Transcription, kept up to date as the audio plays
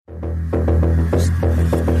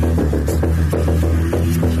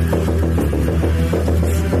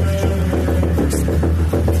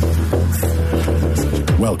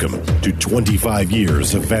Welcome to 25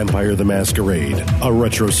 Years of Vampire the Masquerade, a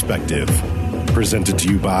retrospective. Presented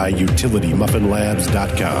to you by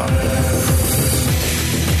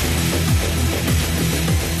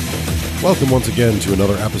UtilityMuffinLabs.com. Welcome once again to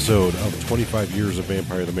another episode of 25 Years of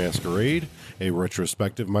Vampire the Masquerade, a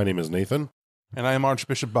retrospective. My name is Nathan. And I am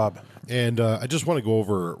Archbishop Bob. And I just want to go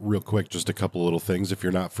over real quick just a couple little things. If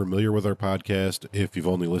you're not familiar with our podcast, if you've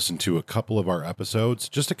only listened to a couple of our episodes,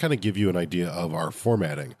 just to kind of give you an idea of our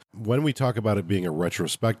formatting. When we talk about it being a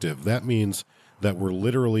retrospective, that means that we're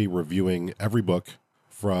literally reviewing every book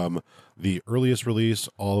from the earliest release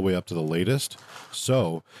all the way up to the latest.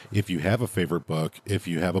 So if you have a favorite book, if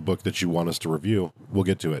you have a book that you want us to review, we'll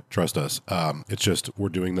get to it. Trust us. It's just we're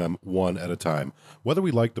doing them one at a time, whether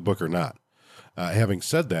we like the book or not. Having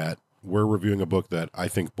said that, we're reviewing a book that I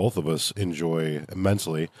think both of us enjoy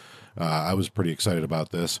immensely. I was pretty excited about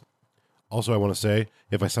this. Also, I want to say,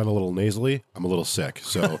 if I sound a little nasally, I'm a little sick.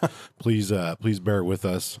 So please bear with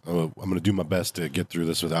us. I'm going to do my best to get through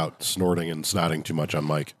this without snorting and snotting too much on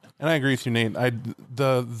mic. And I agree with you, Nate.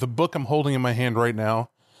 The book I'm holding in my hand right now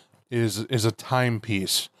is a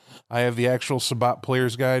timepiece. I have the actual Sabbat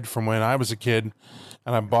Player's Guide from when I was a kid,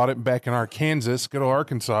 and I bought it back in Arkansas, good old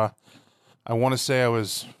Arkansas. I want to say I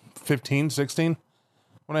was 15, 16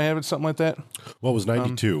 when I had it, something like that. Well, it was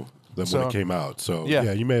 92 when it came out. So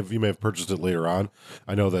yeah, you may have purchased it later on.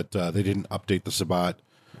 I know that they didn't update the Sabbat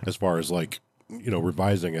as far as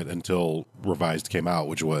revising it until Revised came out,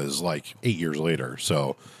 which was like 8 years later.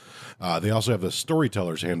 So they also have the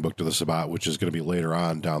Storyteller's Handbook to the Sabbat, which is going to be later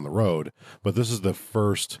on down the road. But this is the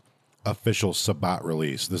first official Sabbat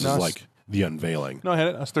release. This is like the unveiling. No, I had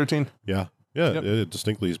it. I was 13. Yeah. Yeah, yep. It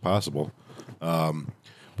distinctly is possible.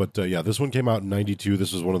 But this one came out in 92.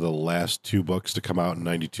 This is one of the last two books to come out in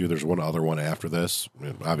 92. There's one other one after this.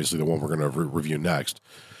 Obviously, the one we're going to review next.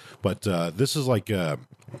 But this is like,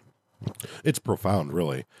 it's profound,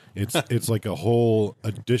 really. It's like a whole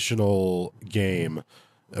additional game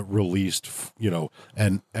released,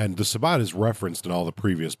 and the Sabbat is referenced in all the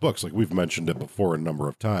previous books. Like we've mentioned it before a number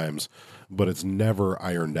of times, but it's never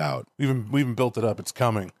ironed out. We even built it up. It's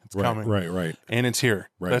coming. It's coming. Right. And it's here.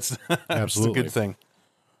 Right. That's absolutely a good thing.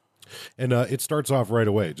 And it starts off right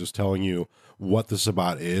away, just telling you what the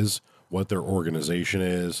Sabbat is, what their organization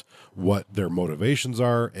is, what their motivations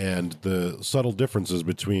are, and the subtle differences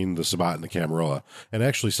between the Sabbat and the Camarilla. And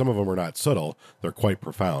actually, some of them are not subtle; they're quite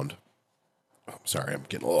profound. I'm sorry, I'm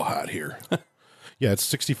getting a little hot here. Yeah, it's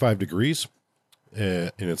 65 degrees,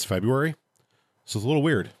 and it's February, so it's a little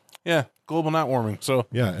weird. Yeah, global not warming. So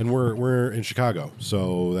yeah, and we're in Chicago,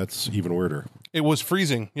 so that's even weirder. It was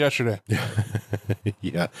freezing yesterday.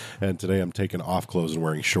 Yeah, and today I'm taking off clothes and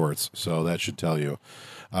wearing shorts, so that should tell you.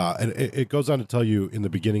 And it goes on to tell you in the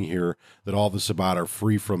beginning here that all the Sabbat are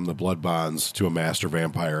free from the blood bonds to a master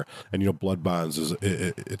vampire, and blood bonds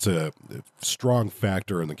it's a strong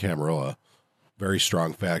factor in the Camarilla. Very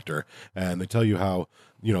strong factor. And they tell you how,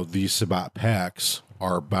 these Sabbat packs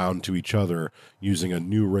are bound to each other using a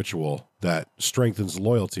new ritual that strengthens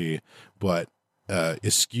loyalty, but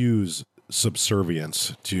eschews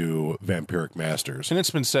subservience to vampiric masters. And it's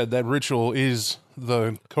been said that ritual is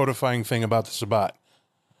the codifying thing about the Sabbat.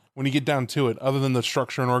 When you get down to it, other than the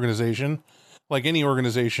structure and organization, like any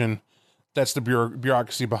organization, that's the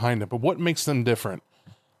bureaucracy behind it. But what makes them different?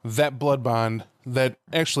 That blood bond, that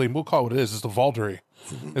actually, we'll call it what it is the Vauldery,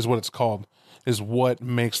 is what it's called, is what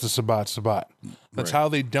makes the Sabbat Sabbat. That's how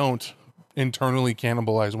they don't internally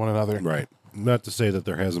cannibalize one another. Right. Not to say that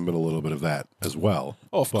there hasn't been a little bit of that as well.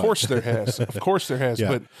 Oh, of course there has. Of course there has. Yeah.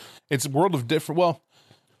 But it's a world of different. Well,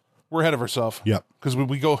 we're ahead of ourselves. Yep. Because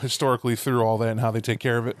we go historically through all that and how they take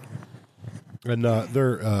care of it. And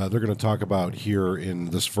they're going to talk about here in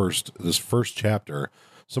this first chapter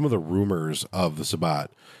some of the rumors of the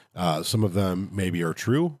Sabbat. Some of them maybe are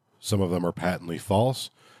true. Some of them are patently false.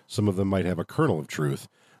 Some of them might have a kernel of truth.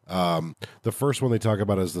 The first one they talk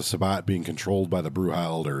about is the Sabbat being controlled by the Bruja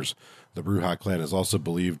elders. The Bruja clan is also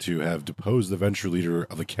believed to have deposed the venture leader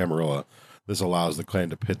of the Camarilla. This allows the clan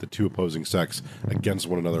to pit the two opposing sects against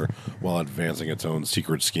one another while advancing its own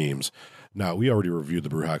secret schemes. Now, we already reviewed the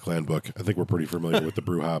Bruja clan book. I think we're pretty familiar with the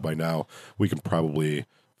Bruja by now. We can probably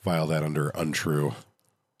file that under untrue.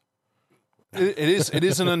 It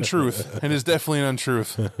is an untruth. It is definitely an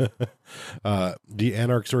untruth. The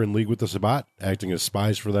Anarchs are in league with the Sabbat, acting as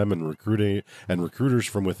spies for them and recruiters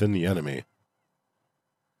from within the enemy.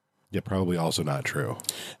 Yeah, probably also not true.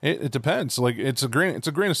 It depends. Like it's a grain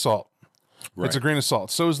of salt. Right. It's a grain of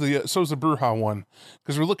salt. So is the Bruja one,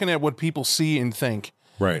 because we're looking at what people see and think.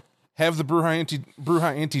 Right. Have the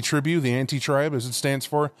Bruja anti-tribu, the anti-tribe as it stands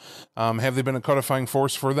for, have they been a codifying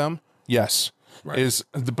force for them? Yes. Is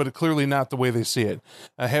but clearly not the way they see it.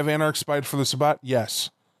 Have Anarchs spied for the Sabbat? Yes.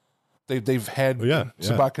 They've had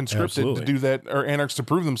Sabbat conscripted absolutely. to do that, or Anarchs to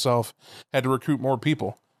prove themselves had to recruit more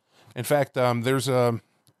people. In fact, there's a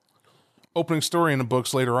opening story in the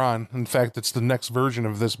books later on. In fact, it's the next version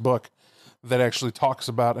of this book that actually talks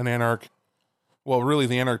about an Anarch. Well, really,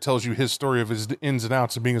 the Anarch tells you his story of his ins and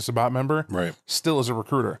outs of being a Sabbat member, Right. still as a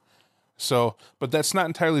recruiter. So, but that's not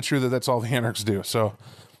entirely true that that's all the Anarchs do. So,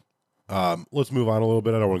 Let's move on a little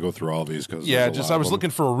bit. I don't want to go through all these because I was looking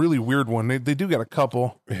for a really weird one. They do got a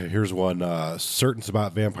couple. Here's one. Certain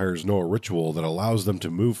Sabbat vampires know a ritual that allows them to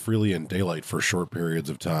move freely in daylight for short periods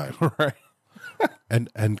of time. Right.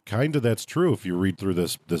 And kind of that's true. If you read through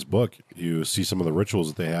this book, you see some of the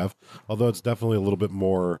rituals that they have. Although it's definitely a little bit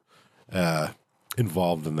more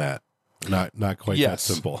involved than that. Not quite that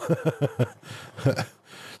simple.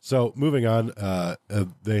 So moving on,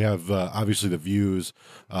 they have obviously the views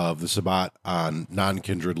of the Sabbat on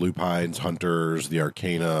non-kindred lupines, hunters, the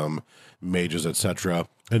Arcanum, mages, etc.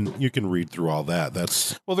 And you can read through all that.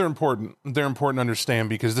 Well, they're important. They're important to understand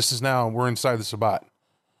because this is now we're inside the Sabbat.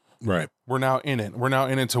 Right. We're now in it. We're now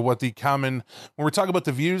in it to what the common when we're talking about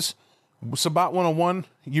the views, Sabbat 101,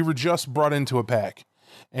 you were just brought into a pack.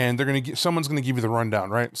 And someone's gonna give you the rundown,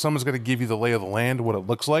 right? Someone's gonna give you the lay of the land, what it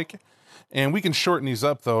looks like. And we can shorten these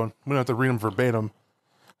up, though. We don't have to read them verbatim.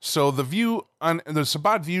 So the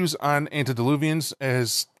Sabbat views on antediluvians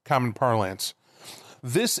as common parlance.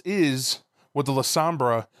 This is what the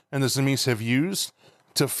Lasombra and the Tzimisce have used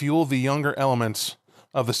to fuel the younger elements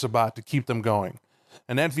of the Sabbat to keep them going.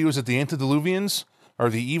 And that view is that the antediluvians are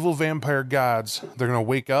the evil vampire gods. They're going to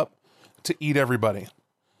wake up to eat everybody.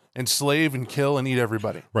 Enslave and kill and eat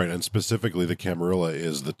everybody. Right, and specifically the Camarilla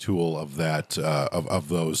is the tool of that of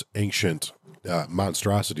those ancient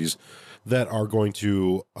monstrosities that are going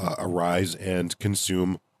to arise and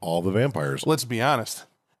consume all the vampires. Let's be honest.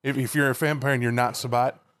 If you're a vampire and you're not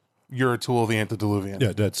Sabbat, you're a tool of the antediluvian.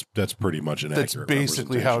 Yeah, that's pretty much an accurate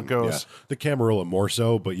basically how it goes. Yeah. The Camarilla more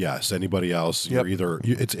so, but yes, anybody else, you're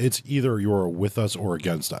it's either you're with us or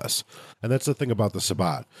against us, and that's the thing about the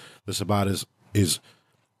Sabbat. The Sabbat is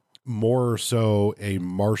more so a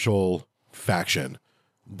martial faction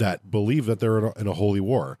that believe that they're in a holy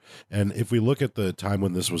war. And if we look at the time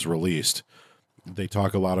when this was released, they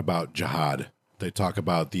talk a lot about jihad. They talk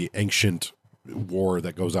about the ancient war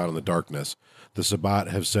that goes on in the darkness. The Sabbat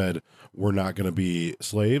have said, we're not going to be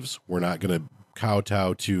slaves. We're not going to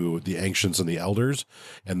kowtow to the ancients and the elders.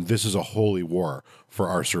 And this is a holy war for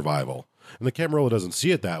our survival. And the Camarilla doesn't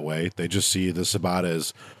see it that way. They just see the Sabbat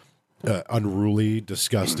as unruly,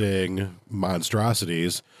 disgusting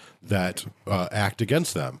monstrosities that act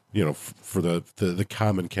against them, for the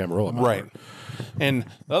common Camarilla member. Right. And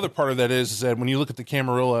the other part of that is that when you look at the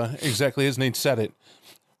Camarilla, exactly as Nate said it,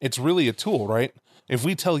 it's really a tool, right? If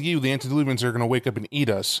we tell you the antediluvians are going to wake up and eat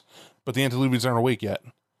us, but the antediluvians aren't awake yet,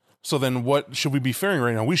 so then what should we be fearing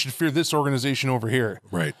right now? We should fear this organization over here.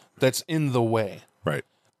 Right. That's in the way. Right.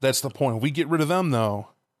 That's the point. If we get rid of them, though,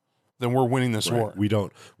 then we're winning this war.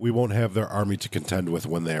 We won't have their army to contend with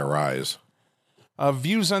when they arise.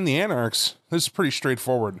 Views on the Anarchs, this is pretty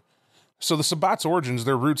straightforward. So the Sabbat's origins,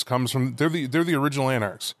 their roots comes from, they're the original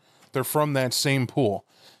Anarchs. They're from that same pool.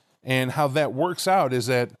 And how that works out is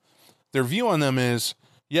that their view on them is,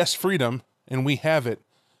 yes, freedom, and we have it,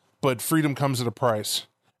 but freedom comes at a price.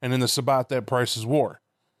 And in the Sabbat, that price is war.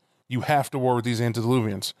 You have to war with these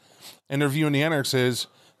antediluvians. And their view on the Anarchs is,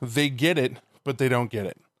 they get it, but they don't get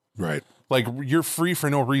it. Right. Like, you're free for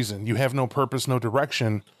no reason. You have no purpose, no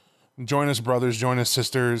direction. Join us, brothers. Join us,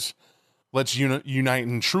 sisters. Let's unite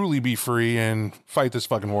and truly be free and fight this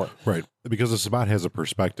fucking war. Right. Because the Sabbat has a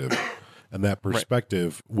perspective. And that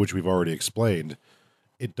perspective, right, which we've already explained,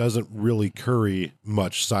 it doesn't really curry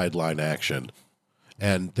much sideline action.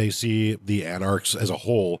 And they see the Anarchs as a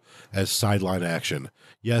whole as sideline action.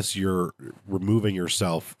 Yes, you're removing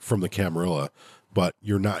yourself from the Camarilla, but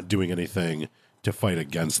you're not doing anything to fight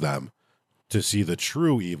against them, to see the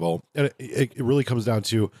true evil. And it really comes down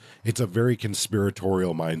to, it's a very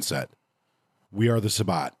conspiratorial mindset. We are the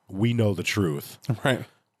Sabbat. We know the truth. Right.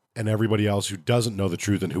 And everybody else who doesn't know the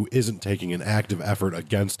truth and who isn't taking an active effort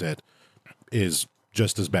against it is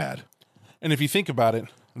just as bad. And if you think about it,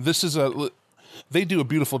 they do a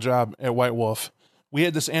beautiful job at White Wolf. We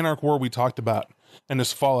had this Anarch war we talked about, and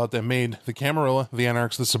this fallout that made the Camarilla, the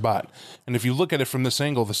Anarchs, the Sabbat. And if you look at it from this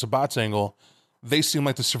angle, the Sabbat's angle, they seem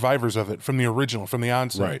like the survivors of it from the original, from the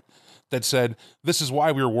onset. Right. That said, this is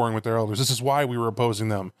why we were warring with their elders. This is why we were opposing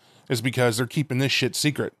them, is because they're keeping this shit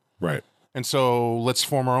secret. Right. And so let's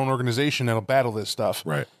form our own organization that'll battle this stuff.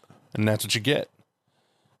 Right. And that's what you get.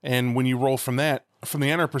 And when you roll from that, from the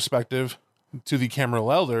Anarch perspective, to the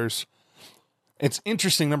Camarilla elders, it's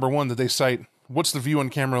interesting, number one, that they cite, what's the view on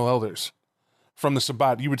Camarilla elders from the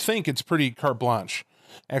Sabbat? You would think it's pretty carte blanche.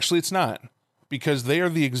 Actually, it's not, because they are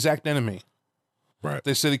the exact enemy. Right.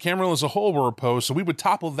 They say the Camarilla as a whole were opposed, so we would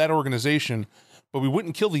topple that organization, but we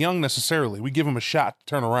wouldn't kill the young necessarily. We'd give them a shot to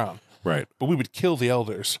turn around. Right. But we would kill the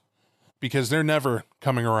elders because they're never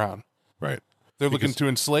coming around. Right. They're looking to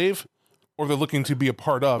enslave, or they're looking to be a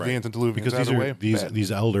part of the antediluvians. Because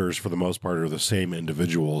these elders, for the most part, are the same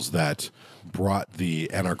individuals that brought the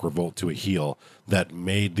Anarch revolt to a heel, that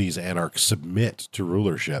made these Anarchs submit to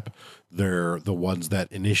rulership. They're the ones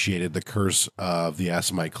that initiated the curse of the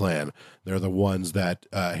Assamite clan. They're the ones that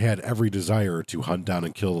had every desire to hunt down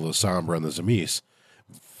and kill the Sombra and the Zamis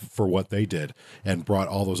for what they did, and brought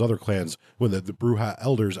all those other clans. When the Bruja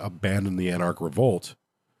elders abandoned the Anarch revolt,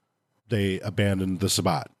 they abandoned the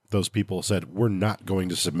Sabbat. Those people said, we're not going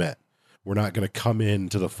to submit. We're not going to come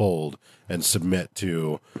into the fold and submit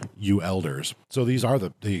to you elders. So these are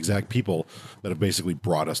the exact people that have basically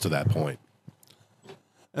brought us to that point.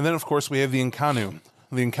 And then, of course, we have the Nkanu.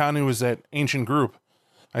 The Nkanu is that ancient group.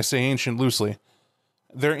 I say ancient loosely.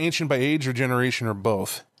 They're ancient by age or generation or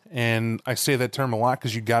both. And I say that term a lot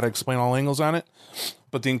because you got to explain all angles on it.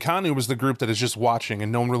 But the Nkanu was the group that is just watching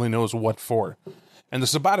and no one really knows what for. And the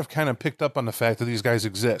Sabbat have kind of picked up on the fact that these guys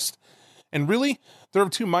exist. And really, there are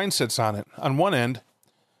two mindsets on it. On one end,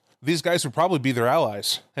 these guys would probably be their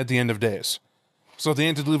allies at the end of days. So if the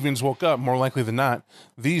antediluvians woke up, more likely than not,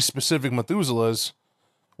 these specific Methuselahs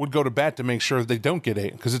would go to bat to make sure that they don't get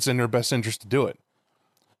ate, because it's in their best interest to do it.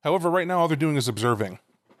 However, right now, all they're doing is observing.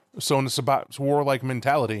 So in the Sabbat's warlike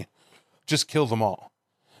mentality, just kill them all.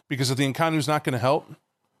 Because if the Nkanu's not going to help,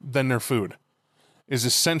 then their food is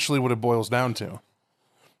essentially what it boils down to.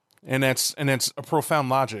 And that's a profound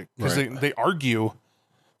logic, because they argue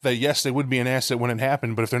that, yes, they would be an asset when it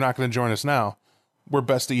happened, but if they're not going to join us now, we're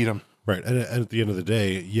best to eat them. Right. And at the end of the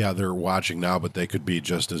day, yeah, they're watching now, but they could be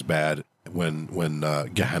just as bad when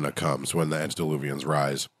Gehenna comes, when the antediluvians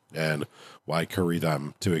rise. And why curry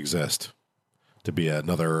them to exist, to be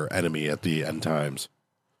another enemy at the end times?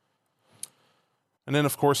 And then,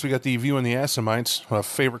 of course, we got the view on the Assamites, a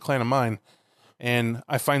favorite clan of mine. And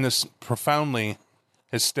I find this profoundly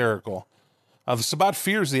hysterical. The Sabbat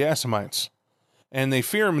fears the Assamites. And they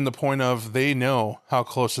fear them in the point of they know how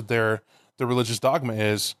close that their religious dogma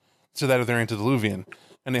is to that of their antediluvian.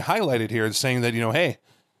 And they highlight it here as saying that, hey,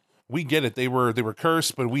 we get it. They were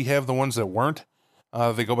cursed, but we have the ones that weren't.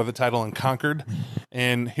 They go by the title Unconquered.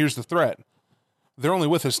 And here's the threat. They're only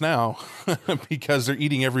with us now because they're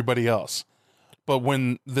eating everybody else. But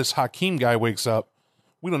when this Hakim guy wakes up,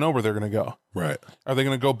 we don't know where they're going to go. Right. Are they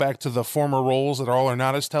going to go back to the former roles that all or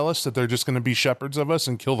not us tell us, that they're just going to be shepherds of us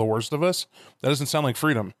and kill the worst of us? That doesn't sound like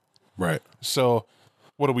freedom. Right. So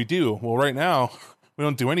what do we do? Well, right now, we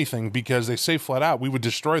don't do anything because they say flat out we would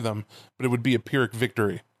destroy them, but it would be a Pyrrhic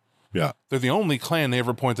victory. Yeah. They're the only clan they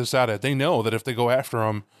ever point this out at. They know that if they go after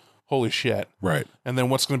them, holy shit. Right. And then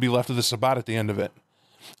what's going to be left of the Sabbat at the end of it?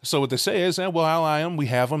 So what they say is, we'll ally them. We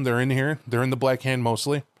have them. They're in here. They're in the Black Hand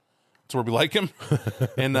mostly. That's where we like them.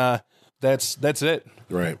 And that's it.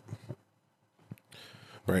 Right.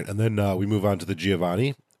 Right. And then we move on to the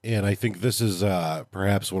Giovanni. And I think this is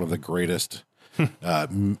perhaps one of the greatest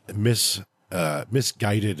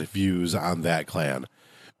misguided views on that clan.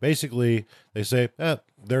 Basically, they say,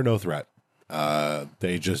 they're no threat.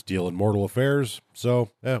 They just deal in mortal affairs.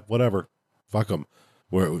 So, whatever. Fuck them.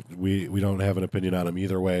 We don't have an opinion on them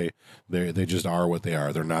either way. They just are what they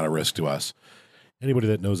are. They're not a risk to us. Anybody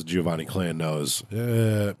that knows the Giovanni clan knows,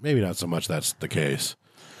 maybe not so much that's the case.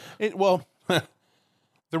 They're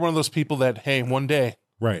one of those people that, hey, one day,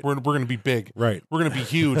 right, we're going to be big. Right. We're going to be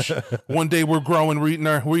huge. One day we're growing, we're eating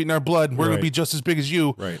our blood. We're going to be just as big as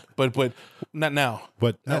you. Right. But not now.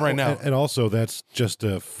 But not right now. And also that's just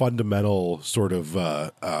a fundamental sort of,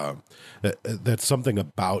 that's something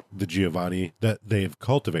about the Giovanni that they've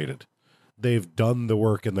cultivated. They've done the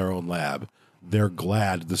work in their own lab. They're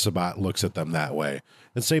glad the Sabbat looks at them that way.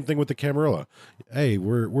 And same thing with the Camarilla. Hey,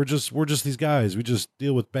 we're just these guys. We just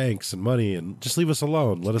deal with banks and money, and just leave us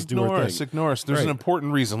alone. Let us do our thing. Ignore us. There's an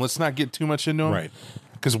important reason. Let's not get too much into them. Right.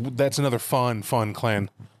 Because that's another fun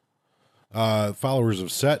clan. Followers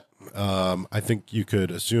of Set. I think you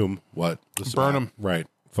could assume what the Sabbat, burn them. Right.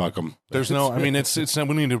 Fuck them. There's no. I mean, it's. We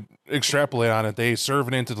need to extrapolate on it. They serve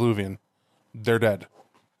an antediluvian. They're dead.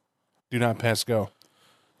 Do not pass go.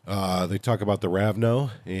 They talk about the Ravno,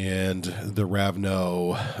 and the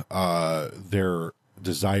Ravno, their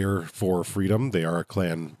desire for freedom. They are a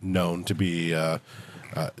clan known to be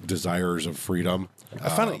desirers of freedom. I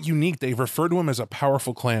found it unique. They refer to them as a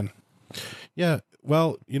powerful clan. Yeah,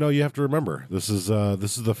 Well, you have to remember this is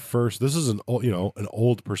an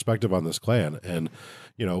old perspective on this clan, and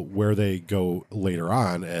where they go later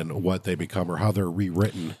on and what they become or how they're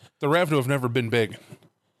rewritten. The Ravno have never been big.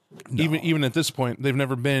 No. Even at this point, they've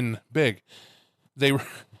never been big.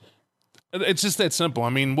 It's just that simple. I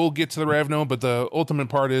mean, we'll get to the Ravno, but the ultimate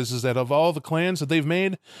part is that of all the clans that they've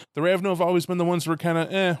made, the Ravno have always been the ones that were kind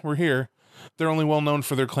of, we're here. They're only well known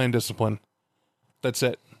for their clan discipline. That's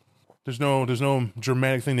it. There's no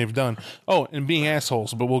dramatic thing they've done. Oh, and being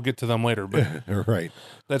assholes, but we'll get to them later. But right.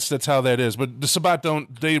 That's how that is. But the Sabbat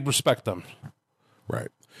they respect them. Right.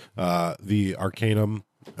 The Arcanum,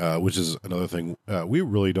 which is another thing. We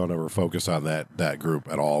really don't ever focus on that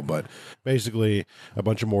group at all, but basically a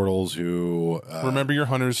bunch of mortals who Remember Your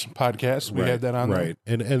Hunters podcast. We had that on right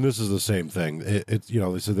there. And this is the same thing. It's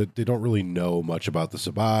they said that they don't really know much about the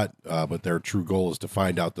Sabbat, but their true goal is to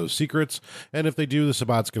find out those secrets, and if they do, the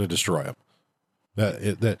Sabbat's going to destroy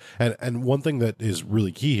them. And one thing that is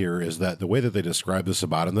really key here is that the way that they describe the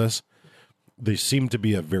Sabbat in this, they seem to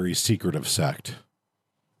be a very secretive sect.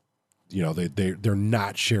 They're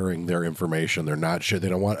not sharing their information. They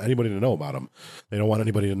don't want anybody to know about them. They don't want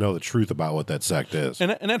anybody to know the truth about what that sect is.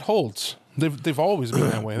 And that holds. They've always been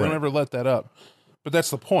that way. They don't ever let that up. But that's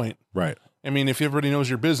the point. Right. I mean, if everybody knows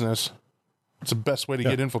your business, it's the best way to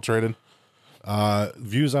get infiltrated.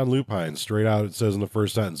 Views on lupine. Straight out, it says in the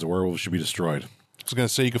first sentence, the werewolves should be destroyed. I was going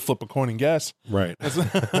to say you could flip a coin and guess. Right.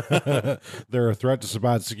 They're a threat to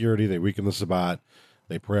Sabbat security. They weaken the Sabbat.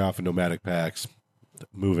 They prey off in nomadic packs.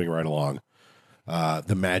 Moving right along.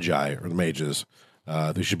 The Magi, or the mages,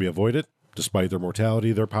 they should be avoided. Despite their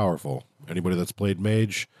mortality, they're powerful. Anybody that's played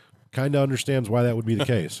mage kind of understands why that would be the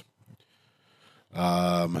case.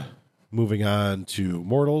 Moving on to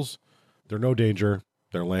mortals. They're no danger.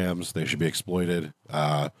 They're lambs. They should be exploited.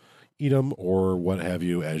 Eat them or what have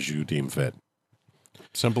you as you deem fit.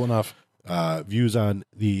 Simple enough. Views on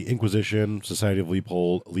the Inquisition, Society of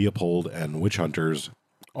Leopold, and witch hunters.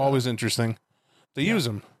 Always interesting. They use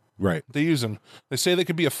them. Right. They use them. They say they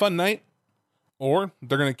could be a fun night, or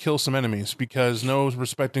they're going to kill some enemies because no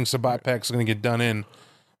respecting Sabbat pack is going to get done in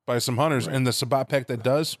by some hunters, and the Sabbat pack that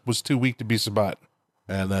does was too weak to be Sabbat.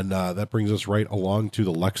 And then that brings us right along to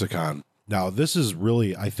the lexicon. Now, this is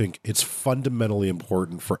really, I think, it's fundamentally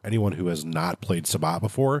important for anyone who has not played Sabbat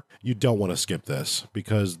before. You don't want to skip this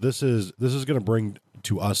because this is going to bring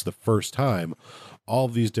to us the first time all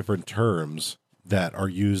of these different terms that are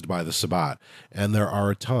used by the Sabbat, and there are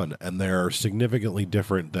a ton, and they're significantly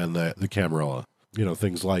different than the Camarilla.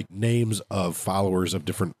 Things like names of followers of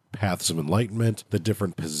different paths of enlightenment, the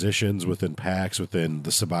different positions within packs, within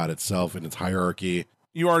the Sabbat itself and its hierarchy.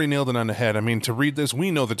 You already nailed it on the head. I mean, to read this, we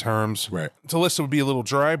know the terms. Right. To listen would be a little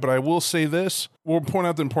dry, but I will say this. We'll point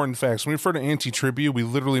out the important facts. When we refer to anti-tribu, we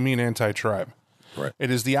literally mean anti-tribe. Right. It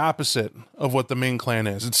is the opposite of what the main clan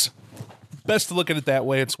is. It's best to look at it that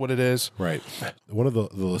way. It's what it is. Right. One of the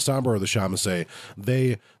Lasombra or the Shaman say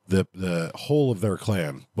the whole of their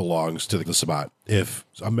clan belongs to the Sabbat. If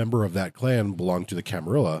a member of that clan belonged to the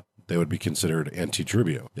Camarilla, they would be considered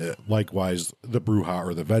anti-tribu. Likewise, the Bruja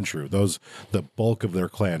or the Ventru, the bulk of their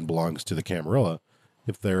clan belongs to the Camarilla.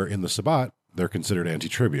 If they're in the Sabbat, they're considered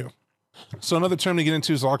anti-tribu. So another term to get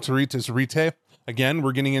into is Octoritas Rite. Again,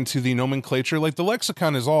 we're getting into the nomenclature. Like the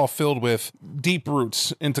lexicon is all filled with deep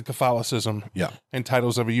roots into Catholicism and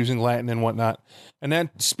titles of it using Latin and whatnot. And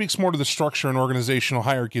that speaks more to the structure and organizational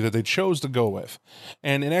hierarchy that they chose to go with.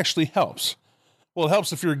 And it actually helps. Well, it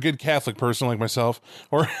helps if you're a good Catholic person like myself,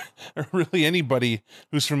 or really anybody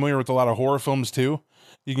who's familiar with a lot of horror films too.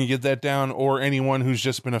 You can get that down, or anyone who's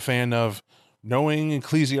just been a fan of knowing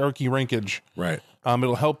ecclesiarchy rankage. Right.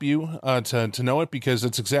 It'll help you to know it because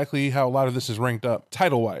it's exactly how a lot of this is ranked up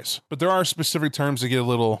title-wise. But there are specific terms that get a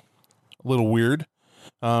little weird.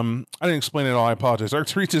 I didn't explain it all. I apologize.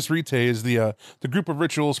 Octoritas Rite is the group of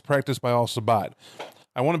rituals practiced by all Sabbat.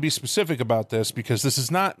 I want to be specific about this because this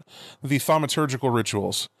is not the thaumaturgical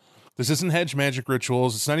rituals. This isn't hedge magic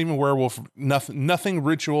rituals. It's not even werewolf. Nothing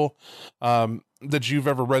ritual that you've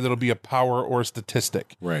ever read that'll be a power or a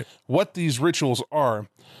statistic. Right. What these rituals are,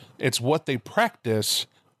 it's what they practice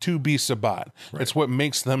to be Sabbat. Right. It's what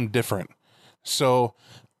makes them different. So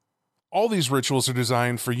all these rituals are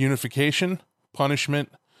designed for unification,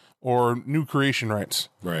 punishment, or new creation rites.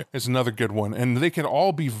 Right. Is another good one. And they can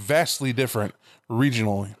all be vastly different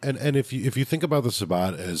regionally. And if you think about the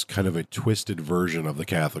Sabbat as kind of a twisted version of the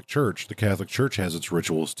Catholic Church has its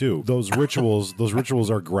rituals too. Those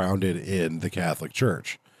rituals are grounded in the Catholic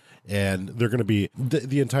Church. And they're going to be,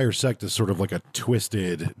 the entire sect is sort of like a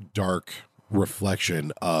twisted, dark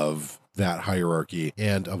reflection of that hierarchy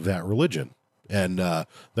and of that religion. And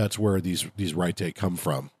that's where these Raite come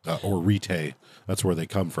from, or Rite. That's where they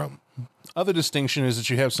come from. Other distinction is that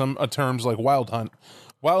you have some terms like wild hunt.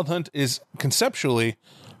 Wild hunt is conceptually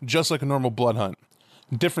just like a normal blood hunt.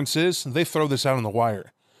 Difference is they throw this out on the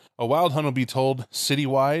wire. A wild hunt will be told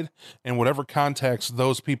citywide and whatever contacts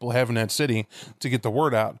those people have in that city to get the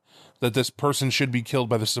word out that this person should be killed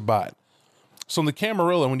by the Sabbat. So in the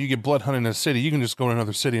Camarilla, when you get blood hunted in a city, you can just go to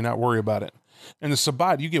another city and not worry about it. In the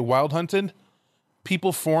Sabbat, you get wild hunted,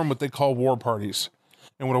 people form what they call war parties.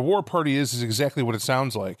 And what a war party is exactly what it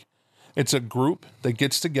sounds like. It's a group that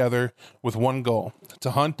gets together with one goal,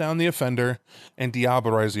 to hunt down the offender and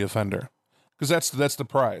diabolize the offender. Because that's the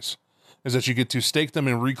prize, is that you get to stake them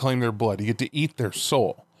and reclaim their blood. You get to eat their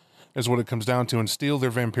soul, is what it comes down to, and steal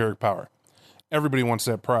their vampiric power. Everybody wants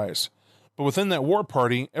that prize. But within that war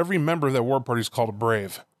party, every member of that war party is called a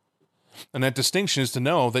brave. And that distinction is to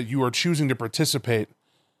know that you are choosing to participate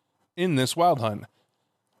in this wild hunt.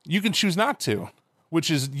 You can choose not to, which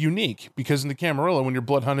is unique, because in the Camarilla, when you're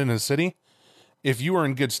blood hunting in a city, if you are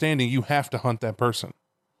in good standing, you have to hunt that person.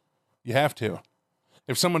 You have to.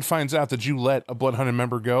 If someone finds out that you let a blood hunted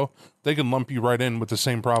member go, they can lump you right in with the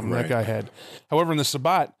same problem that guy had. However, in the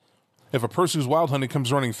Sabbat, if a person who's wild hunted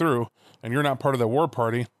comes running through and you're not part of that war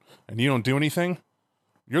party and you don't do anything,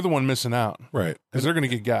 you're the one missing out. Right. Because they're going to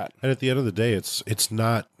get got. And at the end of the day, it's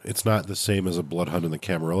not the same as a blood hunt in the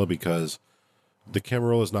Camarilla, because the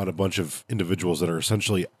Camarilla is not a bunch of individuals that are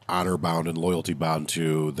essentially honor bound and loyalty bound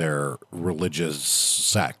to their religious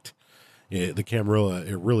sect. The Camarilla,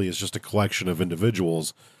 it really is just a collection of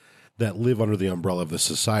individuals that live under the umbrella of the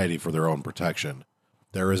society for their own protection.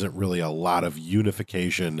 There isn't really a lot of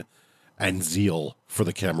unification and zeal for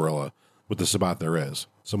the Camarilla. With the Sabbat, there is.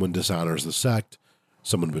 Someone dishonors the sect,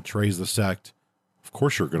 someone betrays the sect, of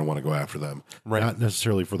course you're going to want to go after them. Right. Not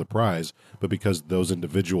necessarily for the prize, but because those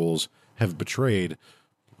individuals have betrayed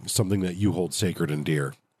something that you hold sacred and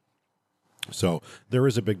dear. So there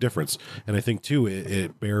is a big difference. And I think, too,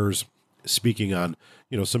 it bears speaking on,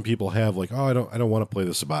 some people have like, oh, I don't want to play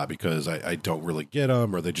the Sabbat because I don't really get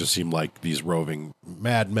them, or they just seem like these roving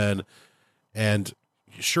madmen. And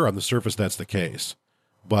sure, on the surface, that's the case.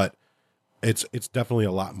 But it's definitely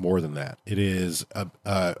a lot more than that. It is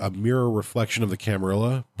a mirror reflection of the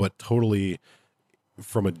Camarilla, but totally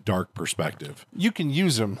from a dark perspective. You can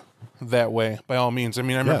use them that way, by all means. I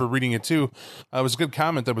mean, I remember reading it too. It was a good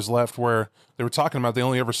comment that was left where they were talking about they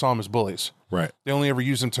only ever saw them as bullies. Right. They only ever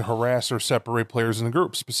used them to harass or separate players in the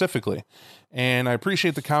group specifically. And I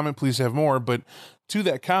appreciate the comment. Please have more. But to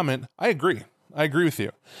that comment, I agree. I agree with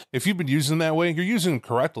you. If you've been using them that way, you're using them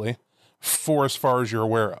correctly for as far as you're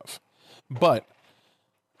aware of. But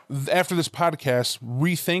after this podcast,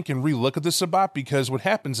 rethink and relook at the Sabbat, because what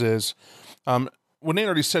happens is, what Nate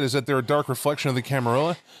already said is that they're a dark reflection of the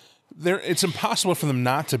Camarilla. It's impossible for them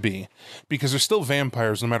not to be, because they're still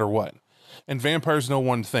vampires no matter what. And vampires know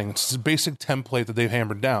one thing. It's a basic template that they've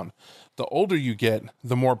hammered down. The older you get,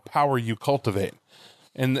 the more power you cultivate.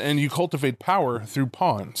 And you cultivate power through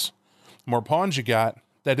pawns. The more pawns you got,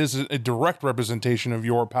 that is a direct representation of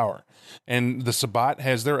your power. And the Sabbat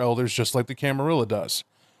has their elders just like the Camarilla does.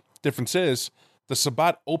 Difference is, the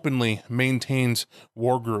Sabbat openly maintains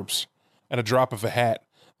war groups at a drop of a hat.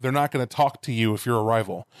 They're not going to talk to you if you're a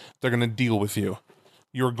rival. They're going to deal with you.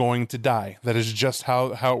 You're going to die. That is just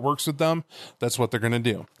how it works with them. That's what they're going to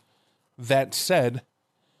do. That said,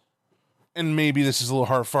 and maybe this is a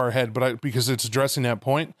little far ahead, but because it's addressing that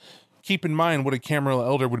point, keep in mind what a Camarilla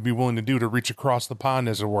elder would be willing to do to reach across the pond,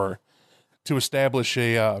 as it were, to establish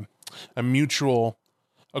a mutual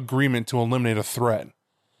agreement to eliminate a threat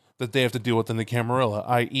that they have to deal with in the Camarilla,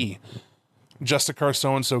 i.e., Justicar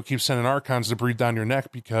so-and-so keeps sending archons to breathe down your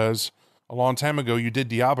neck because a long time ago you did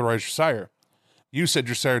diabolize your sire. You said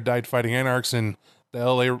your sire died fighting anarchs in the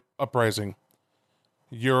LA uprising.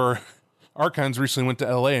 Your archons recently went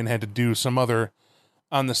to LA and had to do some other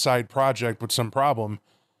on-the-side project with some problem,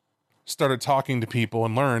 started talking to people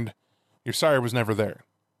and learned your sire was never there.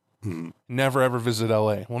 Never ever visited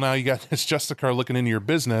LA. Well, now you got this Justicar looking into your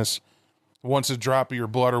business, wants a drop of your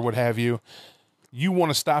blood or what have you. You want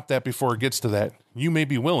to stop that before it gets to that. You may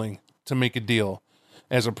be willing to make a deal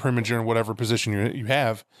as a primoger in whatever position you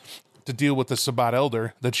have to deal with the Sabbat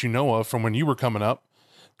elder that you know of from when you were coming up.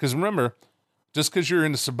 Because remember, just because you're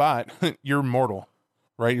in the Sabbat, you're mortal,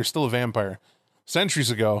 right? You're still a vampire.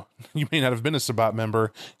 Centuries ago, you may not have been a Sabbat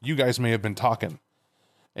member. You guys may have been talking.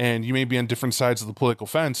 And you may be on different sides of the political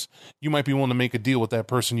fence. You might be willing to make a deal with that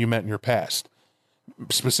person you met in your past.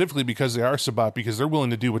 Specifically because they are Sabbat, because they're willing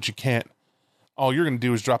to do what you can't. All you're going to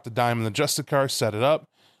do is drop the dime in the Justicar, set it up,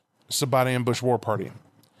 Sabbat ambush war party.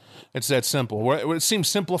 It's that simple. It seems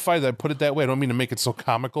simplified that I put it that way. I don't mean to make it so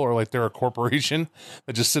comical or like they're a corporation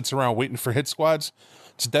that just sits around waiting for hit squads.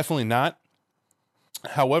 It's definitely not.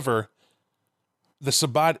 However, the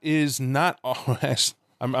Sabbat is not... Oh,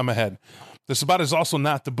 I'm ahead. The Sabbat is also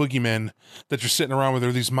not the boogeymen that you're sitting around with.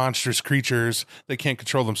 They're these monstrous creatures that can't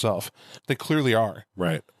control themselves. They clearly are.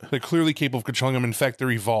 Right. They're clearly capable of controlling them. In fact,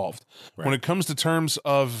 they're evolved. Right. When it comes to terms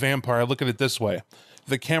of vampire, I look at it this way.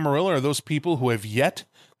 The Camarilla are those people who have yet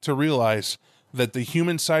to realize that the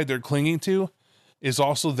human side they're clinging to is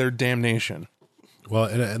also their damnation. Well,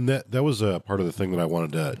 and that was a part of the thing that I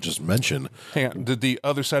wanted to just mention. Hang on. The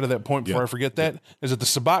other side of that point, before I forget that, is that the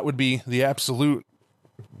Sabbat would be the absolute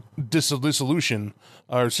dissolution,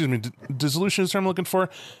 or excuse me, dissolution is the term I'm looking for.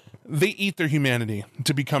 They eat their humanity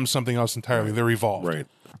to become something else entirely. They're evolved. Right.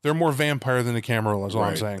 They're more vampire than the Camarilla, is all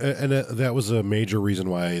I'm saying. And that was a major reason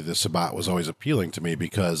why the Sabbat was always appealing to me,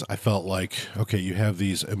 because I felt like, okay, you have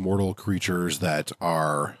these immortal creatures that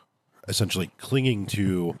are essentially clinging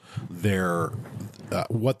to their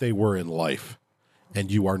what they were in life,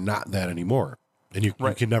 and you are not that anymore, and you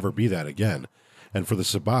can never be that again. And for the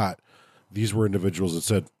Sabbat, these were individuals that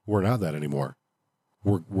said, we're not that anymore.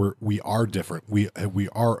 We are different. We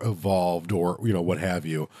are evolved, or what have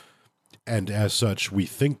you. And as such, we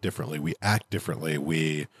think differently. We act differently.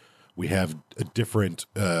 We have a different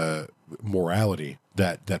morality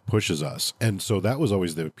that pushes us. And so that was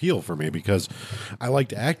always the appeal for me, because I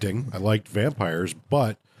liked acting. I liked vampires,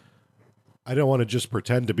 but I don't want to just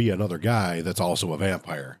pretend to be another guy that's also a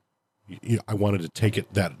vampire. I wanted to take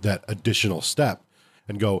it that additional step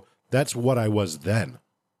and go, that's what I was then.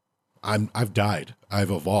 I've died. I've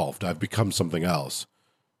evolved. I've become something else.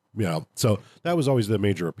 So that was always the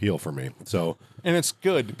major appeal for me. So, and it's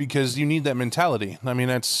good because you need that mentality. I mean,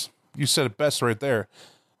 you said it best right there.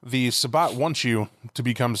 The Sabbat wants you to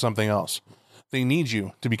become something else. They need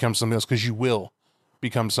you to become something else because you will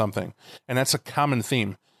become something. And that's a common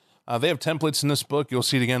theme. They have templates in this book. You'll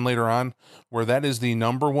see it again later on, where that is the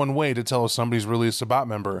number one way to tell if somebody's really a Sabbat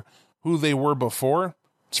member. Who they were before,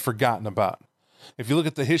 it's forgotten about. If you look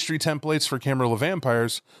at the history templates for Camarilla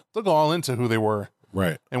vampires, they'll go all into who they were.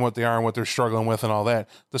 Right. And what they are and what they're struggling with and all that.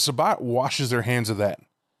 The Sabbat washes their hands of that.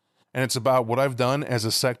 And it's about what I've done as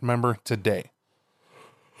a sect member today.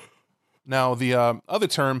 Now, the other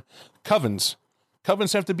term, covens.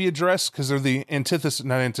 Covens have to be addressed because they're the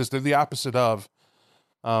they're the opposite of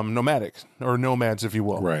nomadic, or nomads, if you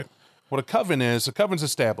will. Right. What a coven's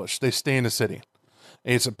established. They stay in a city.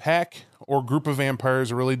 It's a pack or group of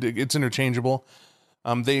vampires. Really, it's interchangeable.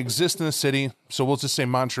 They exist in the city. So we'll just say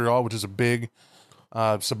Montreal, which is a big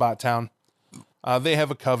Sabbat town. They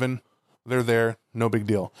have a coven. They're there. No big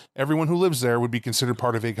deal. Everyone who lives there would be considered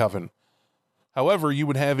part of a coven. However, you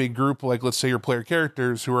would have a group, like let's say your player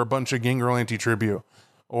characters, who are a bunch of Gangrel anti-tribu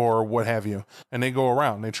or what have you. And they go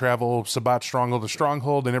around. They travel Sabbat stronghold to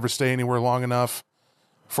stronghold. They never stay anywhere long enough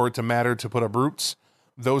for it to matter to put up roots.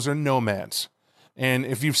 Those are nomads. And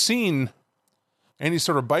if you've seen any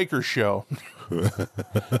sort of biker show,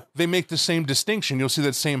 they make the same distinction. You'll see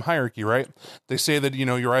that same hierarchy, right? They say that,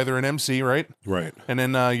 you're either an MC, right? Right. And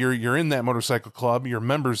then you're in that motorcycle club, you're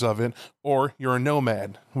members of it, or you're a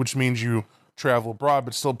nomad, which means you travel abroad,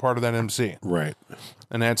 but still part of that MC. Right.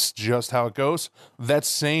 And that's just how it goes. That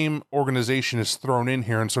same organization is thrown in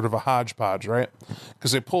here in sort of a hodgepodge, right?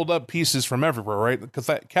 Because they pulled up pieces from everywhere, right? Because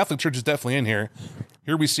that Catholic Church is definitely in here.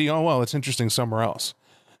 Here we see, oh, well, it's interesting somewhere else.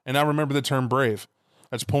 And now remember the term brave.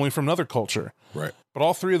 That's pulling from another culture. Right. But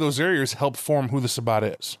all three of those areas help form who the Sabbat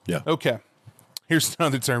is. Yeah. Okay. Here's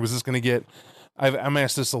another term. Was this going to get... I'm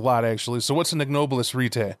asked this a lot, actually. So what's an ignobilis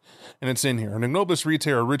rite? And it's in here. An ignobilis rite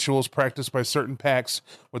are rituals practiced by certain pacts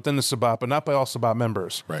within the Sabbat, but not by all Sabbat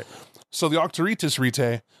members. Right. So the auctoritas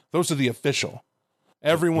rite, those are the official.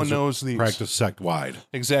 Everyone knows these. Practice sect-wide.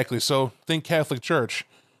 Exactly. So think Catholic Church.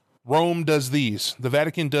 Rome does these. The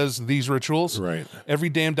Vatican does these rituals. Right. Every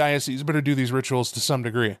damn diocese better do these rituals to some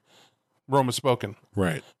degree. Rome has spoken.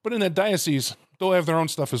 Right. But in that diocese, they'll have their own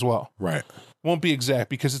stuff as well. Right. Won't be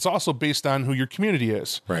exact because it's also based on who your community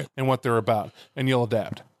is. Right. And what they're about. And you'll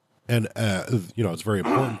adapt. And, it's very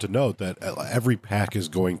important to note that every pack is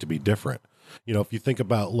going to be different. If you think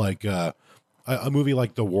about like a movie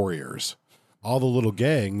like The Warriors, all the little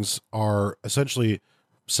gangs are essentially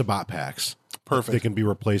Sabbat packs. Perfect. They can be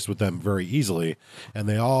replaced with them very easily. And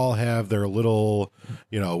they all have their little,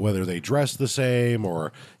 whether they dress the same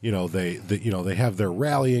or, they have their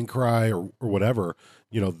rallying cry or whatever,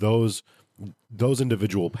 those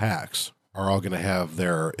individual packs are all going to have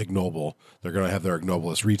their ignoble. They're going to have their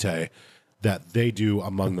ignobilis rite that they do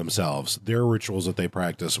among themselves. Their rituals that they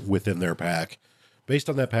practice within their pack based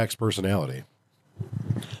on that pack's personality.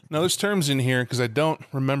 Now, there's terms in here, because I don't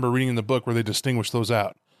remember reading in the book where they distinguish those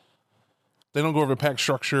out. They don't go over pack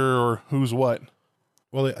structure or who's what.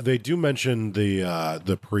 Well, they do mention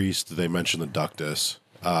the priest. They mention the ductus.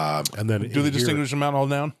 And then Do they distinguish them out all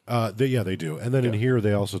down? They do. And then in here,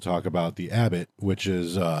 they also talk about the abbot, which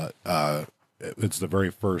is it's the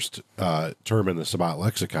very first term in the Sabbat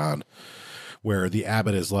lexicon, where the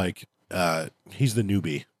abbot is like he's the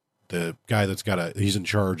newbie, the guy that's he's in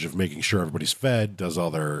charge of making sure everybody's fed, does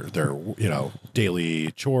all their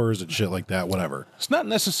daily chores and shit like that, whatever. It's not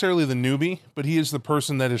necessarily the newbie, but he is the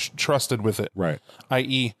person that is trusted with it. Right.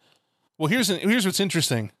 I.e., well, here's what's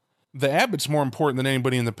interesting. The abbot's more important than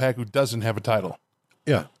anybody in the pack who doesn't have a title.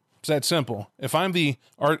 Yeah. It's that simple. If I'm the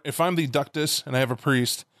ductus and I have a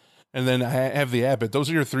priest, and then I have the abbot, those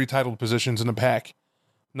are your 3 titled positions in a pack.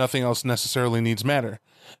 Nothing else necessarily needs matter.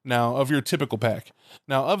 Now, of your typical pack.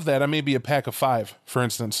 Now, of that, I may be a pack of 5, for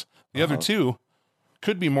instance. The other 2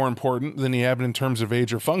 could be more important than the abbot in terms of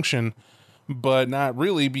age or function, but not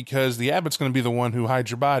really, because the abbot's going to be the one who hides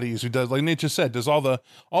your bodies, who does, like Nate just said, does all the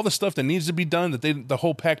stuff that needs to be done that the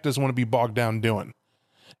whole pack doesn't want to be bogged down doing.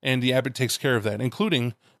 And the abbot takes care of that,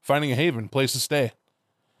 including finding a haven, place to stay.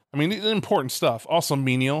 I mean, it's important stuff. Also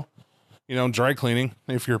menial, dry cleaning,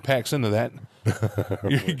 if your pack's into that.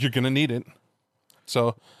 You're going to need it.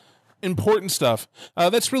 So, important stuff.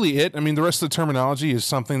 That's really it. I mean, the rest of the terminology is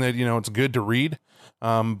something that, it's good to read,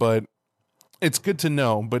 but it's good to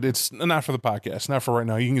know, but it's not for the podcast, not for right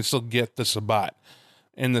now. You can still get the Sabbat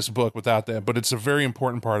in this book without that, but it's a very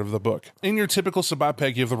important part of the book. In your typical Sabbat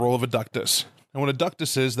pack, you have the role of a ductus. And what a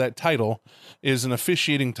ductus is, that title is an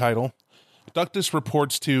officiating title. Ductus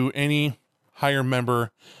reports to any higher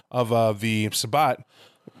member of the Sabbat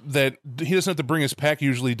that he doesn't have to bring his pack,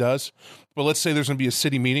 usually does. But let's say there's going to be a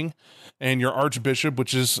city meeting, and your archbishop,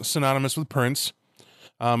 which is synonymous with prince,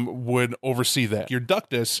 would oversee that. Your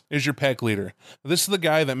ductus is your pack leader. This is the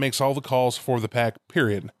guy that makes all the calls for the pack,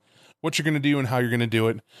 period. What you're going to do and how you're going to do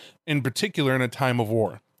it, in particular in a time of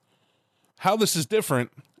war. How this is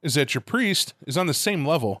different is that your priest is on the same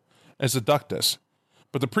level as the ductus,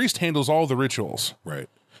 but the priest handles all the rituals. Right.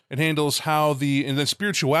 It handles how the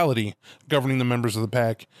spirituality governing the members of the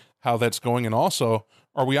pack, how that's going, and also,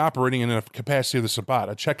 are we operating in a capacity of the Sabbat,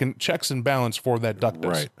 a checks and balance for that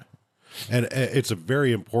ductus. Right. And it's a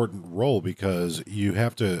very important role, because you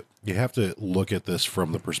have to look at this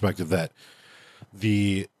from the perspective that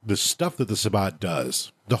the stuff that the Sabbat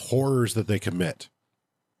does, the horrors that they commit,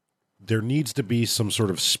 there needs to be some sort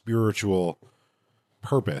of spiritual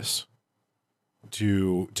purpose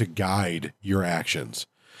to guide your actions.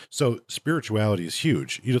 So spirituality is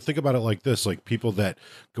huge. Think about it like this, like people that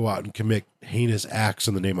go out and commit heinous acts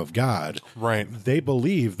in the name of God. Right. They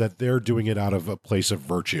believe that they're doing it out of a place of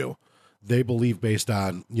virtue. They believe based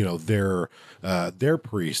on, their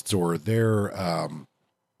priests or their,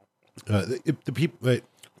 the people,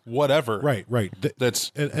 whatever. Right.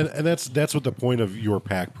 That's what the point of your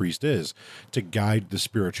pack priest is, to guide the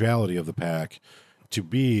spirituality of the pack to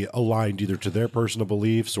be aligned either to their personal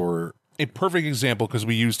beliefs or. A perfect example, because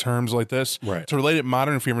we use terms like this, right, to relate it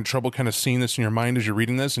modern. If you're having trouble kind of seeing this in your mind as you're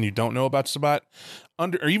reading this and you don't know about Sabbat,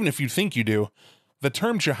 or even if you think you do, the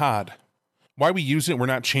term jihad, why we use it, we're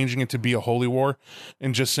not changing it to be a holy war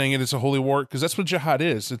and just saying it's a holy war, because that's what jihad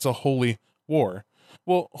is. It's a holy war.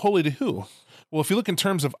 Well, holy to who? Well, if you look in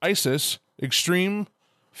terms of ISIS, extreme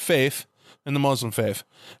faith in the Muslim faith,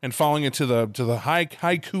 and following it to the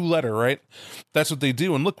haiku letter, right? That's what they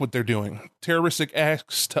do, and look what they're doing. Terroristic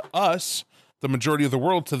acts to us, the majority of the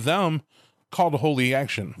world, to them, called a holy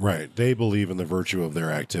action. Right. They believe in the virtue of their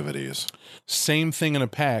activities. Same thing in a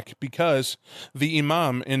pack, because the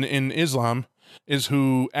imam in Islam is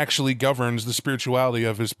who actually governs the spirituality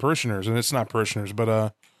of his parishioners, and it's not parishioners, but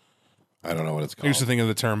I don't know what it's called. I used to think of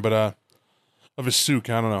the term, but of his souk,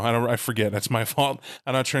 I don't know. I forget. That's my fault.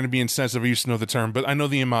 I'm not trying to be insensitive. I used to know the term, but I know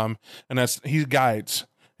the imam, and he guides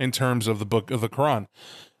in terms of the book of the Quran.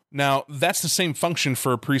 Now, that's the same function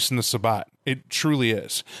for a priest in the Sabbat. It truly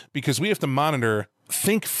is, because we have to monitor,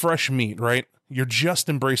 think fresh meat, right? You're just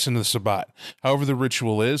embracing the Sabbat. However the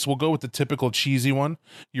ritual is, we'll go with the typical cheesy one.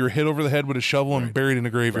 You're hit over the head with a shovel and buried in a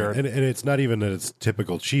graveyard. Right. And it's not even that it's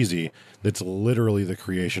typical cheesy. That's literally the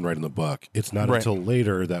creation right in the book. It's not until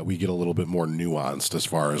later that we get a little bit more nuanced as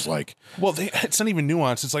far as like... Well, it's not even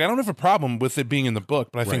nuanced. It's like, I don't have a problem with it being in the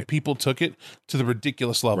book, but I think people took it to the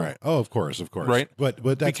ridiculous level. Right. Oh, of course. Right. But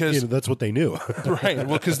that's, because, that's what they knew. Right.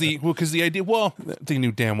 Well, because the idea, they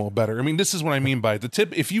knew damn well better. I mean, this is what I mean by the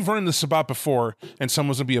tip. If you've run the Sabbat before, before and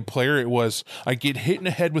someone's going to be a player, it was, I get hit in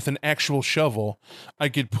the head with an actual shovel, I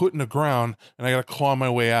get put in the ground, and I got to claw my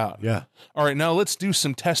way out. Yeah. All right, now let's do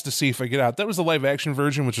some tests to see if I get out. That was the live action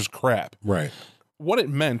version, which was crap. Right. What it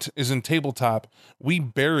meant is in tabletop, we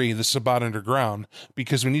bury the Sabbat underground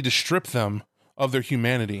because we need to strip them of their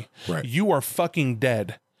humanity. Right. You are fucking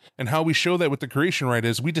dead. And how we show that with the creation right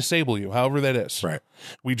is we disable you, however that is. Right.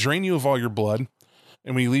 We drain you of all your blood,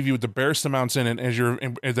 and we leave you with the barest amounts in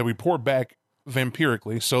it that we pour back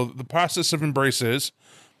vampirically. So the process of embrace is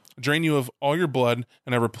drain you of all your blood,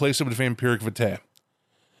 and I replace it with vampiric vitae.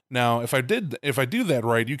 Now, if I do that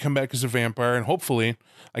right, you come back as a vampire, and hopefully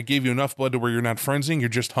I gave you enough blood to where you're not frenzying, you're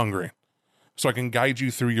just hungry. So I can guide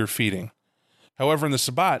you through your feeding. However, in the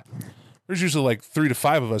Sabbat, there's usually like 3 to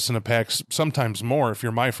 5 of us in a pack, sometimes more if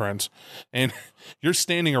you're my friends. And you're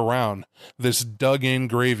standing around this dug-in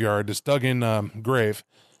graveyard, this dug-in grave,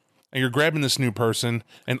 and you're grabbing this new person,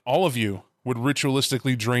 and all of you would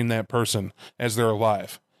ritualistically drain that person as they're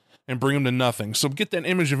alive and bring them to nothing. So get that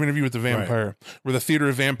image of Interview with the Vampire, where the Theater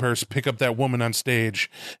of Vampires pick up that woman on stage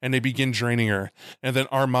and they begin draining her. And then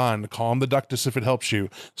Armand, call him the Ductus if it helps you,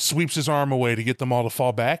 sweeps his arm away to get them all to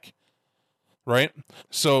fall back. Right?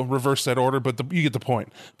 So reverse that order, but you get the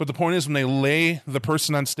point. But the point is when they lay the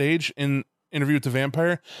person on stage in Interview with the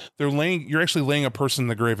Vampire, you're actually laying a person in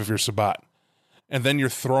the grave of your Sabbat. And then you're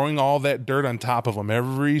throwing all that dirt on top of them,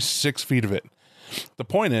 every 6 feet of it. The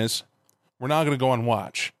point is, we're not going to go on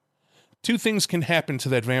watch. 2 things can happen to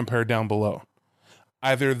that vampire down below.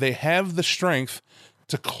 Either they have the strength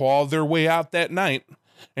to claw their way out that night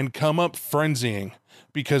and come up frenzying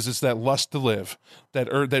because it's that lust to live,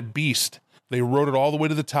 that beast. They rode it all the way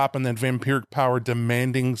to the top on that vampiric power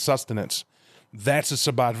demanding sustenance. That's a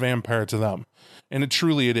Sabbat vampire to them. And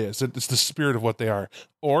it is. It's the spirit of what they are.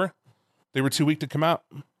 Or they were too weak to come out.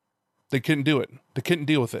 They couldn't do it. They couldn't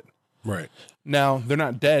deal with it. Right. Now, they're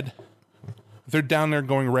not dead. They're down there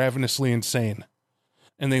going ravenously insane.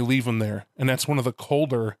 And they leave them there. And that's one of the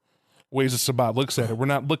colder ways the Sabbat looks at it. We're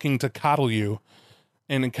not looking to coddle you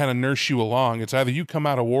and kind of nurse you along. It's either you come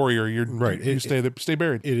out a warrior, you stay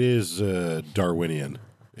buried. It is Darwinian.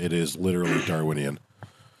 It is literally Darwinian.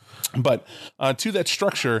 But to that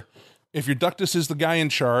structure, if your Ductus is the guy in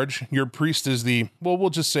charge, your priest is we'll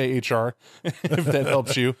just say HR, if that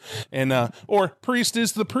helps you. And or priest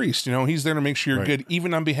is the priest, he's there to make sure you're good,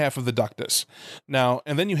 even on behalf of the Ductus. Now,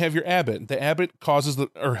 and then you have your abbot. The abbot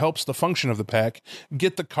helps the function of the pack,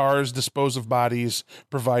 get the cars, dispose of bodies,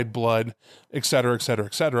 provide blood, et cetera, et cetera,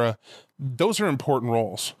 et cetera. Those are important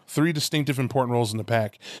roles. 3 distinctive important roles in the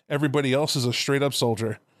pack. Everybody else is a straight up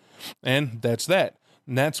soldier. And that's that.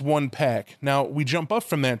 And that's one pack. Now, we jump up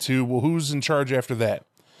from that to, well, who's in charge after that?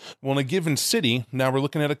 Well, in a given city, now we're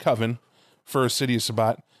looking at a coven for a city of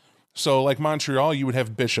Sabbat. So, like Montreal, you would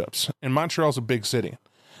have bishops. And Montreal's a big city.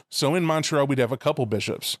 So in Montreal, we'd have a couple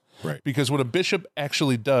bishops. Right. Because what a bishop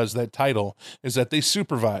actually does, that title, is that they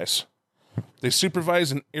supervise. They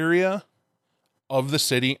supervise an area of the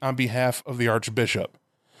city on behalf of the archbishop.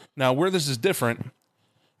 Now, where this is different,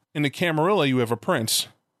 in the Camarilla, you have a prince.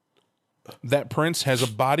 That prince has a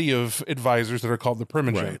body of advisors that are called the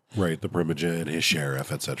Primogen. Right. The Primogen, his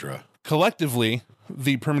sheriff, etc. Collectively,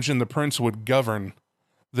 the Primogen, the prince, would govern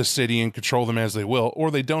the city and control them as they will,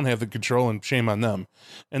 or they don't have the control and shame on them.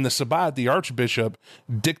 And the Sabbat, the archbishop,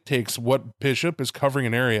 dictates what bishop is covering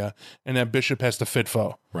an area, and that bishop has to fit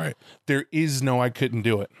foe. Right. There is no I couldn't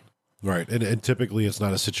do it. Right. And typically it's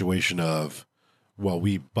not a situation of, well,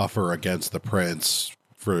 we buffer against the prince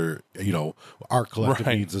for, our collective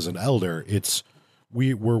needs as an elder. It's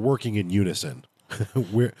we're working in unison.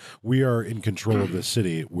 we are in control of the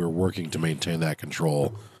city. We're working to maintain that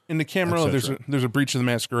control. In the Camarilla, there's a breach of the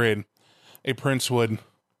masquerade. A prince would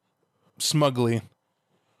smugly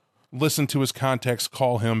listen to his contacts,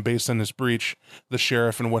 call him based on this breach, the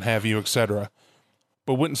sheriff and what have you, etc.,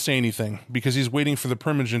 but wouldn't say anything because he's waiting for the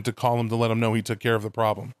Primogen to call him to let him know he took care of the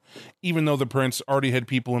problem. Even though the prince already had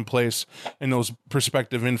people in place and those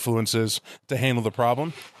prospective influences to handle the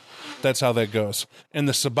problem, that's how that goes. And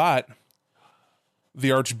the Sabbat,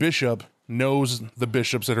 the archbishop knows the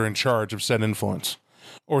bishops that are in charge of said influence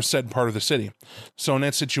or said part of the city. So in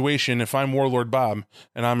that situation, if I'm Warlord Bob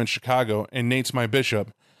and I'm in Chicago and Nate's my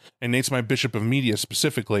bishop, and Nate's my bishop of media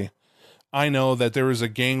specifically, I know that there is a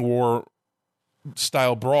gang war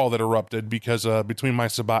style brawl that erupted because between my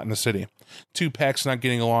Sabbat and the city. 2 packs not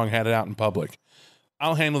getting along, had it out in public.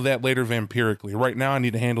 I'll handle that later vampirically. Right now I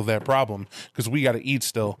need to handle that problem because we got to eat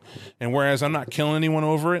still. And whereas I'm not killing anyone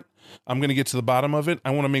over it, I'm going to get to the bottom of it. I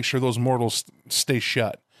want to make sure those mortals stay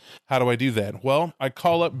shut. How do I do that? Well, I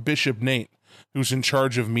call up Bishop Nate, who's in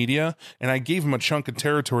charge of media, and I gave him a chunk of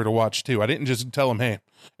territory to watch too. I didn't just tell him, hey,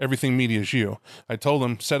 everything media is you. I told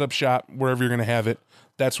him, set up shop wherever you're going to have it.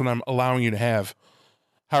 That's what I'm allowing you to have.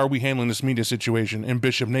 How are we handling this media situation? And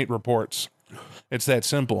Bishop Nate reports. It's that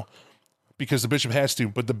simple. Because the bishop has to.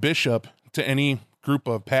 But the bishop, to any group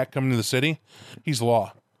of pack coming to the city, he's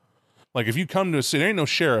law. Like, if you come to a city, there ain't no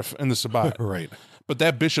sheriff in the Sabbat. Right. But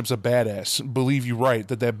that bishop's a badass. Believe you right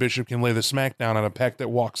that bishop can lay the smackdown on a pack that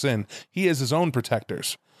walks in. He has his own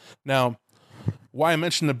protectors. Now, why I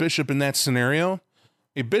mentioned the bishop in that scenario,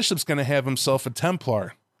 a bishop's going to have himself a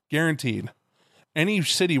Templar, guaranteed. Any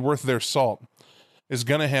city worth their salt is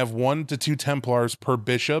going to have 1 to 2 Templars per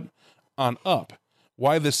bishop on up.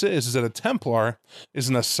 Why this is that a Templar is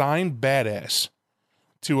an assigned badass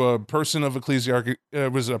to a person of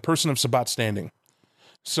was a person of Sabbat standing.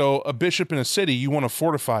 So a bishop in a city, you want to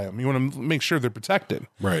fortify them. You want to make sure they're protected.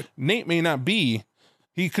 Right. Nate may not be,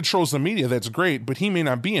 he controls the media, that's great, but he may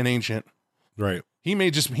not be an ancient. Right. He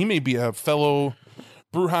may be a fellow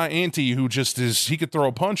Bruja Anti who just is, he could throw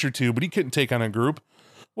a punch or two, but he couldn't take on a group.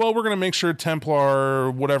 Well, we're going to make sure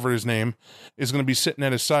Templar, whatever his name, is going to be sitting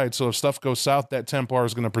at his side. So if stuff goes south, that Templar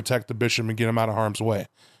is going to protect the bishop and get him out of harm's way.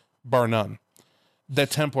 Bar none. That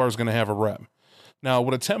Templar is going to have a rep. Now,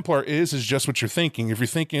 what a Templar is just what you're thinking. If you're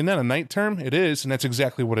thinking, isn't that a knight term? It is, and that's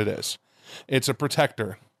exactly what it is. It's a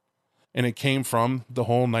protector. And it came from the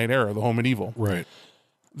whole knight era, the whole medieval. Right.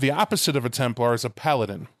 The opposite of a Templar is a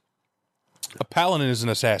paladin. A paladin is an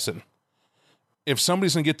assassin. If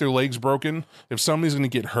somebody's going to get their legs broken, if somebody's going to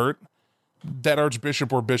get hurt, that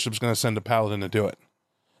archbishop or bishop's going to send a paladin to do it.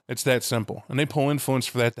 It's that simple. And they pull influence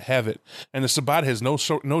for that to have it. And the Sabbat has no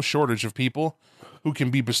shortage of people who can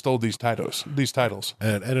be bestowed these titles.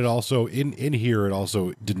 And it also, in here, it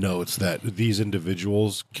also denotes that these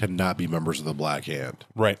individuals cannot be members of the Black Hand.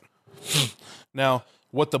 Right. Now,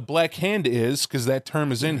 what the Black Hand is, because that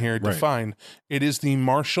term is in here defined, it is the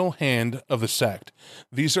martial hand of the sect.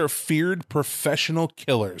 These are feared professional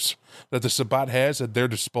killers that the Sabbat has at their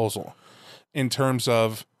disposal in terms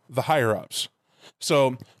of the higher-ups.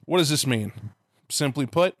 So, what does this mean? Simply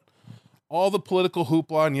put, all the political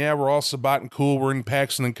hoopla, and yeah, we're all Sabbat and cool, we're in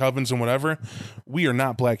packs and in covens and whatever, we are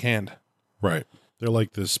not Black Hand. Right. They're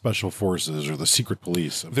like the special forces or the secret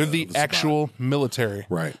police. They're the actual military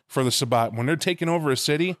for the Sabbat. When they're taking over a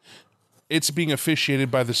city, it's being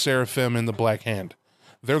officiated by the Seraphim and the Black Hand.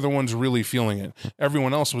 They're the ones really feeling it.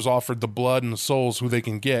 Everyone else was offered the blood and the souls who they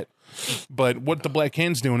can get. But what the Black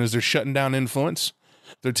Hand's doing is they're shutting down influence.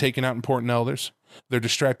 They're taking out important elders. They're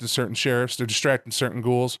distracting certain sheriffs. They're distracting certain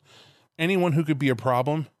ghouls. Anyone who could be a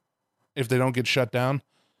problem, if they don't get shut down,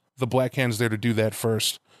 the Black Hand's there to do that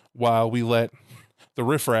first, while we let the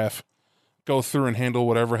riffraff go through and handle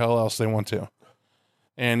whatever hell else they want to.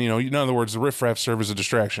 And, in other words, the riffraff serve as a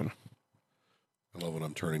distraction. I love when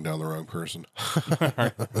I'm turning down the wrong person.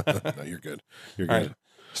 No, you're good. You're good. Right.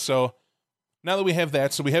 So now that we have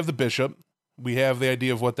that, so we have the bishop, we have the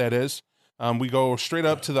idea of what that is. We go straight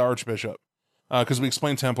up to the archbishop because we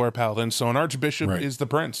explained Templar Paladin. So an archbishop is the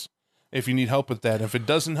prince. If you need help with that, if it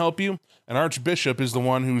doesn't help you, an archbishop is the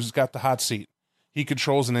one who's got the hot seat. He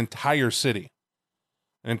controls an entire city.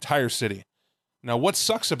 Now, what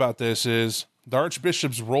sucks about this is the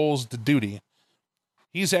archbishop's roles to duty.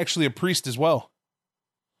 He's actually a priest as well.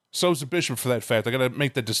 So is a bishop for that fact. I got to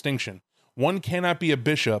make the distinction. One cannot be a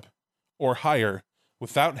bishop or higher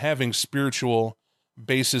without having spiritual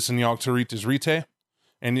basis in the auctoritas rite,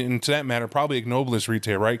 and to that matter, probably ignobilis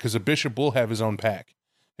rite, right? Because a bishop will have his own pack,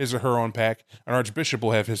 his or her own pack. An archbishop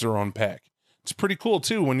will have his or her own pack. It's pretty cool,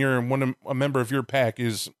 too, when a member of your pack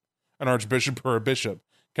is an archbishop or a bishop.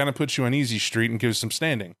 Kind of puts you on easy street and gives some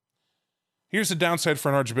standing. Here's the downside for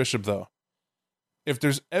an archbishop, though. If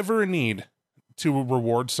there's ever a need to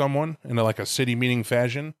reward someone in a city meeting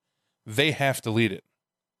fashion, they have to lead it.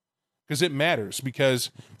 Because it matters. Because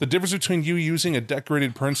the difference between you using a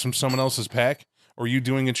decorated prince from someone else's pack or you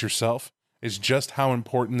doing it yourself is just how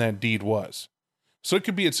important that deed was. So it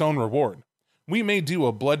could be its own reward. We may do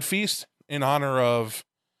a blood feast in honor of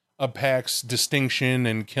a pack's distinction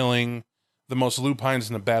and killing the most lupines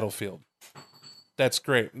in the battlefield. That's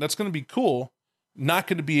great. That's going to be cool. Not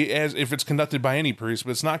going to be as if it's conducted by any priest,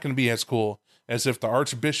 but it's not going to be as cool as if the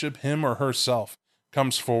archbishop, him or herself,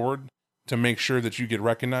 comes forward to make sure that you get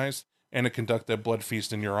recognized and to conduct that blood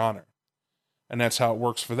feast in your honor. And that's how it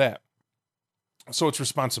works for that. So it's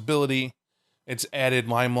responsibility. It's added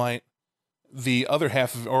limelight. The other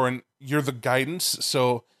half of, you're the guidance.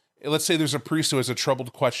 So let's say there's a priest who has a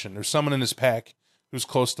troubled question. There's someone in his pack who's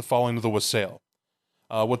close to falling to the wassail.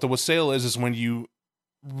 What the wassail is when you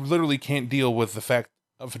literally can't deal with the fact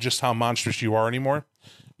of just how monstrous you are anymore.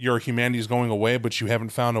 your humanity is going away, but you haven't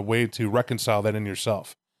found a way to reconcile that in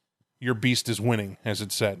yourself. Your beast is winning, as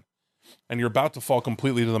it said. And you're about to fall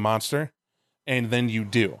completely to the monster, and then you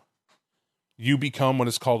do. You become what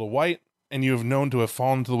is called a wight, and you have known to have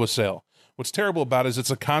fallen to the wassail. What's terrible about it is it's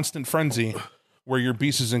a constant frenzy where your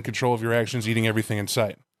beast is in control of your actions, eating everything in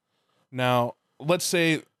sight. Now, let's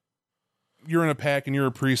say you're in a pack and you're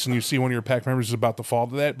a priest and you see one of your pack members is about to fall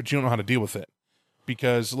to that, but you don't know how to deal with it.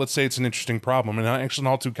 Because let's say it's an interesting problem, and actually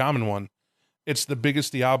an all too common one. It's the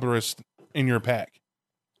biggest Diablerist in your pack.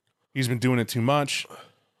 He's been doing it too much.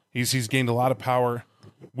 He's gained a lot of power.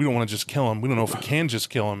 We don't want to just kill him. We don't know if we can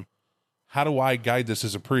just kill him. How do I guide this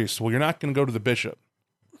as a priest? Well, you're not going to go to the bishop.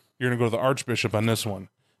 You're going to go to the archbishop on this one,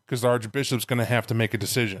 because the archbishop's going to have to make a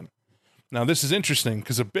decision. Now, this is interesting,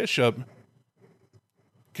 because a bishop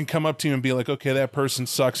can come up to you and be like, okay, that person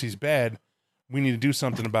sucks. He's bad. We need to do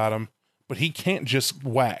something about him. But he can't just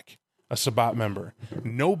whack a Sabbat member.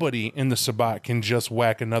 Nobody in the Sabbat can just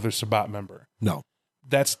whack another Sabbat member. No.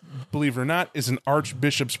 That's, believe it or not, is an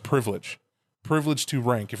archbishop's privilege. Privilege to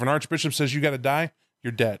rank. If an archbishop says you got to die,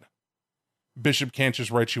 you're dead. Bishop can't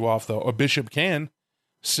just write you off, though. A bishop can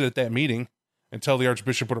sit at that meeting and tell the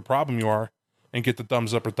archbishop what a problem you are and get the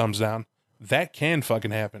thumbs up or thumbs down. That can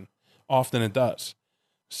fucking happen. Often it does.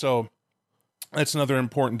 So that's another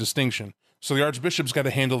important distinction. So the archbishop's got to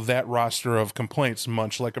handle that roster of complaints,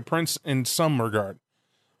 much like a prince in some regard.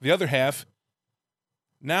 The other half,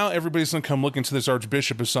 now everybody's going to come look into this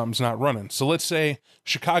archbishop if something's not running. So let's say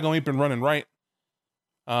Chicago ain't been running right.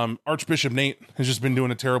 Archbishop Nate has just been doing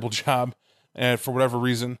a terrible job for whatever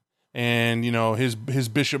reason. And, you know, his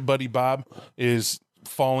bishop buddy Bob is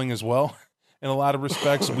falling as well. In a lot of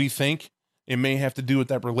respects, we think it may have to do with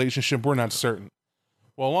that relationship. We're not certain.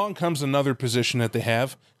 Well, along comes another position that they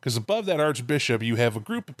have, because above that archbishop, you have a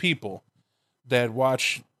group of people that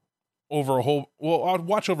watch over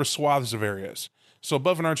watch over swaths of areas. So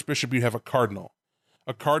above an archbishop, you have a cardinal.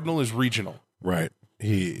 A cardinal is regional. Right.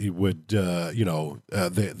 He would, they'd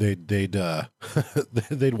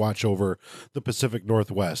they'd watch over the Pacific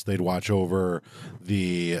Northwest. They'd watch over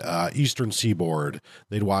the Eastern Seaboard.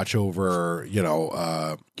 They'd watch over,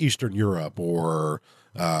 Eastern Europe or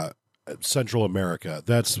Central America.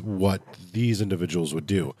 That's what these individuals would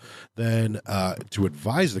do. Then to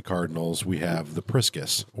advise the cardinals, we have the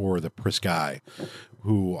Priscus or the Prisci,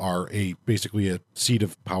 who are basically a seat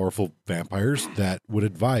of powerful vampires that would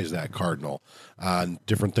advise that cardinal on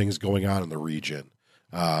different things going on in the region.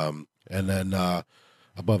 And then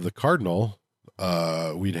above the cardinal,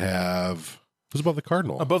 we'd have... Who's above the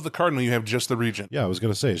cardinal? Above the cardinal, you have just the regent. Yeah, I was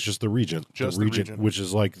going to say, it's just the regent. Just the regent. Which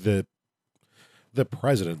is like the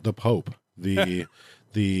president, the pope, the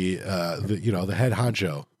head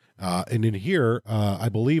honcho. And in here, I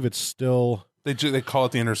believe it's still... They call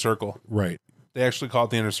it the inner circle. Right. They actually call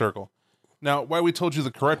it the inner circle. Now, why we told you the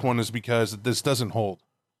correct one is because this doesn't hold.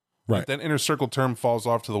 Right. Like that inner circle term falls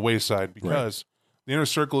off to the wayside because the inner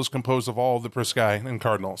circle is composed of all of the Prisci and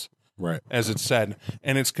cardinals. Right. As it's said.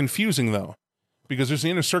 And it's confusing, though, because there's the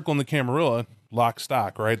inner circle in the Camarilla, lock,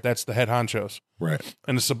 stock, right? That's the head honchos. Right.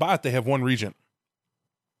 And the Sabbat, they have one regent.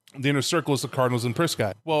 The inner circle is the cardinals and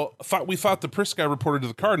Prisci. Well, we thought the Prisci reported to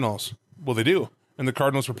the cardinals. Well, they do. And the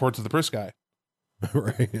cardinals report to the Prisci.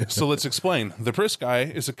 Right. So let's explain. The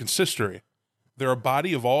Prisci is a consistory. They're a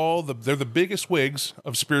body of they're the biggest wigs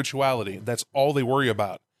of spirituality. That's all they worry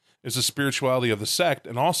about is the spirituality of the sect.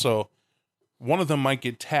 And also, one of them might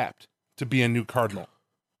get tapped to be a new cardinal.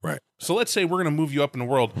 Right. So let's say we're going to move you up in the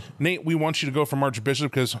world. Nate, we want you to go from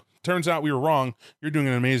archbishop because turns out we were wrong. You're doing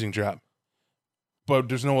an amazing job. But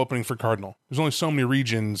there's no opening for cardinal. There's only so many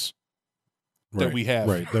regions that we have.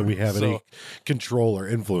 Right, that we have any control or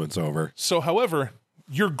influence over. So, however,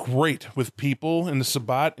 you're great with people in the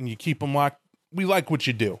Sabbat and you keep them locked. We like what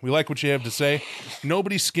you do. We like what you have to say.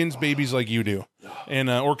 Nobody skins babies like you do and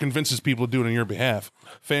or convinces people to do it on your behalf.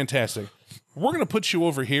 Fantastic. We're going to put you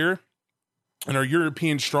over here in our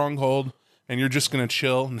European stronghold and you're just going to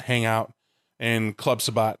chill and hang out and club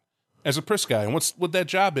Sabbat as a Prisci. And what that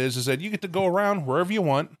job is that you get to go around wherever you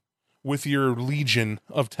want with your legion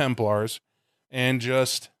of Templars and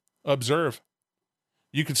just observe.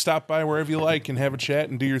 You can stop by wherever you like and have a chat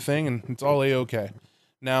and do your thing, and it's all A-okay.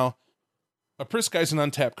 Now, a Prisci is an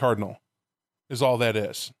untapped cardinal, is all that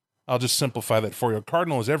is. I'll just simplify that for you. A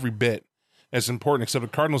cardinal is every bit as important, except a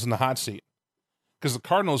cardinal's in the hot seat. Because the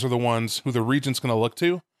cardinals are the ones who the regent's going to look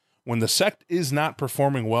to. When the sect is not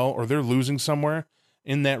performing well or they're losing somewhere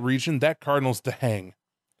in that region, that cardinal's to hang.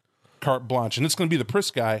 Carte blanche. And it's going to be the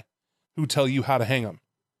Prisci who tell you how to hang them.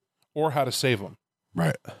 Or how to save them.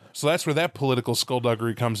 Right. So that's where that political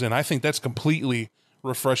skullduggery comes in. I think that's completely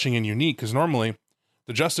refreshing and unique because normally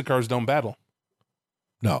The Justicars don't battle.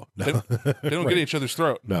 No. They don't get Right. at each other's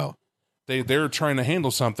throat. No. They're trying to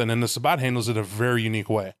handle something, and the Sabbat handles it a very unique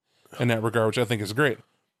way in that regard, which I think is great.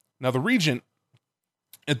 Now, the Regent,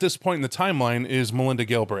 at this point in the timeline, is Melinda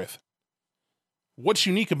Galbraith. What's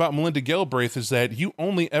unique about Melinda Galbraith is that you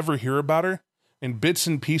only ever hear about her in bits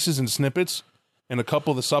and pieces and snippets in a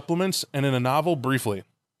couple of the supplements and in a novel briefly.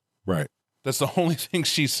 Right. That's the only thing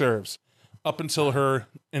she serves up until her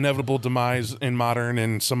inevitable demise in Modern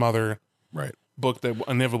and some other Right. book that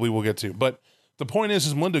inevitably we'll get to. But the point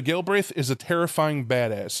is Melinda Galbraith is a terrifying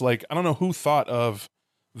badass. Like, I don't know who thought of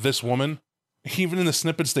this woman, even in the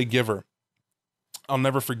snippets they give her. I'll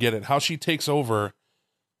never forget it. How she takes over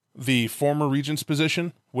the former regent's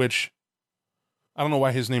position, which I don't know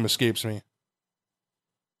why his name escapes me.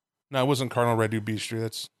 No, it wasn't Cardinal Radu Beastry.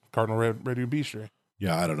 That's Cardinal Radu Beastry.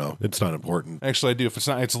 Yeah, I don't know. It's not important. Actually, I do. If it's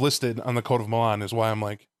not, it's listed on the Code of Milan, is why I'm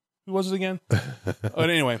like, who was it again? But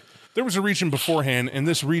anyway, there was a regent beforehand, and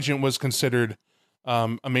this regent was considered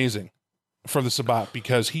amazing for the Sabbat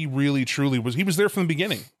because he really, truly was. He was there from the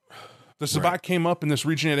beginning. The Sabbat came up, and this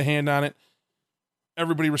regent had a hand on it.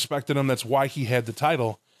 Everybody respected him. That's why he had the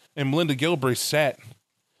title. And Melinda Galbraith sat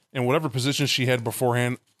in whatever position she had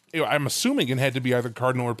beforehand. I'm assuming it had to be either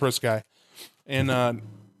Cardinal or Prisci. And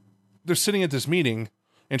they're sitting at this meeting,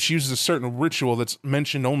 and she uses a certain ritual that's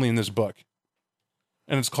mentioned only in this book.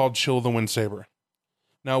 And it's called Chill the Wind Saber.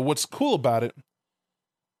 Now, what's cool about it,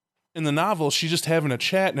 in the novel, she's just having a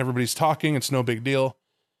chat, and everybody's talking. It's no big deal.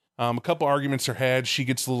 A couple arguments are had. She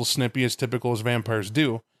gets a little snippy, as typical as vampires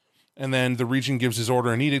do. And then the regent gives his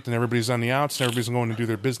order and edict, and everybody's on the outs, and everybody's going to do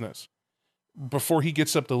their business. Before he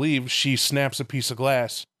gets up to leave, she snaps a piece of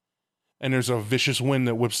glass, and there's a vicious wind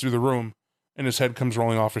that whips through the room, and his head comes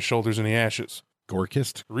rolling off his shoulders in the ashes.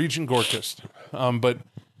 Gorkist? Regent Gorkist. But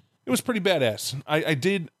it was pretty badass. I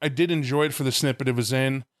did enjoy it for the snippet it was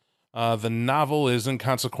in. The novel is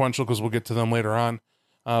inconsequential because we'll get to them later on.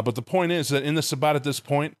 But the point is that in the Sabbat at this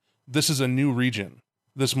point, this is a new regent.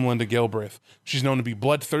 This Melinda Galbraith. She's known to be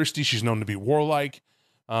bloodthirsty. She's known to be warlike.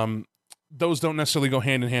 Those don't necessarily go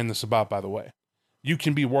hand in hand in the Sabbat, by the way. You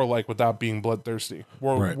can be warlike without being bloodthirsty.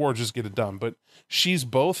 War just get it done. But she's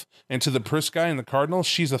both, and to the Prisci and the Cardinal,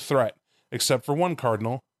 she's a threat, except for one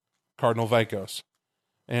Cardinal, Cardinal Vikos.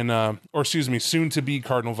 And, or excuse me, soon to be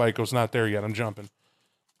Cardinal Vikos, not there yet. I'm jumping.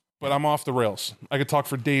 But I'm off the rails. I could talk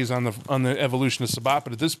for days on the evolution of Sabbat,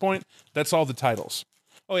 but at this point, that's all the titles.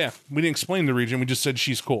 Oh yeah, we didn't explain the regent, we just said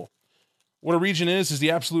she's cool. What a regent is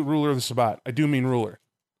the absolute ruler of the Sabbat. I do mean ruler.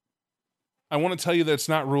 I want to tell you that it's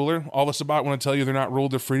not ruler. All the Sabbat want to tell you they're not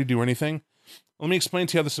ruled, they're free to do anything. Let me explain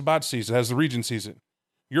to you how the Sabbat sees it, as the regent sees it.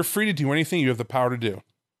 You're free to do anything you have the power to do.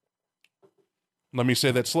 Let me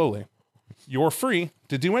say that slowly. You're free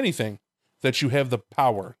to do anything that you have the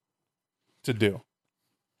power to do.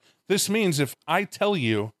 This means if I tell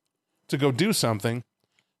you to go do something,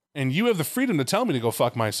 and you have the freedom to tell me to go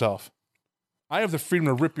fuck myself, I have the freedom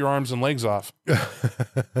to rip your arms and legs off.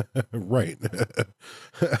 Right.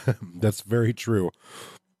 That's very true.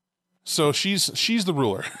 So she's the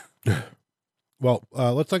ruler. Well,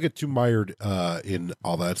 let's not get too mired in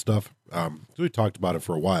all that stuff. We talked about it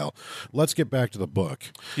for a while. Let's get back to the book.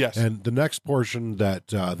 Yes. And the next portion that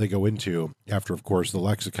they go into, after, of course, the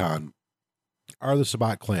lexicon, are the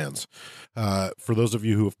Sabbat clans. For those of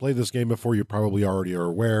you who have played this game before, you probably already are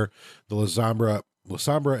aware. The Lasombra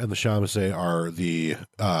and the Chamaisé are the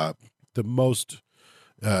most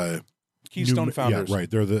Keystone founders. Yeah, right.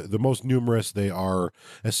 They're the most numerous. They are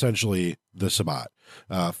essentially the Sabbat.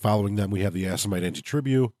 Following them, we have the Assamite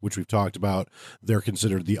Antitribu, which we've talked about. They're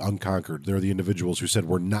considered the unconquered. They're the individuals who said,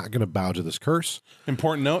 we're not going to bow to this curse.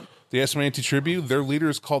 Important note, the Assamite Antitribu, their leader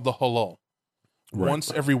is called the Halal. Right.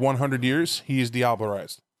 Once every 100 years, he is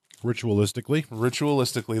diablerized.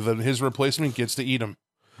 Ritualistically, his replacement gets to eat him.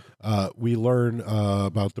 We learn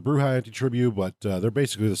about the Bruja Antitribu, but they're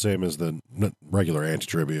basically the same as the regular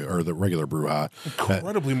Antitribu, or the regular Bruja.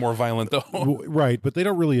 Incredibly more violent, though. Right, but they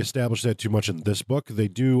don't really establish that too much in this book. They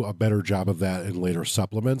do a better job of that in later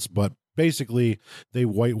supplements, but basically they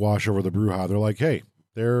whitewash over the Bruja. They're like, hey,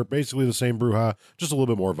 they're basically the same Bruja, just a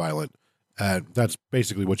little bit more violent. That's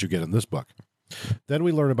basically what you get in this book. Then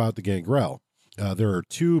we learn about the Gangrel. There are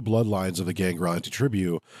two bloodlines of the Gangrel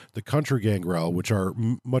Antitribu, the Country Gangrel, which are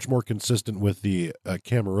much more consistent with the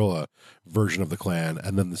Camarilla version of the clan,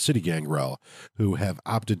 and then the City Gangrel, who have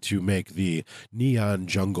opted to make the neon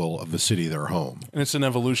jungle of the city their home. And it's an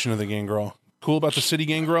evolution of the Gangrel. Cool about the City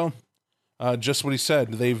Gangrel? Just what he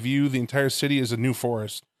said. They view the entire city as a new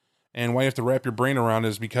forest. And why you have to wrap your brain around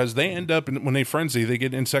is because they end up, when they frenzy, they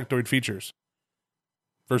get insectoid features.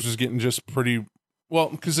 Versus getting just pretty Well,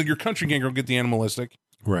 because your country gangrel get the animalistic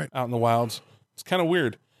Right. out in the wilds. It's kind of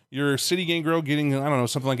weird. Your city gangrel getting, I don't know,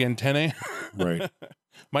 something like antennae Right.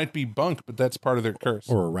 might be bunk, but that's part of their curse.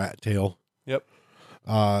 Or a rat tail. Yep.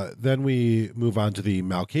 Then we move on to the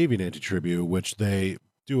Malkavian antitribu, which they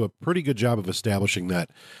do a pretty good job of establishing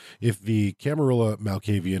that if the Camarilla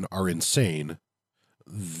Malkavian are insane,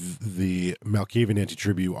 the Malkavian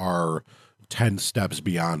antitribu are 10 steps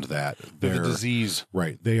beyond that. They're the disease.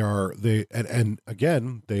 Right. And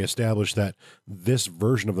again, they establish that this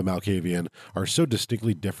version of the Malkavian are so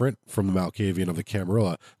distinctly different from the Malkavian of the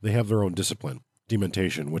Camarilla, they have their own discipline,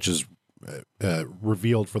 dementation, which is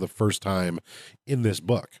revealed for the first time in this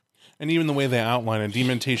book. And even the way they outline it,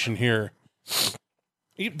 dementation here,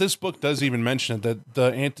 this book does even mention it, that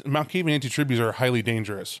the Malkavian antitributes are highly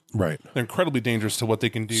dangerous. Right. They're incredibly dangerous to what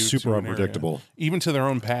they can do. Super to an unpredictable. area, even to their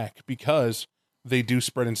own pack, because they do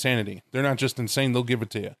spread insanity. They're not just insane, they'll give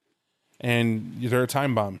it to you. And they're a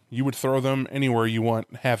time bomb. You would throw them anywhere you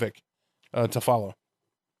want havoc to follow.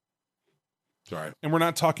 Right. And we're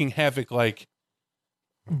not talking havoc like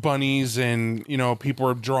bunnies and, people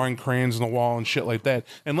are drawing crayons on the wall and shit like that.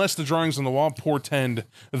 Unless the drawings on the wall portend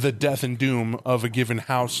the death and doom of a given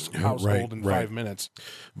household in 5 minutes.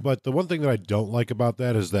 But the one thing that I don't like about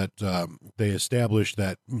that is that they establish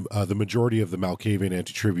that the majority of the Malkavian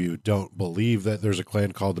antitribu don't believe that there's a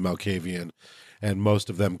clan called the Malkavian, and most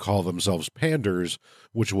of them call themselves Panders,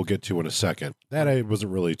 which we'll get to in a second. That I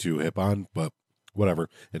wasn't really too hip on, but whatever.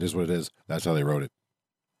 It is what it is. That's how they wrote it.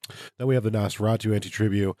 Then we have the Nosferatu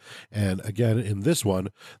antitribu, and again, in this one,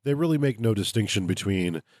 they really make no distinction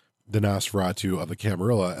between the Nosferatu of the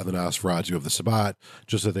Camarilla and the Nosferatu of the Sabbat,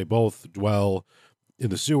 just that they both dwell in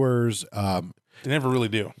the sewers. They never really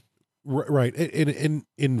do. Right.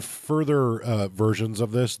 In further versions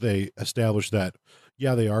of this, they establish that,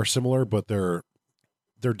 yeah, they are similar, but they're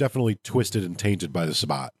definitely twisted and tainted by the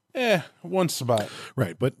Sabbat. One Sabbat.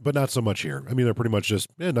 Right, but not so much here. I mean, they're pretty much just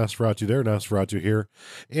Nosferatu there, Nosferatu here,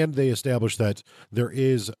 and they establish that there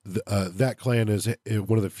is that clan is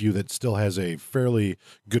one of the few that still has a fairly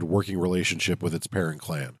good working relationship with its parent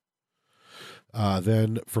clan.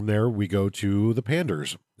 Then from there we go to the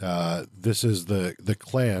Panders. This is the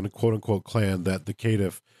clan, quote unquote clan, that the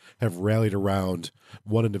Caitiff have rallied around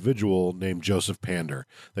one individual named Joseph Pander.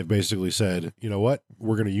 They've basically said, you know what,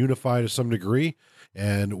 we're going to unify to some degree,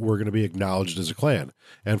 and we're going to be acknowledged as a clan.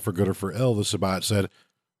 And for good or for ill, the Sabbat said,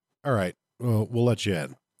 all right, well, we'll let you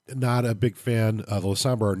in. Not a big fan. The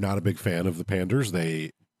Lasombra are not a big fan of the Panders.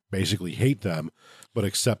 They basically hate them, but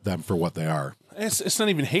accept them for what they are. It's not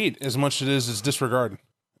even hate as much as it is disregard.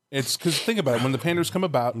 It's because think about it. When the Panders come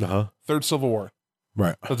about, Third Civil War,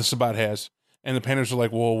 right, that the Sabbat has, and the Panders are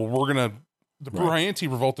like, well, we're going to, the Bryanti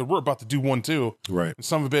revolted, we're about to do one too. Right. And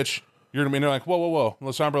son of a bitch, you're going to be, and they're like, whoa. And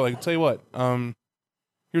Lasombra like, tell you what,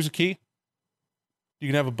 here's a key. You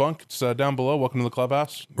can have a bunk. It's down below. Welcome to the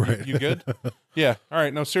clubhouse. Right. You good? Yeah. All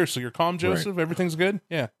right. No, seriously. You're calm, Joseph? Right. Everything's good?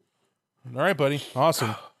 Yeah. All right, buddy.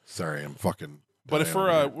 Awesome. Sorry, I'm fucking... But if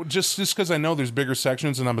we're, just because I know there's bigger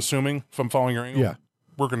sections, and I'm assuming, if I'm following your angle,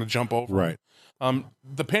 we're going to jump over. Right.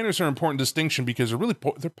 The Panders are an important distinction because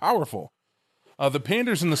they're powerful. The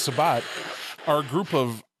Panders and the Sabbat are a group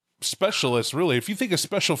of specialists, really. If you think of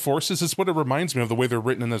special forces, it's what it reminds me of, the way they're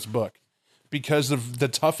written in this book. Because of the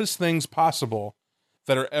toughest things possible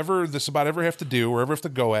that the Sabbat ever have to do or ever have to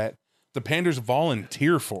go at, the Panders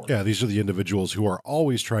volunteer for. Yeah, these are the individuals who are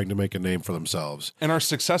always trying to make a name for themselves. And are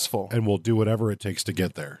successful. And will do whatever it takes to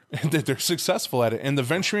get there. And that they're successful at it. And the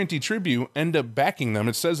Venturanti Tribu end up backing them.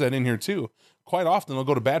 It says that in here too. Quite often they'll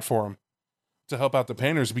go to bat for them to help out the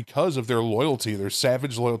Panders because of their loyalty, their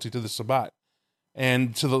savage loyalty to the Sabbat.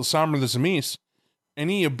 And to the Lasombra and the Tzimisce,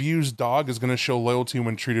 any abused dog is going to show loyalty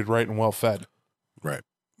when treated right and well fed. Right.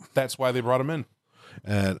 That's why they brought him in.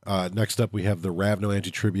 And next up, we have the Ravno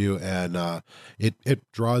antitribu, and it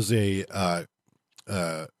draws a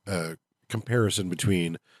comparison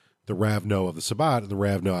between the Ravno of the Sabbat and the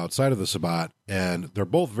Ravno outside of the Sabbat, and they're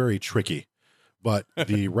both very tricky. But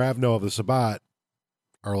the Ravno of the Sabbat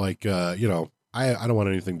are like, I don't want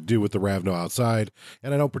anything to do with the Ravno outside,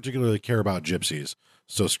 and I don't particularly care about gypsies,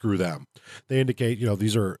 so screw them. They indicate,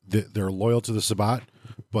 they're loyal to the Sabbat,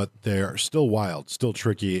 but they're still wild, still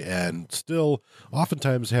tricky, and still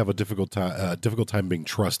oftentimes have a difficult time being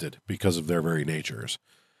trusted because of their very natures.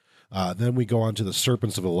 Then we go on to the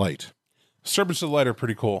Serpents of the Light. Serpents of the Light are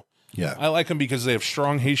pretty cool. Yeah. I like them because they have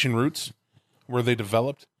strong Haitian roots where they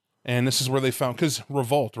developed, and this is where they found, because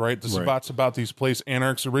revolt, right? The Sabbat's about these place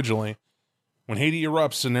anarchs originally. When Haiti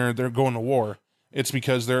erupts and they're going to war, it's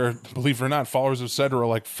because they're, believe it or not, followers of Cedra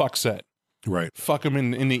like, fuck Set. Right. Fuck them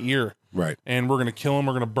in the ear. Right. And we're going to kill them,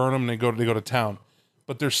 we're going to burn them, and they go to town.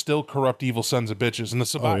 but they're still corrupt, evil sons of bitches. And the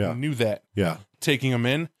Sabbat knew that, taking them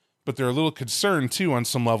in, but they're a little concerned too on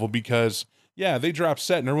some level because, yeah, they drop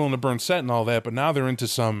Set and they're willing to burn Set and all that, but now they're into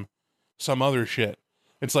some other shit.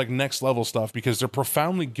 It's like next level stuff because they're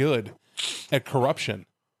profoundly good at corruption,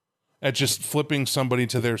 at just flipping somebody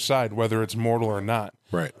to their side, whether it's mortal or not.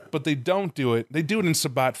 Right. But they don't do it. They do it in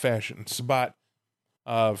Sabbat fashion. Sabbat,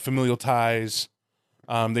 familial ties.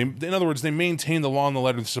 In other words, they maintain the law and the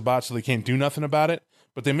letter of the Sabbat so they can't do nothing about it.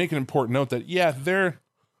 But they make an important note that, yeah, they're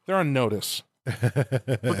on notice.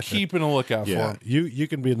 We're keeping a lookout for them. You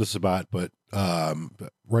can be in the Sabbat, but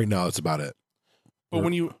right now it's about it. But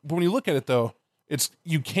when you look at it, though,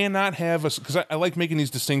 you cannot have because I like making these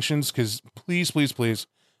distinctions because please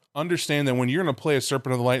understand that when you're going to play a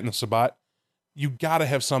Serpent of the Light in the Sabbat, you got to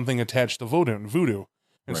have something attached to voodoo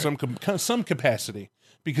in some capacity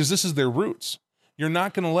because this is their roots. You're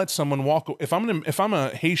not going to let someone walk. If I'm a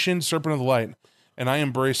Haitian Serpent of the Light and I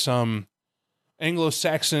embrace some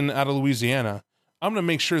Anglo-Saxon out of Louisiana, I'm going to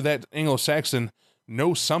make sure that Anglo-Saxon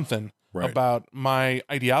knows something about my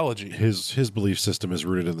ideology. His belief system is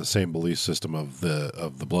rooted in the same belief system of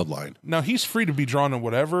the bloodline. Now he's free to be drawn to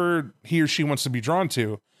whatever he or she wants to be drawn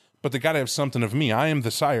to, but they got to have something of me. I am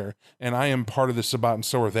the sire, and I am part of the Sabbat, and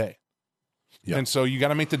so are they. Yep. And so you got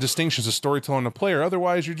to make the distinctions of storyteller and a player.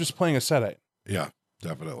 Otherwise, you're just playing a Setite. Yeah,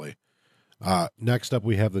 definitely. Next up,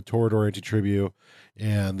 we have the Toreador Anti-Tribu,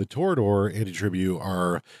 and the Toreador Anti-Tribu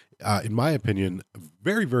are, in my opinion,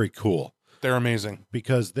 very, very cool. They're amazing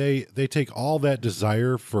because they take all that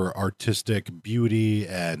desire for artistic beauty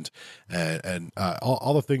and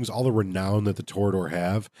all the things, all the renown that the Toreador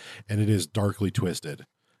have, and it is darkly twisted.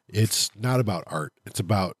 It's not about art; it's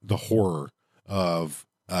about the horror of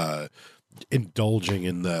indulging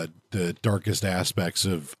in the darkest aspects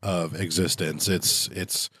of existence.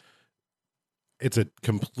 It's a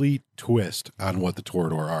complete twist on what the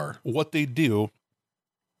Toreador are. What they do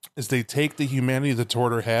is they take the humanity the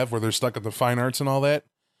Toreador have, where they're stuck at the fine arts and all that,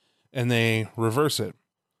 and they reverse it.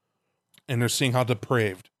 And they're seeing how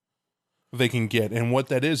depraved they can get. And what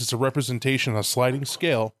that is, it's a representation on a sliding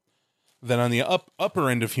scale that on the upper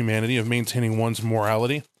end of humanity, of maintaining one's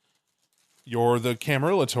morality, you're the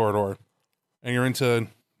Camarilla Toreador, and you're into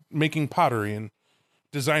making pottery and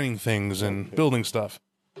designing things and building stuff.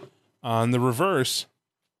 On the reverse,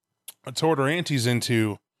 a Toreador Anti's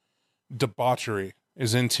into debauchery,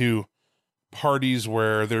 is into parties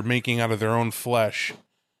where they're making out of their own flesh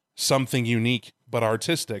something unique but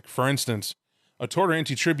artistic. For instance, a Toreador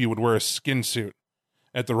Anti-Tribu would wear a skin suit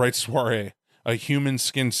at the right soiree, a human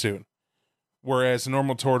skin suit, whereas a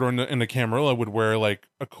normal Toreador in the Camarilla would wear like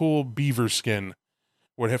a cool beaver skin,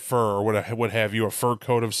 would have fur or what have you, a fur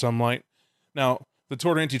coat of some light. Now, the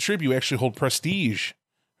Toreador Anti-Tribu actually hold prestige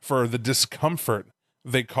for the discomfort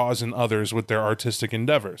they cause in others with their artistic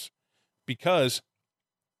endeavors, because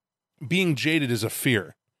being jaded is a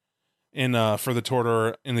fear for the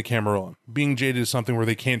Toreador in the Camarilla. Being jaded is something where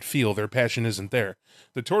they can't feel, their passion isn't there.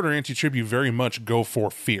 The Toreador Anti-Tribu very much go for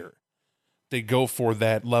fear. They go for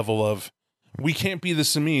that level of, we can't be the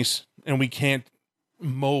Simis, and we can't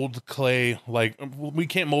mold clay we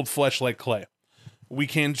can't mold flesh like clay. We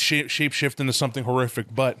can't shapeshift into something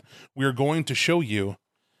horrific, but we are going to show you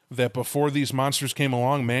that before these monsters came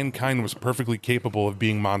along, mankind was perfectly capable of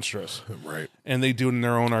being monstrous. Right. And they do it in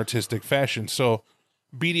their own artistic fashion. So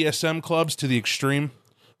BDSM clubs to the extreme,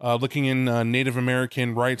 looking in Native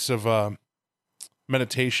American rites of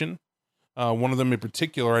meditation. One of them in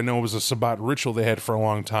particular, I know, was a Sabbat ritual they had for a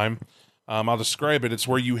long time. I'll describe it. It's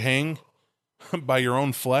where you hang by your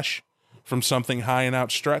own flesh from something high and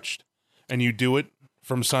outstretched, and you do it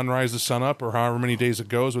from sunrise to sunup, or however many days it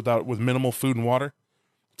goes, with minimal food and water,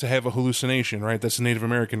 to have a hallucination, right? That's a Native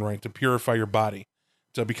American rite, to purify your body,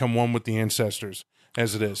 to become one with the ancestors,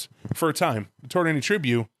 as it is. For a time, the Toreador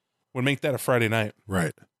Anti-Tribu would make that a Friday night.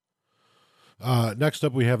 Right. Next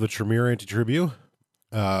up, we have the Tremere Anti-Tribu,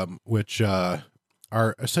 which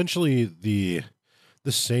are essentially the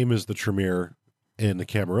same as the Tremere in the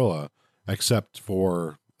Camarilla, except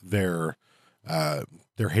for their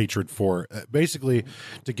hatred for basically,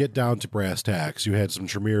 to get down to brass tacks. You had some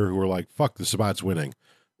Tremere who were like, "Fuck, the Sabbat's winning.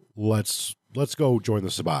 Let's go join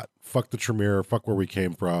the Sabbat. Fuck the Tremere. Fuck where we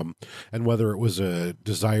came from." And whether it was a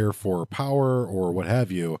desire for power or what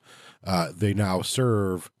have you, they now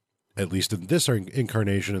serve. At least in this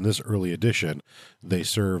incarnation, in this early edition, they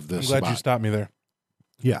serve the Sabbat. I'm glad you stopped me there.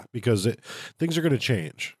 Yeah, because things are going to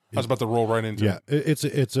change. I was about to roll right into it. Yeah,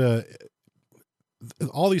 it's a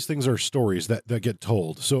all these things are stories that get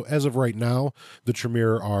told. So as of right now, the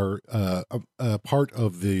Tremere are a part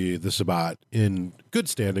of the Sabbat in good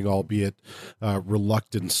standing, albeit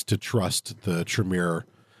reluctance to trust the Tremere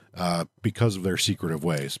because of their secretive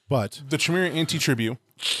ways. But The Tremere and Anti-Tribu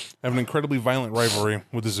have an incredibly violent rivalry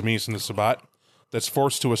with the Tzimisce and the Sabbat that's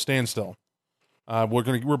forced to a standstill.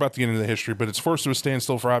 We're about to get into the history, but it's forced to a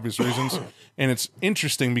standstill for obvious reasons. And it's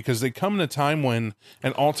interesting because they come in a time when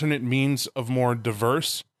an alternate means of more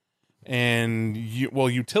diverse and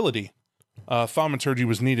utility thaumaturgy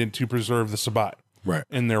was needed to preserve the Sabbat right,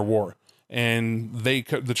 in their war. And the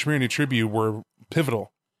Tremere and Tribu were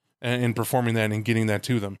pivotal in performing that and getting that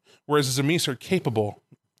to them. Whereas the Tzimisce are capable.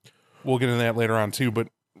 We'll get into that later on too, but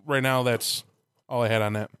right now that's all I had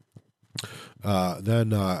on that.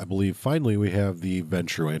 Then I believe finally we have the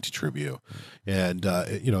Ventrue Anti-Tribu, and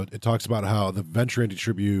it talks about how the Ventrue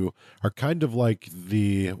Anti-Tribu are kind of like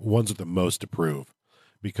the ones with the most to prove,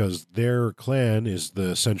 because their clan is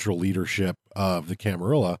the central leadership of the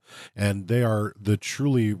Camarilla, and they are the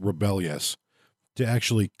truly rebellious to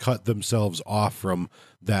actually cut themselves off from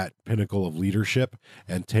that pinnacle of leadership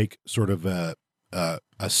and take sort of a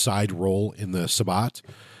side role in the Sabbat.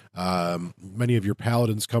 Many of your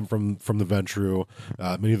paladins come from the Ventrue.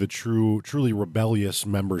 Many of the truly rebellious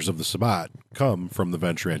members of the Sabbat come from the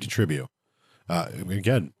Ventrue Anti-Tribu.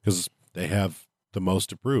 Again, because they have the most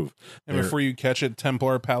to prove. And before you catch it,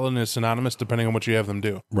 Templar, Paladin is synonymous depending on what you have them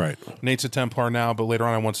do. Right. Nate's a Templar now, but later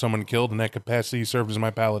on I want someone killed. In that capacity, he served as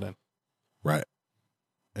my Paladin. Right.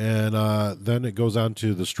 And then it goes on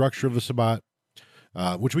to the structure of the Sabbat,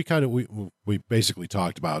 which we basically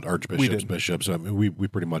talked about archbishops, bishops. I mean, we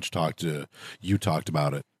pretty much talked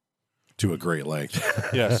about it to a great length.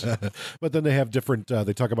 Yes. But then they have different,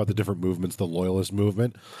 they talk about the different movements, the loyalist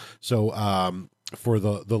movement. So for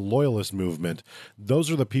the loyalist movement, those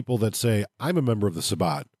are the people that say, I'm a member of the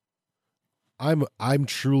Sabbat. I'm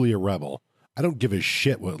truly a rebel. I don't give a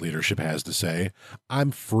shit what leadership has to say.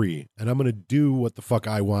 I'm free, and I'm going to do what the fuck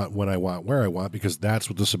I want, when I want, where I want, because that's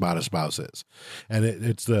what the Sabbat espouses. And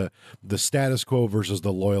it's the status quo versus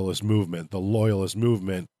the loyalist movement. The loyalist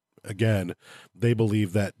movement, again, they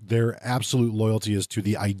believe that their absolute loyalty is to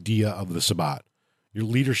the idea of the Sabbat. Your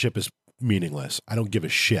leadership is meaningless. I don't give a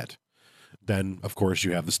shit. Then, of course,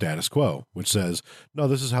 you have the status quo, which says, no,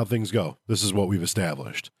 this is how things go. This is what we've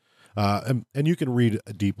established. And you can read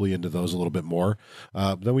deeply into those a little bit more.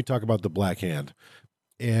 Then we talk about the Black Hand.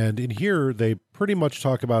 And in here, they pretty much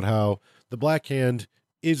talk about how the Black Hand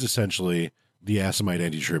is essentially the Assamite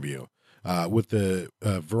Anti-Tribu. With the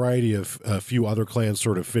variety of a few other clans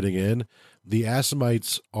sort of fitting in, the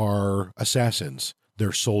Assamites are assassins.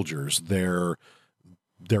 They're soldiers. They're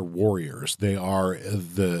warriors. They are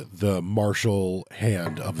the martial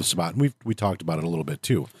hand of the Sabbat. And we talked about it a little bit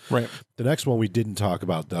too. Right. The next one we didn't talk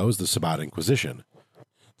about, though, is the Sabbat Inquisition.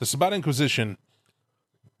 The Sabbat Inquisition,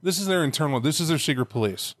 this is their secret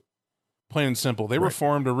police. Plain and simple. They were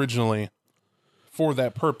formed originally for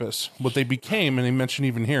that purpose. What they became, and they mention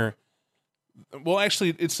even here, well,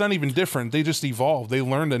 actually, it's not even different. They just evolved. They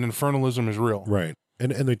learned that infernalism is real. Right.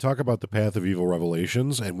 And they talk about the path of evil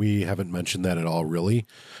revelations, and we haven't mentioned that at all, really.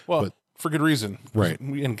 Well, but, for good reason. Right.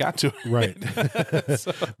 We ain't got to. Right.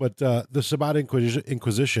 But the Sabbat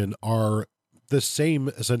Inquisition are the same,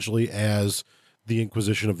 essentially, as the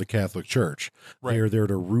Inquisition of the Catholic Church. Right. They are there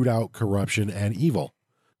to root out corruption and evil.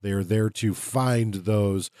 They are there to find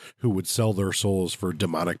those who would sell their souls for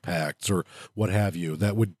demonic pacts or what have you,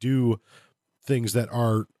 that would do things that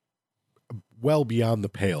are well beyond the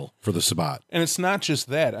pale for the Sabbat. And it's not just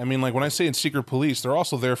that. I mean, like when I say in secret police, they're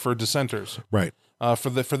also there for dissenters. Right.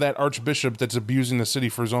 For that archbishop that's abusing the city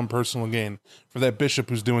for his own personal gain. For that bishop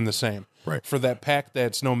who's doing the same. Right. For that pact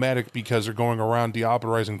that's nomadic because they're going around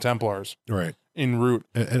diabolizing Templars. Right. En route.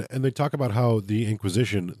 And they talk about how the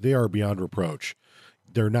Inquisition, they are beyond reproach.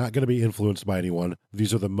 They're not going to be influenced by anyone.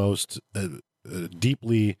 These are the most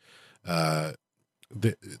deeply, the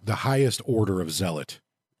highest order of zealot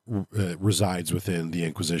resides within the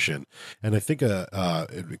Inquisition. And I think,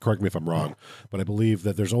 correct me if I'm wrong, but I believe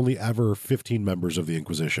that there's only ever 15 members of the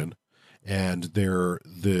Inquisition, and they're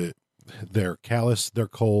callous, they're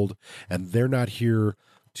cold, and they're not here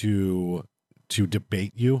to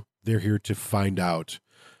debate you. They're here to find out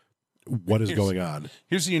what is going on.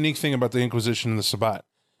 Here's the unique thing about the Inquisition and the Sabbat.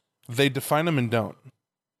 They define them and don't.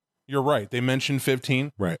 You're right. They mention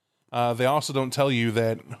 15. Right. They also don't tell you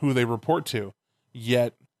that who they report to,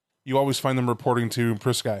 yet you always find them reporting to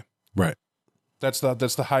Prisci. Right. That's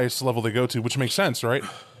the highest level they go to, which makes sense, right?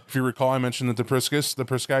 If you recall, I mentioned that the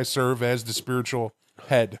Prisci serve as the spiritual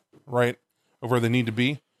head, right, of where they need to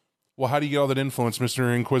be. Well, how do you get all that influence,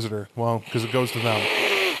 Mr. Inquisitor? Well, because it goes to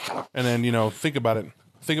them. And then, think about it.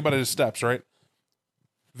 Think about it as steps, right?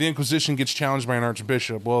 The Inquisition gets challenged by an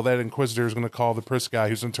archbishop. Well, that Inquisitor is going to call the priest guy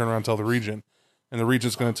who's going to turn around and tell the regent. And the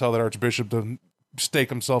regent's going to tell that archbishop to stake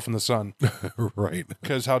himself in the sun. Right.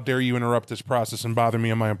 Because how dare you interrupt this process and bother me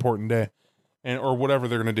on my important day. Or whatever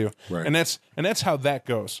they're going to do. Right. And that's how that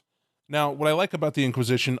goes. Now, what I like about the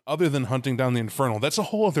Inquisition, other than hunting down the Infernal, that's a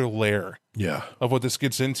whole other layer of what this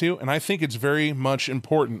gets into. And I think it's very much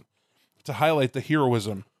important to highlight the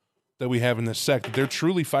heroism that we have in this sect. They're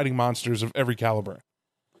truly fighting monsters of every caliber.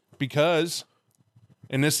 Because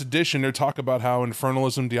in this edition, they talk about how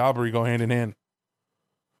Infernalism, Diablerie go hand in hand.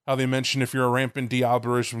 How they mention if you're a rampant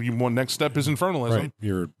Diablerist, one next step is Infernalism. Right.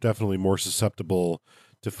 You're definitely more susceptible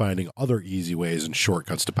to finding other easy ways and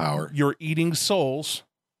shortcuts to power. You're eating souls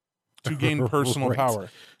to gain personal Right. power.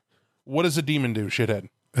 What does a demon do, shithead?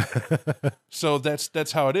 So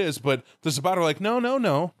that's how it is. But the Sabbat are like,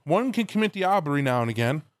 no. One can commit Diablerie now and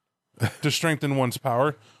again to strengthen one's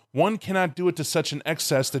power. One cannot do it to such an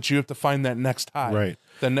excess that you have to find that next high. Right.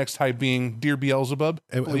 The next high being Dear Beelzebub,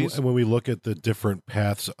 please. And when we look at the different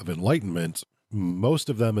paths of enlightenment, most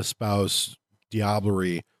of them espouse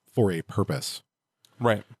Diablerie for a purpose.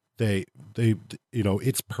 Right. They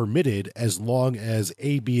it's permitted as long as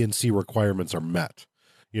A, B, and C requirements are met.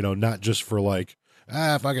 Not just for like,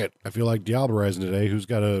 fuck it, I feel like Diablerizing today. Who's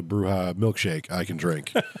got a Bruja milkshake I can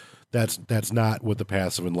drink? That's not what the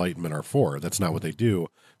paths of enlightenment are for. That's not what they do.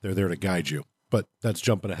 They're there to guide you. But that's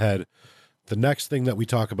jumping ahead. The next thing that we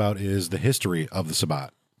talk about is the history of the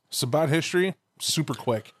Sabbat. Sabbat history, super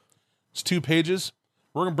quick. It's 2 pages.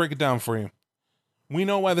 We're going to break it down for you. We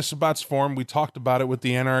know why the Sabbat's formed. We talked about it with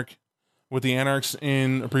the Anarchs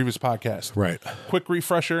in a previous podcast. Right. Quick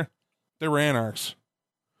refresher. They were Anarchs.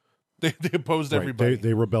 They opposed everybody.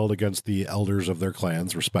 They rebelled against the elders of their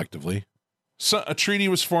clans, respectively. So a treaty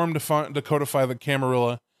was formed to codify the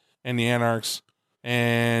Camarilla and the Anarchs,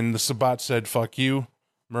 and the Sabbat said, fuck you.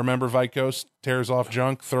 Remember Vikos, tears off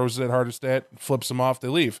junk, throws it at Hardestat, flips them off, they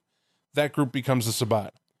leave. That group becomes the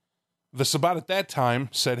Sabbat. The Sabbat at that time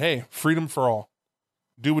said, hey, freedom for all.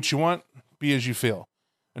 Do what you want, be as you feel.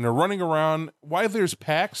 And they're running around. Why there's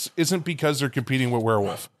packs isn't because they're competing with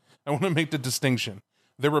Werewolf. I want to make the distinction.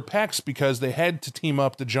 There were packs because they had to team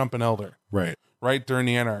up to jump an elder. Right. Right, during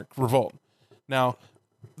the Anarch revolt. Now,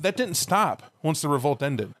 that didn't stop once the revolt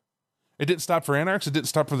ended. It didn't stop for Anarchs. It didn't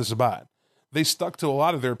stop for the Sabbat. They stuck to a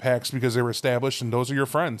lot of their packs because they were established, and those are your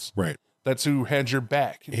friends. Right. That's who had your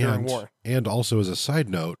back during war. And also, as a side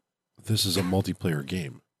note, this is a multiplayer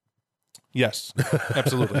game. Yes,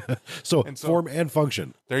 absolutely. So, And so- form and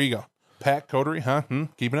function. There you go. Pack, coterie, huh?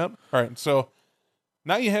 Keeping up? All right, so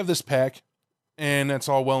now you have this pack, and that's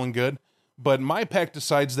all well and good, but my pack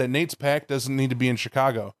decides that Nate's pack doesn't need to be in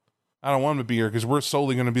Chicago. I don't want him to be here because we're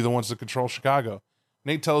solely going to be the ones that control Chicago.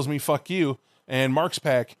 Nate tells me, fuck you, and Mark's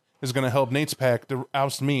pack is going to help Nate's pack to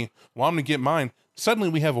oust me. Well, I'm going to get mine. Suddenly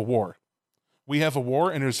we have a war. We have a war,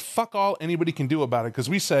 and there's fuck all anybody can do about it because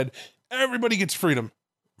we said everybody gets freedom.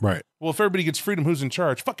 Right. Well, if everybody gets freedom, who's in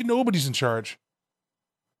charge? Fucking nobody's in charge.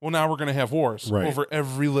 Well, now we're going to have wars over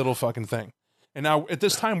every little fucking thing. And now, at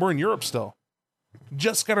this time, we're in Europe still.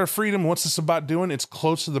 Just got our freedom. What's the Sabbat doing? It's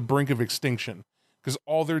close to the brink of extinction. Because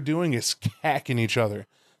all they're doing is cacking each other.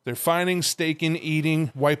 They're finding, staking,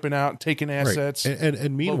 eating, wiping out, taking assets. Right.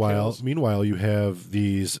 And meanwhile, you have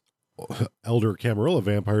these elder Camarilla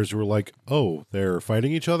vampires who are like, oh, they're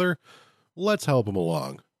fighting each other? Let's help them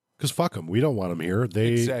along. Because fuck them, we don't want them here.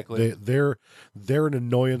 They're an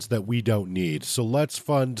annoyance that we don't need. So let's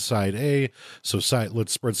fund side A.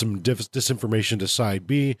 Let's spread some disinformation to side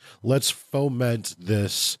B. Let's foment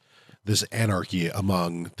this anarchy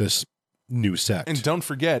among this new sect. And don't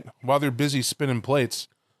forget, while they're busy spinning plates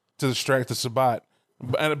to distract the Sabbat,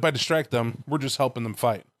 by distract them, we're just helping them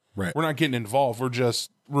fight. Right. We're not getting involved. We're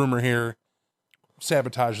just rumor here,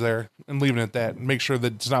 sabotage there, and leaving it at that. And make sure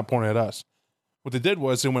that it's not pointed at us. What they did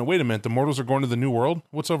was they went, wait a minute, the mortals are going to the new world?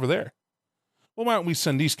 What's over there? Well, why don't we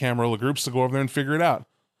send these Camarilla groups to go over there and figure it out?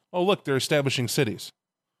 Oh, look, they're establishing cities.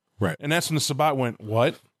 Right. And that's when the Sabbat went,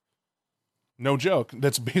 what? No joke.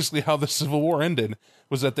 That's basically how the Civil War ended,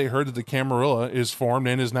 was that they heard that the Camarilla is formed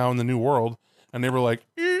and is now in the new world. And they were like,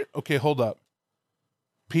 okay, hold up.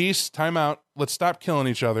 Peace, time out. Let's stop killing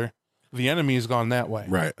each other. The enemy has gone that way.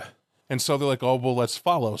 Right. And so they're like, oh, well, let's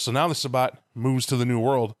follow. So now the Sabbat moves to the new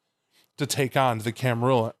world to take on the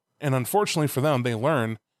Camarilla. And unfortunately for them, they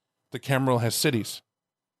learn the Camarilla has cities.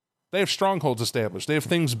 They have strongholds established. They have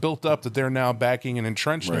things built up that they're now backing and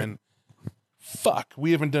entrenched in. Fuck,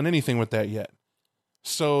 we haven't done anything with that yet.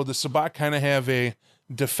 So the Sabbat kind of have a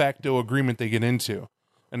de facto agreement they get into.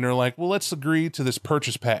 And they're like, well, let's agree to this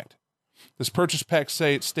purchase pact. This purchase pact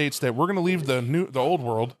states that we're going to leave the old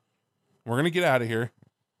world. We're going to get out of here.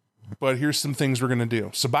 But here's some things we're going to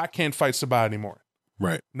do. Sabbat can't fight Sabbat anymore.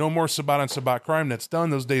 Right. No more Sabbat on Sabbat crime. That's done.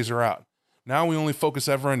 Those days are out. Now we only focus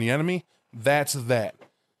ever on the enemy. That's that.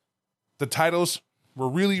 The titles, we're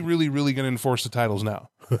really, really, really going to enforce the titles now.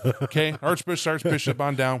 Okay? Archbishop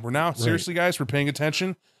on down. We're now, seriously, guys, we're paying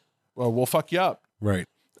attention. Well, we'll fuck you up. Right.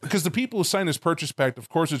 Because the people who signed this purchase pact, of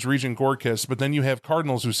course, it's Regent Gorkis, but then you have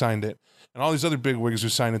cardinals who signed it, and all these other bigwigs who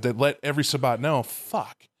signed it that let every Sabbat know,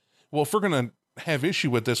 fuck. Well, if we're going to have issue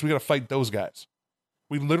with this, we got to fight those guys.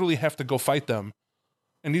 We literally have to go fight them.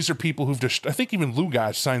 And these are people who've just, I think even Lou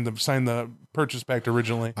guys signed the purchase pact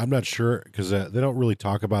originally. I'm not sure because they don't really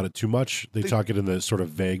talk about it too much. They talk it in the sort of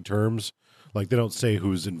vague terms. Like they don't say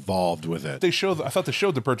who's involved with it. I thought they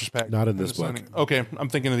showed the purchase pact. Not in this book. Signing. Okay, I'm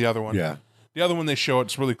thinking of the other one. Yeah. The other one they show,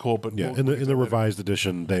 it's really cool. But Yeah, in the revised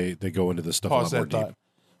edition, they go into this stuff pause a lot that more deep.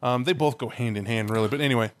 thought. They both go hand in hand, really. But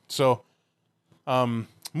anyway, so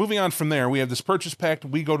moving on from there, we have this purchase pact.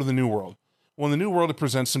 We go to the New World. Well, in the New World, it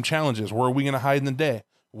presents some challenges. Where are we going to hide in the day?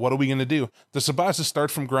 What are we going to do? The Sabbats start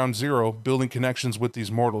from ground zero, building connections with these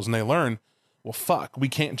mortals, and they learn, well, fuck, we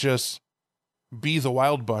can't just be the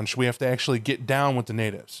wild bunch. We have to actually get down with the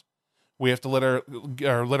natives. We have to let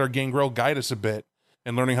our gangrel guide us a bit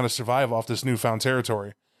and learning how to survive off this newfound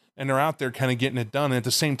territory. And they're out there kind of getting it done. And at the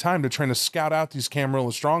same time, they're trying to scout out these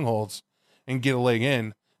Camarilla strongholds and get a leg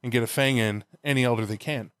in and get a fang in any elder they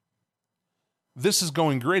can. This is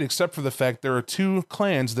going great, except for the fact there are two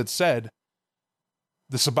clans that said,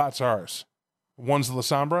 the Sabbat's ours. One's the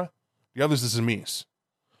Lasombra, the other's the Zemis.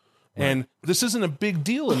 Right. And this isn't a big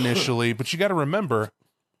deal initially, but you got to remember,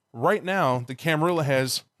 right now, the Camarilla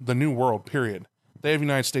has the New World, period. They have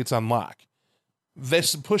United States on lock.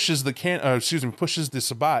 This pushes pushes the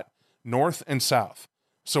Sabbat north and south.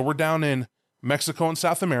 So we're down in Mexico and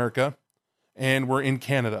South America, and we're in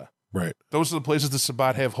Canada. Right. Those are the places the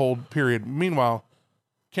Sabbat have hold, period. Meanwhile,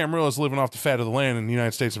 Camarilla is living off the fat of the land in the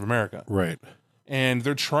United States of America. Right. And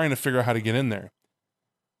they're trying to figure out how to get in there.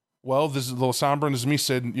 Well, this is the Lasombra and Zemi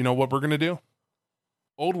said, you know what we're going to do?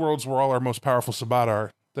 Old World's where all our most powerful Sabbat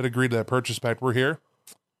are that agreed to that purchase pact. We're here.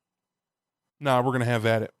 Nah, we're going to have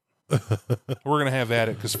at it. We're going to have at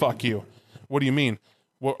it because fuck you. What do you mean?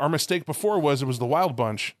 Well, our mistake before was it was the Wild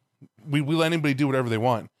Bunch. We let anybody do whatever they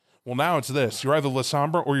want. Well, now it's this. You're either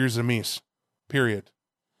Lasombra or you're Zemis. Period.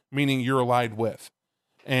 Meaning you're allied with.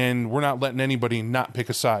 And we're not letting anybody not pick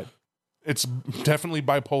a side. It's definitely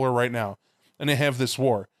bipolar right now. And they have this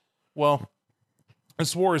war. Well,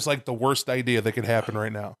 this war is like the worst idea that could happen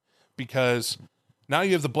right now. Because now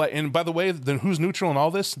you have the Black... And by the way, who's neutral in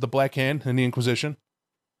all this? The Black Hand and the Inquisition.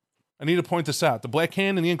 I need to point this out. The Black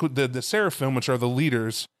Hand and the Seraphim, which are the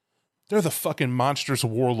leaders, they're the fucking monstrous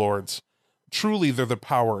warlords. Truly, they're the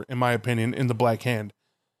power, in my opinion, in the Black Hand.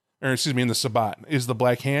 Or, excuse me, in the Sabbat, is the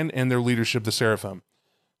Black Hand and their leadership, the Seraphim.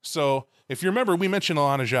 So, if you remember, we mentioned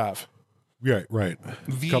Alana Jav. Right.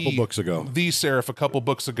 A couple books ago. The Seraph, a couple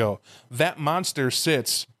books ago. That monster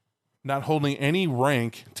sits not holding any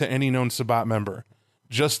rank to any known Sabbat member.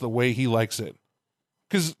 Just the way he likes it.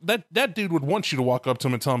 Because that dude would want you to walk up to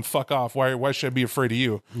him and tell him, fuck off. Why should I be afraid of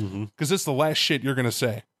you? Because it's the last shit you're going to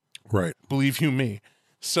say. Right. Believe you me.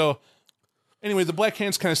 So, anyway, the Black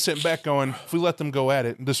Hand's kind of sitting back going, if we let them go at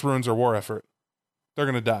it, this ruins our war effort. They're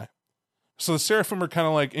going to die. So the Seraphim are kind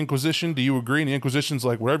of like, Inquisition, do you agree? And the Inquisition's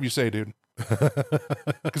like, whatever you say, dude.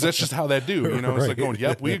 Because that's just how that do, you know? It's like going,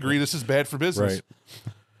 yep, we agree, this is bad for business.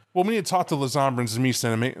 Right. Well, we need to talk to Lasombra and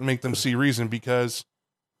Zemisa and make them see reason, because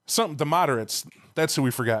the moderates, that's who we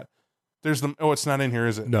forgot. It's not in here,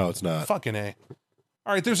 is it? No, it's not. Fucking A.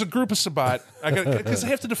 All right, there's a group of Sabbat. Because I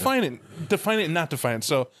have to define it and not define it.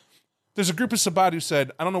 So there's a group of Sabbat who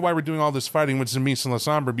said, I don't know why we're doing all this fighting with Zemis and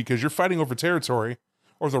Lasombra, because you're fighting over territory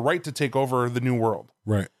or the right to take over the New World.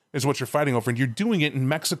 Right. Is what you're fighting over. And you're doing it in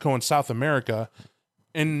Mexico and South America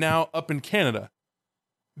and now up in Canada.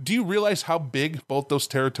 Do you realize how big both those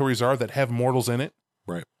territories are that have mortals in it?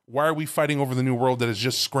 Right. Why are we fighting over the New World that is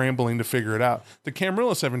just scrambling to figure it out? The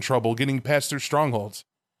Camarillas having trouble getting past their strongholds.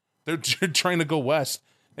 They're trying to go west,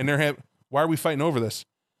 and why are we fighting over this?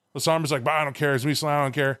 Lasombra's like, I don't care. Zemis, I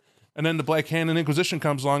don't care. And then the Black Hand and Inquisition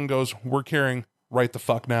comes along and goes, we're caring right the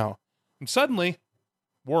fuck now. And suddenly,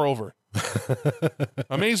 war over.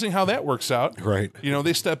 Amazing how that works out. Right. You know,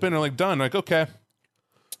 they step in and are like, done. Like, okay.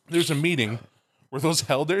 There's a meeting where those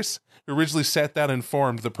elders who originally sat down and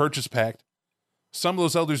formed the purchase pact, some of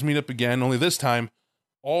those elders meet up again, only this time,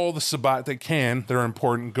 all the Sabbat that are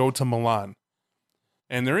important, go to Milan.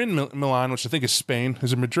 And they're in Milan, which I think is Spain.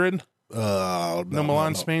 Is it Madrid? No,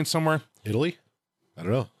 Milan, Spain, somewhere. Italy? I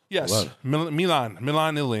don't know. Yes, Milan,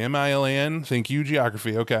 Italy, Milan. Thank you,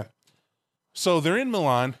 geography. Okay. So they're in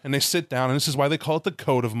Milan, and they sit down, and this is why they call it the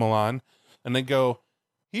Code of Milan. And they go,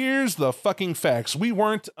 here's the fucking facts. We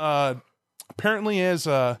weren't apparently as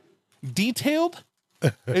detailed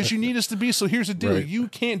as you need us to be, so here's the deal. Right. You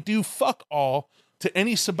can't do fuck all to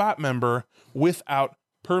any Sabbat member without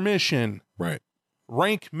permission. Right.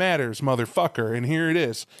 Rank matters, motherfucker. And here it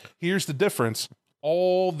is. Here's the difference.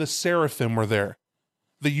 All the Seraphim were there.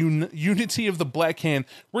 The unity of the Black Hand.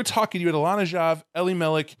 We're talking to you at Alanajav,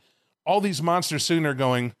 Elimelech, all these monsters sitting there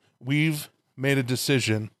going, we've made a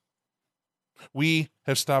decision. We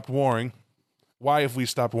have stopped warring. Why have we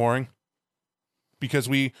stopped warring? Because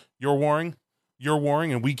you're warring,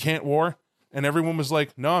 and we can't war. And everyone was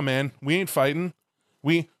like, no, man, we ain't fighting.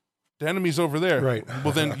 The enemy's over there. Right.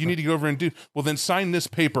 Well, then you need to go over and then sign this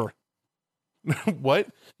paper. What?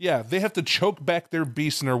 Yeah, they have to choke back their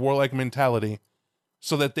beast and their warlike mentality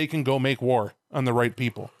so that they can go make war on the right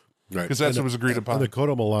people. Right. Because that's what was agreed upon. And the Code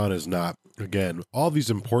of Milan is not, again, all these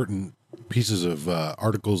important pieces of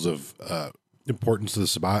articles of importance to the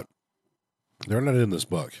Sabbat, they're not in this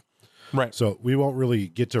book. Right. So we won't really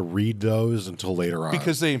get to read those until later on.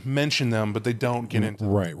 Because they mention them, but they don't get into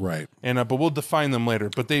them. Right. And but we'll define them later.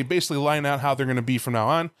 But they basically line out how they're going to be from now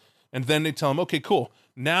on. And then they tell them, okay, cool.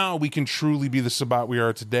 Now we can truly be the Sabbat we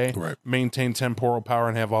are today. Right. Maintain temporal power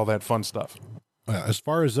and have all that fun stuff. As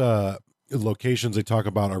far as locations they talk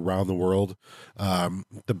about around the world,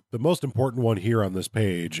 the most important one here on this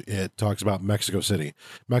page, it talks about Mexico City.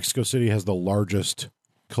 Mexico City has the largest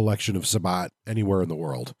collection of Sabbat anywhere in the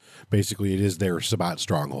world. Basically, it is their Sabbat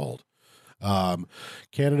stronghold.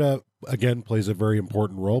 Canada, again, plays a very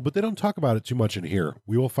important role, but they don't talk about it too much in here.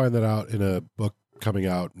 We will find that out in a book coming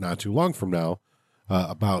out not too long from now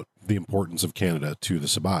about the importance of Canada to the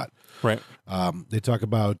Sabbat. Right. They talk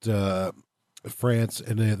about France,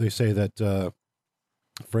 and they say that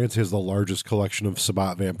France has the largest collection of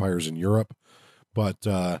Sabbat vampires in Europe, but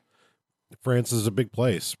France is a big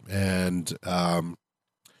place, and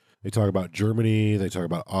they talk about Germany, they talk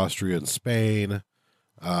about Austria and Spain,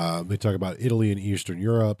 they talk about Italy and Eastern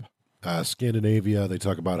Europe, Scandinavia. They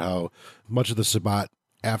talk about how much of the Sabbat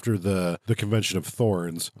after the Convention of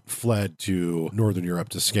Thorns fled to Northern Europe,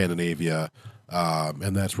 to Scandinavia,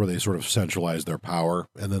 and that's where they sort of centralized their power.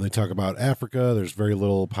 And then they talk about Africa. There's very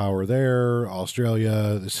little power there.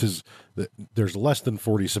 Australia, there's less than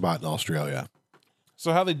 40 Sabbat in Australia.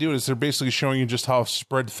 So how they do it is they're basically showing you just how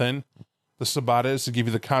spread thin the Sabbat is to give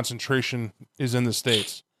you the concentration is in the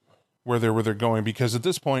States where they're going. Because at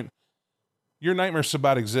this point, your Nightmare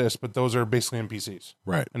Sabbat exists, but those are basically NPCs.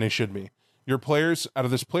 Right. And they should be. Your players, out of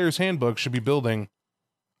this player's handbook, should be building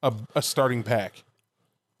a starting pack.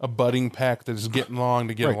 A budding pack that is getting along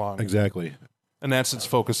to get Right, along. exactly. And that's its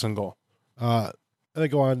focus and goal. And they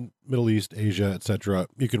go on Middle East, Asia, etc.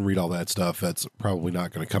 You can read all that stuff. That's probably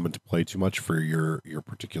not going to come into play too much for your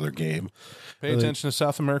particular game. Pay attention to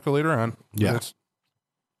South America later on. Yeah.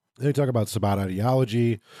 They talk about Sabbat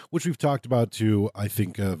ideology, which we've talked about to, I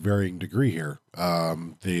think, a varying degree here.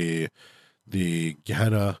 The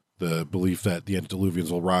Gehenna, the belief that the antediluvians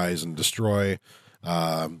will rise and destroy.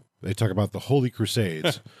 They talk about the Holy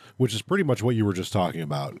Crusades, which is pretty much what you were just talking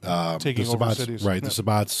about. Taking the over Sabbats, cities. Right. Yeah. The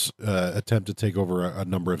Sabbats attempt to take over a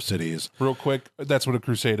number of cities. Real quick, that's what a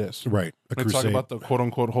crusade is. Right. A They crusade. talk about the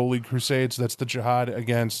quote-unquote Holy Crusades. That's the jihad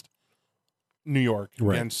against New York,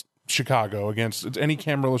 Right. against Chicago, against any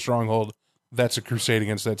Camarilla stronghold. That's a crusade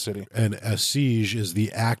against that city. And a siege is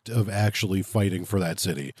the act of actually fighting for that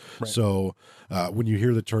city. Right. So when you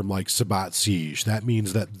hear the term like Sabbat siege, that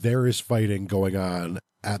means that there is fighting going on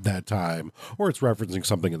at that time, or it's referencing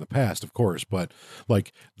something in the past, of course, but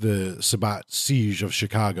like the Sabbat siege of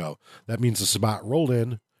Chicago, that means the Sabbat rolled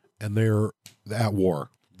in and they're at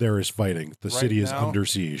war. There is fighting. The Right city is now- under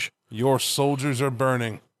siege. Your soldiers are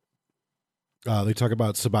burning. They talk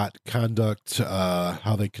about Sabbat conduct,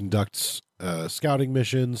 how they conduct scouting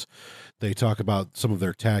missions. They talk about some of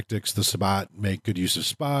their tactics. The Sabbat make good use of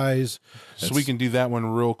spies. So we can do that one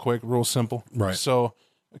real quick, real simple. Right. So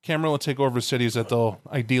Camarilla take over cities that they'll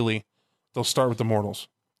start with the mortals.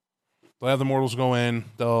 They'll have the mortals go in.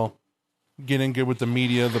 They'll get in good with the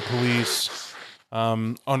media, the police,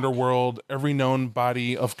 underworld, every known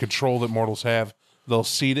body of control that mortals have. They'll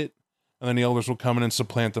seed it, and then the elders will come in and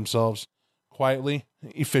supplant themselves quietly,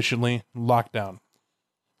 efficiently, locked down.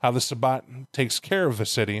 How the Sabbat takes care of a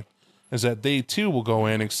city is that they too will go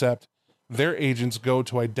in, except their agents go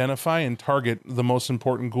to identify and target the most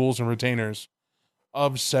important ghouls and retainers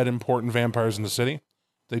of said important vampires in the city.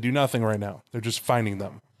 They do nothing right now. They're just finding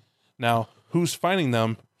them. Now, who's finding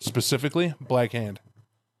them specifically? Black Hand.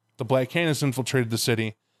 The Black Hand has infiltrated the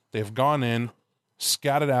city. They've gone in,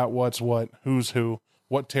 scouted out what's what, who's who,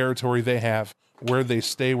 what territory they have, where they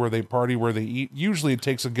stay, where they party, where they eat. Usually it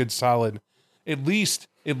takes a good solid, at least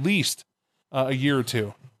a year or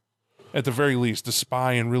two, at the very least, to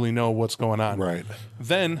spy and really know what's going on. Right.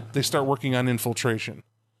 Then they start working on infiltration.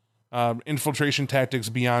 Infiltration tactics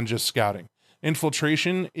beyond just scouting.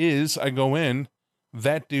 Infiltration is, I go in,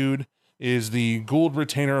 that dude is the Gould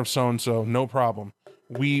retainer of so-and-so, no problem.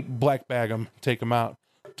 We black bag him, take him out.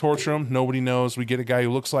 Torture him, nobody knows. We get a guy who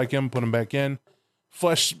looks like him, put him back in.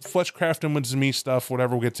 Flesh craft him with Zemi stuff,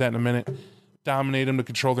 whatever, we'll get to that in a minute. Dominate him to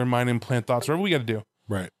control their mind, implant thoughts, whatever we got to do.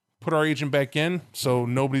 Right. Put our agent back in so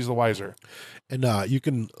nobody's the wiser. And you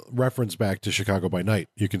can reference back to Chicago by Night.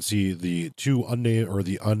 You can see the two unnamed or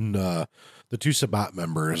the two Sabbat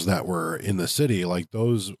members that were in the city. Like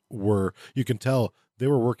those were, you can tell they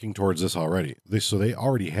were working towards this already. So they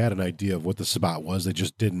already had an idea of what the Sabbat was. They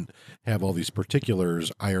just didn't have all these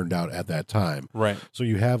particulars ironed out at that time. Right. So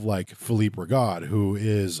you have like Philippe Rigaud, who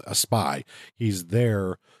is a spy. He's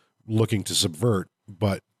there looking to subvert,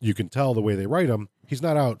 but you can tell the way they write him, he's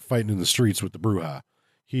not out fighting in the streets with the Bruja.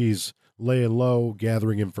 He's laying low,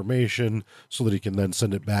 gathering information so that he can then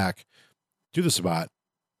send it back to the Sabbat,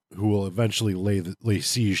 who will eventually lay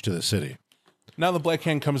siege to the city. Now the Black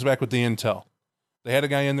Hand comes back with the intel. They had a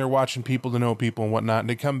guy in there watching people to know people and whatnot, and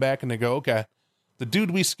they come back and they go, okay, the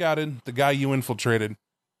dude we scouted, the guy you infiltrated,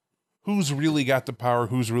 who's really got the power,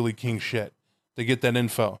 who's really king shit? They get that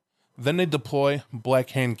info. Then they deploy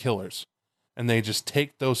Black Hand killers, and they just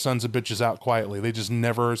take those sons of bitches out quietly. They just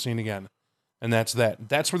never are seen again. And that's that.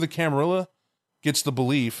 That's where the Camarilla gets the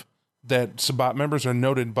belief that Sabbat members are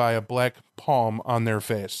noted by a black palm on their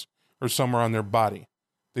face or somewhere on their body.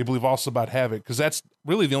 They believe all Sabbat have it, because that's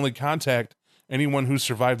really the only contact anyone who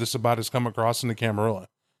survived the Sabbat has come across in the Camarilla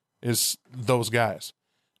is those guys.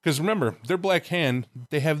 Because remember, their Black Hand,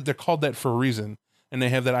 they're called that for a reason, and they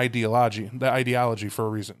have that ideology for a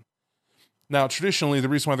reason. Now, traditionally, the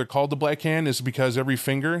reason why they're called the Black Hand is because every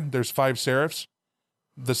finger, there's 5 seraphs,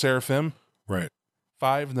 the seraphim. Right.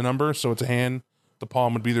 5, the number, so it's a hand. The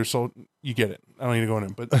palm would be their soul. You get it. I don't need to go in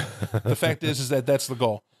it. But the fact is that that's the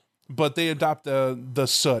goal. But they adopt the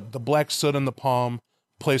soot, the black soot on the palm,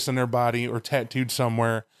 placed on their body or tattooed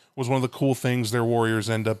somewhere, was one of the cool things their warriors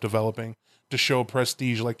end up developing to show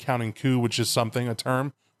prestige, like counting coup, which is a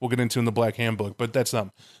term we'll get into in the Black Hand book, but that's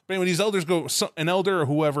them. But anyway, these elders an elder or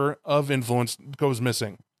whoever of influence goes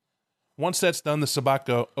missing. Once that's done, the Sabbat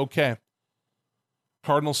go, okay,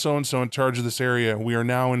 Cardinal so-and-so in charge of this area, we are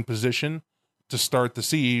now in position to start the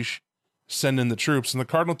siege, send in the troops. And the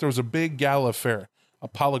Cardinal throws a big gala affair. A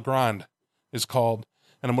Pala Grande is called.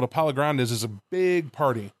 And what a Pala Grande is a big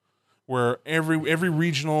party where every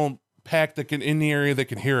regional pack that can in the area that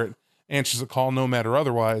can hear it answers the call no matter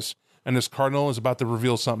otherwise. And this Cardinal is about to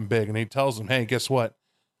reveal something big. And he tells them, hey, guess what?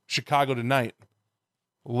 Chicago tonight.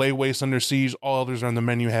 Lay waste under siege. All elders are on the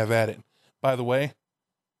menu. Have at it. By the way,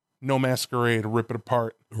 no masquerade. Rip it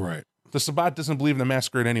apart. Right. The Sabbat doesn't believe in the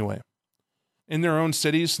masquerade anyway. In their own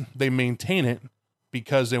cities, they maintain it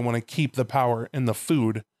because they want to keep the power and the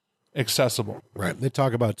food accessible. Right. They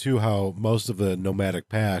talk about, too, how most of the nomadic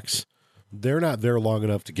packs, they're not there long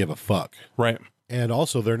enough to give a fuck. Right. And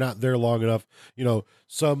also, they're not there long enough. You know,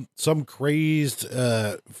 some crazed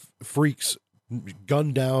freaks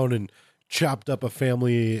gunned down and chopped up a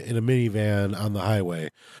family in a minivan on the highway.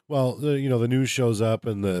 Well, the news shows up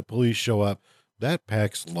and the police show up. That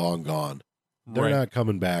pack's long gone. They're not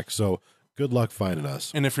coming back. So good luck finding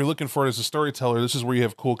us. And if you're looking for it as a storyteller, this is where you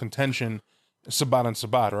have cool contention, Sabbat on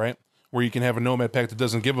Sabbat, right? Where you can have a nomad pack that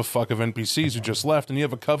doesn't give a fuck of NPCs who just left, and you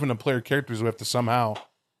have a coven of player characters who have to somehow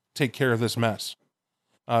take care of this mess.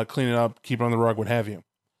 Clean it up, keep it on the rug, what have you.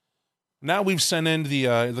 Now we've sent in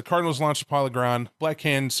the Cardinals launched Pala Grande. Black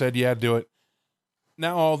Hand said, yeah, do it.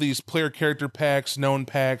 Now all these player character packs, known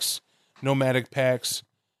packs, nomadic packs,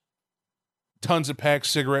 tons of packs,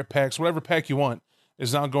 cigarette packs, whatever pack you want,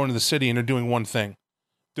 is now going to the city, and they're doing one thing.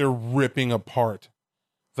 They're ripping apart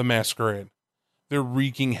the masquerade. They're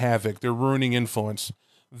wreaking havoc. They're ruining influence.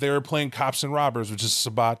 They're playing cops and robbers, which is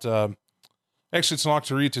Sabbat. Actually, it's an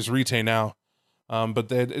Octoritas Rite now.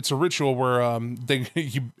 But it's a ritual where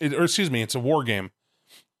it's a war game.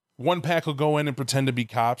 One pack will go in and pretend to be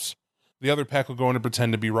cops. The other pack will go in and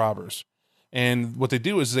pretend to be robbers. And what they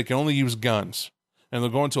do is they can only use guns. And they'll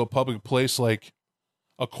go into a public place like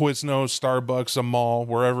a Quiznos, Starbucks, a mall,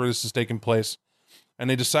 wherever this is taking place. And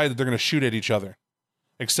they decide that they're going to shoot at each other.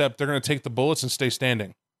 Except they're going to take the bullets and stay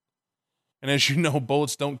standing. And as you know,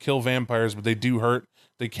 bullets don't kill vampires, but they do hurt.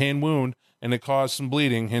 They can wound, and it cause some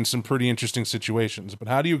bleeding in some pretty interesting situations. But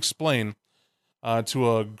how do you explain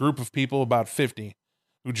to a group of people, about 50,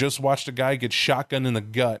 who just watched a guy get shotgunned in the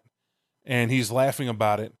gut, and he's laughing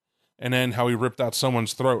about it, and then how he ripped out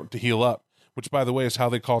someone's throat to heal up, which, by the way, is how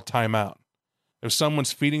they call timeout. If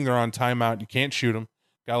someone's feeding, they're on timeout. You can't shoot them.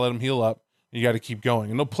 Got to let them heal up. You got to keep going.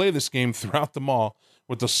 And they'll play this game throughout the mall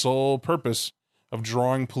with the sole purpose of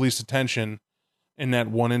drawing police attention in that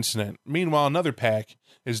one incident. Meanwhile, another pack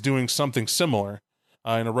is doing something similar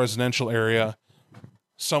in a residential area.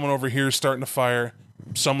 Someone over here is starting to fire.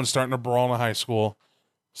 Someone's starting to brawl in a high school.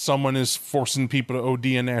 Someone is forcing people to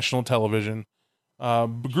OD on national television. A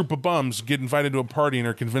group of bums get invited to a party and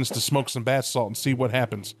are convinced to smoke some bath salt and see what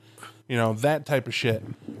happens. You know, that type of shit.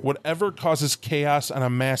 Whatever causes chaos on a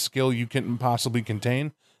mass scale you can possibly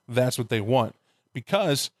contain, that's what they want.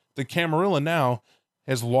 Because the Camarilla now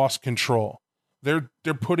has lost control. They're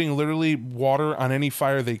putting literally water on any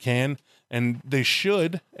fire they can, and they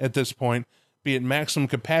should, at this point, be at maximum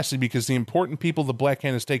capacity, because the important people the Black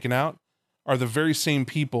Hand has taken out are the very same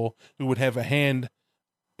people who would have a hand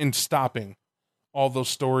in stopping all those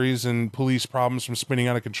stories and police problems from spinning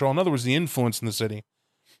out of control. In other words, the influence in the city.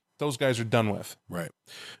 Those guys are done with. Right.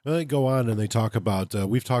 And they go on and they talk about,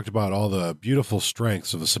 we've talked about all the beautiful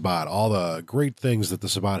strengths of the Sabbat, all the great things that the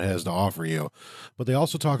Sabbat has to offer you. But they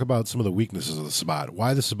also talk about some of the weaknesses of the Sabbat,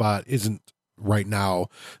 why the Sabbat isn't right now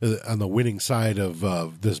on the winning side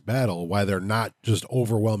of this battle, why they're not just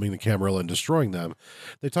overwhelming the Camarilla and destroying them.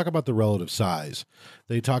 They talk about the relative size.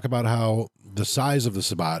 They talk about how the size of the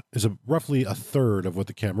Sabbat is roughly a third of what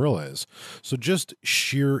the Camarilla is. So just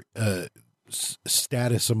sheer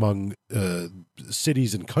status among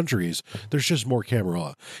cities and countries, there's just more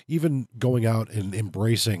Camarilla. Even going out and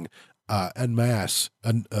embracing en masse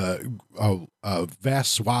a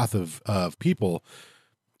vast swath of people,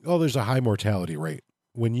 there's a high mortality rate.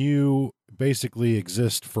 When you basically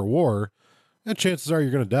exist for war, and chances are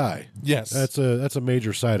you're going to die. Yes. That's a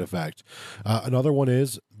major side effect. Another one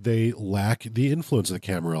is they lack the influence of the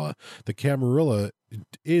Camarilla. The Camarilla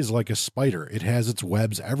is like a spider. It has its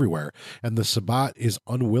webs everywhere, and the Sabbat is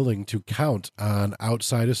unwilling to count on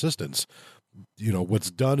outside assistance. You know, what's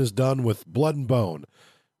done is done with blood and bone.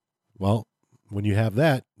 Well, when you have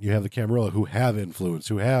that, you have the Camarilla who have influence,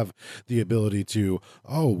 who have the ability to,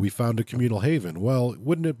 we found a communal haven. Well,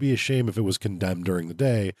 wouldn't it be a shame if it was condemned during the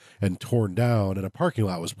day and torn down and a parking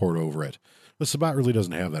lot was poured over it? The Sabbat really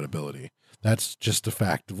doesn't have that ability. That's just a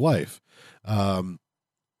fact of life.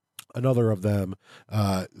 Another of them,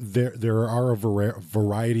 there are a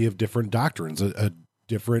variety of different doctrines,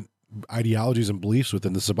 different ideologies and beliefs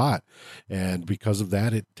within the Sabbat, and because of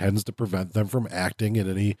that, it tends to prevent them from acting in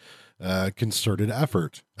any concerted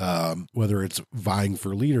effort, whether it's vying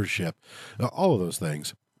for leadership, all of those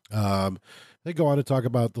things. They go on to talk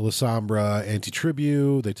about the La Sombra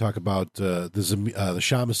anti-tribu. They talk about the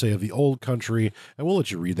Shamasay of the old country, and we'll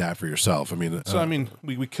let you read that for yourself. I mean,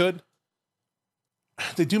 we could.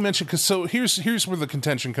 They do mention, because here's where the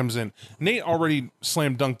contention comes in. Nate already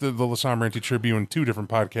slam dunked the La Sombra anti-tribu in 2 different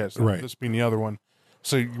podcasts, right? This being the other one,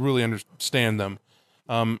 so you really understand them.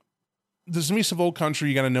 The Zamis of Old Country,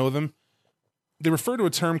 you got to know them. They refer to a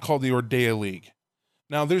term called the Ordea League.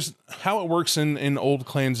 Now, there's how it works in old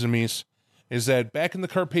clan Zamis is that back in the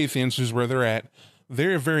Carpathians, who's where they're at,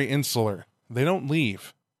 they're very insular. They don't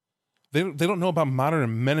leave. They don't know about modern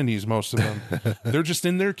amenities, most of them. They're just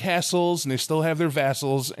in their castles, and they still have their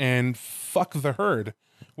vassals, and fuck the herd.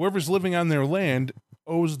 Whoever's living on their land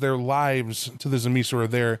owes their lives to the Zamis who are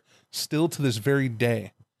there still to this very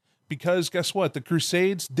day. Because guess what? The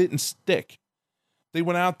Crusades didn't stick. They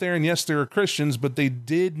went out there, and yes, they were Christians, but they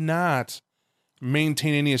did not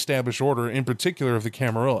maintain any established order, in particular of the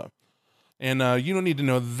Camarilla. And you don't need to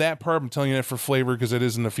know that part. I'm telling you that for flavor because it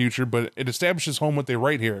is in the future, but it establishes home what they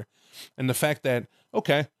write here. And the fact that,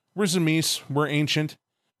 okay, we're Zamis, we're ancient,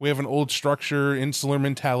 we have an old structure, insular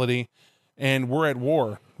mentality, and we're at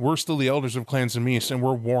war. We're still the elders of Clan Zamis, and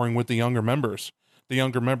we're warring with the younger members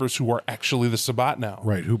who are actually the Sabbat now.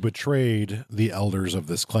 Right, who betrayed the elders of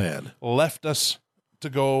this clan. Left us to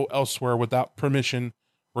go elsewhere without permission,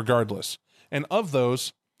 regardless. And of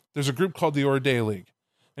those, there's a group called the Ordea League.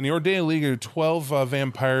 And the Ordea League are 12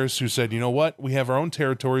 vampires who said, you know what? We have our own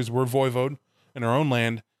territories. We're voivode in our own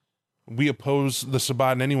land. We oppose the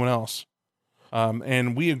Sabbat and anyone else.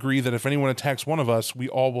 And we agree that if anyone attacks one of us, we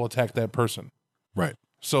all will attack that person. Right.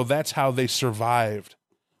 So that's how they survived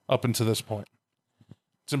up until this point.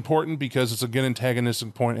 It's important because it's a good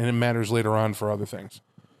antagonistic point, and it matters later on for other things.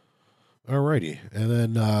 Alrighty.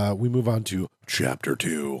 And then we move on to Chapter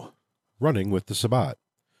 2, Running with the Sabbat.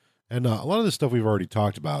 And a lot of this stuff we've already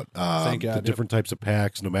talked about. Thank God, the different types of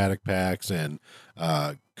packs, nomadic packs, and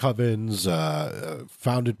covens,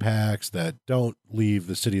 founded packs that don't leave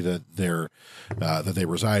the city that they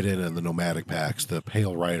reside in, and the nomadic packs, the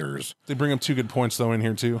Pale Riders. They bring up two good points though in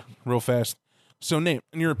here too, real fast. So Nate,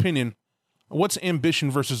 in your opinion, what's ambition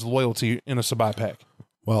versus loyalty in a Sabbat pack?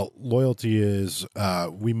 Well, loyalty is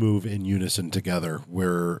we move in unison together.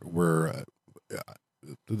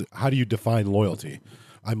 How do you define loyalty?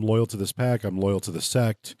 I'm loyal to this pack. I'm loyal to the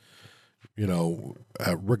sect.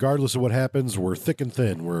 Regardless of what happens, we're thick and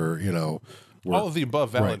thin. We're all of the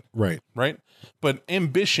above valid. Right. But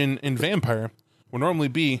ambition in Vampire would normally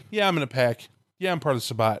be, yeah, I'm in a pack. Yeah, I'm part of the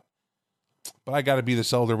Sabbat. But I got to be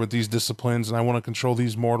this elder with these disciplines, and I want to control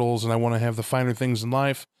these mortals, and I want to have the finer things in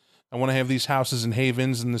life. I want to have these houses and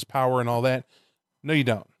havens and this power and all that. No, you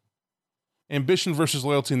don't. Ambition versus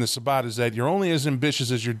loyalty in the Sabbat is that you're only as ambitious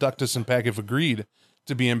as your Ductus and pack have agreed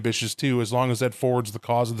to be ambitious too, as long as that forwards the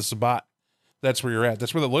cause of the Sabbat. That's where you're at.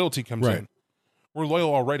 That's where the loyalty comes in. We're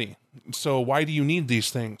loyal already. So why do you need these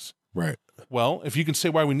things? Right. Well, if you can say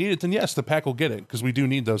why we need it, then yes, the pack will get it, because we do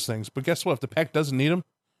need those things. But guess what? If the pack doesn't need them,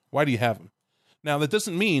 why do you have them? Now, that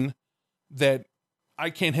doesn't mean that I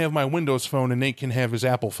can't have my Windows phone and Nate can have his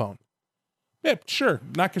Apple phone. Yeah, sure.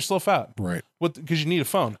 Knock yourself out. Right. Because you need a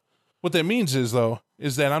phone. What that means is, though,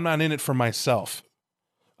 is that I'm not in it for myself.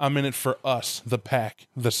 I'm in it for us, the pack,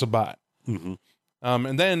 the Sabbat. Mm-hmm.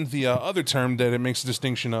 And then the other term that it makes a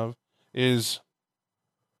distinction of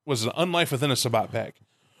was an unlife within a Sabbat pack.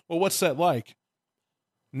 Well, what's that like?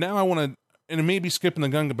 Now I want to, and it may be skipping the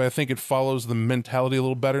gun, but I think it follows the mentality a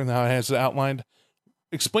little better than how it has it outlined.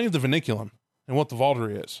 Explain the Vinculum and what the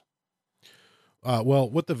Vauldery is. Well,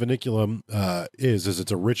 what the Vinculum is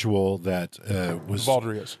it's a ritual that was the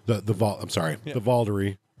Vauldery is the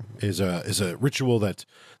Vauldery is a ritual that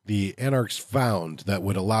the Anarchs found that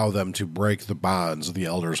would allow them to break the bonds the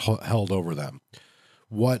elders held over them.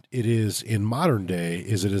 What it is in modern day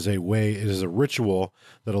is it is a ritual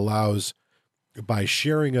that allows, by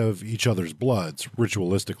sharing of each other's bloods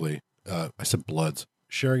ritualistically, I said bloods,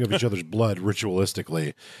 sharing of each other's blood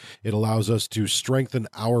ritualistically, it allows us to strengthen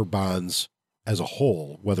our bonds as a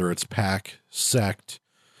whole, whether it's pack, sect,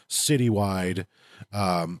 citywide.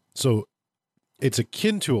 So it's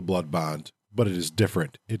akin to a blood bond, but it is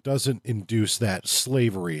different. It doesn't induce that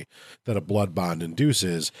slavery that a blood bond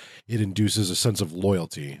induces. It induces a sense of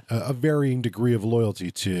loyalty, a varying degree of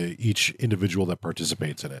loyalty to each individual that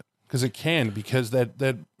participates in it. Because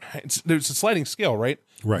there's a sliding scale, right?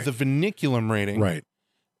 Right. The Vinculum rating, right,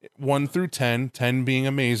 1 through 10, 10 being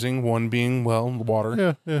amazing, 1 being, well,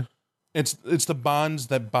 water. Yeah. It's the bonds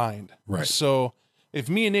that bind. Right. So if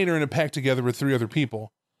me and Nate are in a pack together with 3 other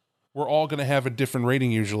people, we're all going to have a different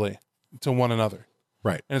rating usually to one another.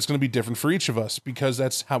 Right. And it's going to be different for each of us, because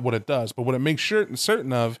that's what it does. But what it makes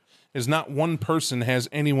certain of is not one person has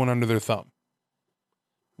anyone under their thumb.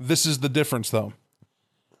 This is the difference, though.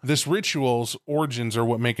 This ritual's origins are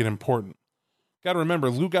what make it important. Got to remember,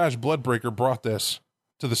 Lugaj Bloodbreaker brought this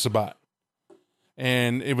to the Sabbat.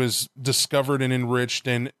 And it was discovered and enriched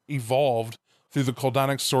and evolved through the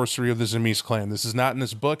Koldanic sorcery of the Zemis clan. This is not in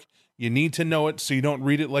this book. You need to know it so you don't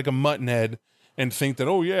read it like a muttonhead and think that,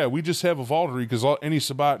 oh yeah, we just have a Vauldery because any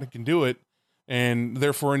Sabbat can do it, and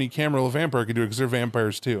therefore any Camarilla vampire can do it because they're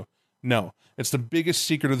vampires too. No, it's the biggest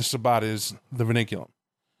secret of the Sabbat is the Vinculum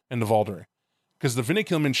and the Vauldery. Because the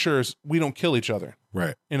Vinculum ensures we don't kill each other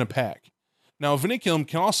in a pack. Now, a Vinculum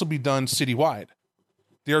can also be done citywide.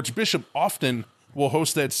 The Archbishop often will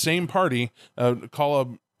host that same party, call a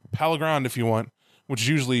Palagrand if you want, which is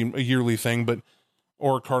usually a yearly thing,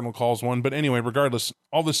 or a Cardinal calls one. But anyway, regardless,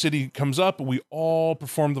 all the city comes up, we all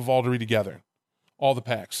perform the Vauldery together. All the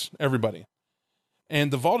packs, everybody. And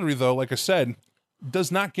the Vauldery, though, like I said,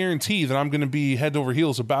 does not guarantee that I'm going to be head over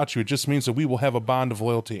heels about you. It just means that we will have a bond of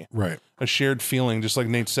loyalty. Right. A shared feeling, just like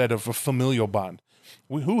Nate said, of a familial bond.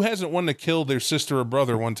 Who hasn't wanted to kill their sister or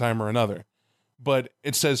brother one time or another? But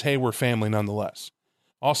it says, hey, we're family nonetheless.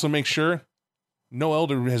 Also make sure no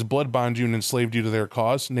elder has blood bonded you and enslaved you to their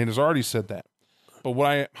cause. Nate has already said that. But what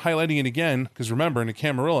I'm highlighting it again, because remember, in a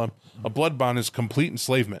Camarilla, a blood bond is complete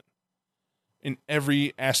enslavement. In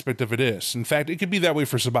every aspect of it is. In fact, it could be that way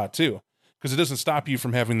for Sabbat too. Because it doesn't stop you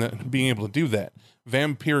from being able to do that.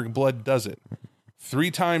 Vampiric blood does it. 3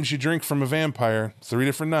 times you drink from a vampire, 3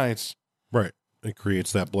 different nights. Right. It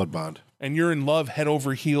creates that blood bond. And you're in love, head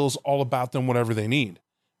over heels, all about them, whatever they need,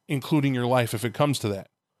 including your life if it comes to that.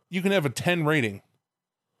 You can have a 10 rating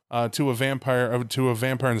to a vampire in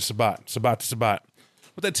the Sabbat to Sabbat.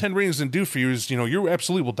 What that 10 rating is going to do for you is, you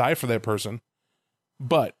absolutely will die for that person,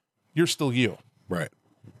 but you're still you. Right.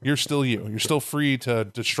 You're still you. You're still free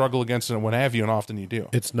to struggle against it and what have you, and often you do.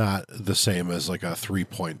 It's not the same as like a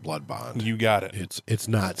 3-point blood bond. You got it. It's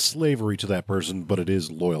not slavery to that person, but it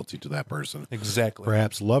is loyalty to that person. Exactly.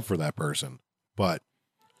 Perhaps love for that person, but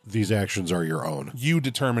these actions are your own. You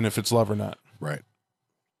determine if it's love or not. Right.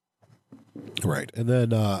 Right. And then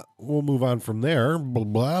we'll move on from there. Blah,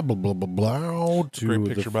 blah, blah, blah, blah, blah, to Great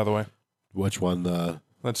picture, by the way. Which one?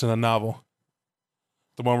 That's in a novel.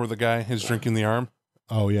 The one where the guy is drinking the arm.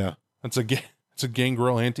 Oh, yeah. It's a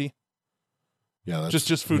gangrel auntie. Yeah. That's,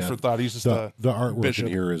 just food for thought. He's just the artwork bishop.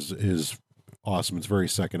 in here is awesome. It's very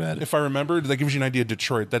second ed. If I remember, that gives you an idea of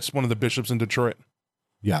Detroit. That's one of the bishops in Detroit.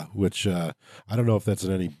 Yeah, which I don't know if that's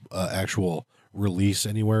in any actual release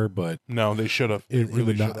anywhere, but no, they should have.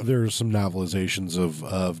 There's some novelizations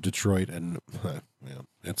of Detroit, and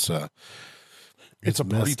it's a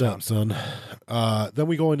party town, son. Then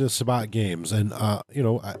we go into Sabbat games, and I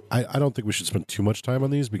don't think we should spend too much time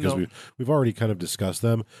on these because we've already kind of discussed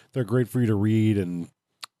them. They're great for you to read and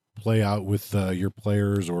play out with your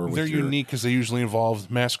players, or they're unique because they usually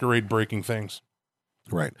involve masquerade breaking things.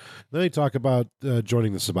 Right. Then they talk about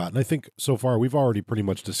joining the Sabbat. And I think so far we've already pretty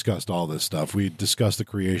much discussed all this stuff. We discussed the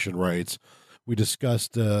creation rites. We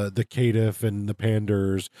discussed the Caitiff and the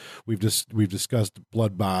Pandurs. We've discussed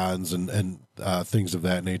blood bonds and things of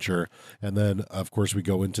that nature. And then, of course, we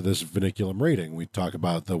go into this Vinculum rating. We talk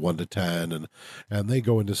about the 1 to 10, and they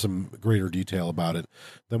go into some greater detail about it.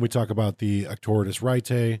 Then we talk about the Auctoritas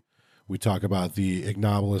Rite. We talk about the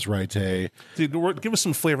Ignobilis Rite. Dude, give us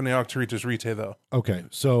some flavor in the Auctoritas Rite, though. Okay,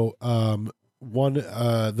 so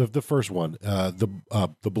the first one, the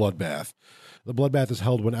bloodbath. The bloodbath is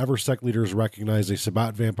held whenever sect leaders recognize a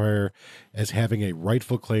Sabbat vampire as having a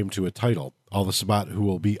rightful claim to a title. All the Sabbat who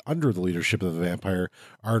will be under the leadership of the vampire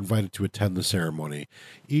are invited to attend the ceremony.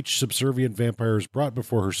 Each subservient vampire is brought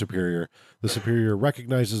before her superior. The superior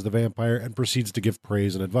recognizes the vampire and proceeds to give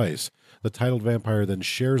praise and advice. The titled vampire then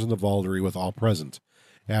shares in the Vaulderie with all present.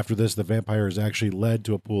 After this, the vampire is actually led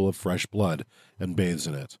to a pool of fresh blood and bathes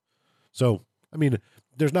in it. So, I mean,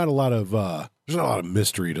 there's not a lot of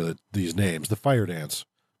mystery to these names. The fire dance,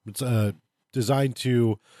 it's designed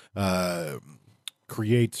to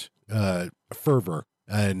create fervor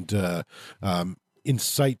and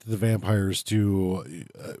incite the vampires to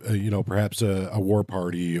perhaps a war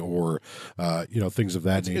party or things of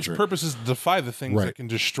that nature. Its purpose is to defy the things that can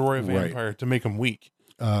destroy a vampire to make them weak.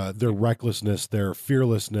 Their recklessness, their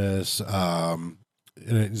fearlessness.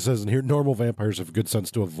 And it says in here, normal vampires have good sense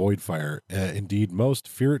to avoid fire. Indeed, most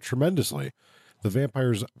fear it tremendously. The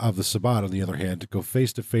vampires of the Sabbat, on the other hand, go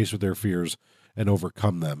face to face with their fears and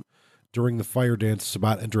overcome them. During the fire dance,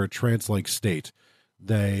 Sabbat enter a trance-like state.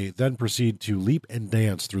 They then proceed to leap and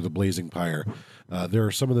dance through the blazing pyre. There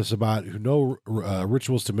are some of the Sabbat who know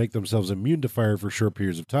rituals to make themselves immune to fire for short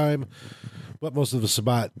periods of time, but most of the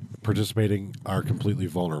Sabbat participating are completely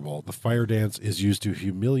vulnerable. The fire dance is used to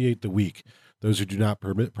humiliate the weak. Those who do not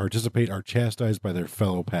participate are chastised by their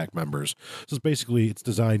fellow pack members. So it's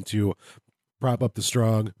designed to prop up the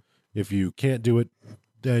strong. If you can't do it,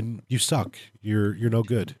 then you suck. You're no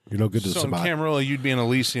good. You're no good to the Sabbat. So in Camarilla, you'd be in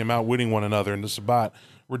Elysium outwitting one another. In the Sabbat,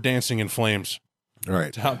 we're dancing in flames. All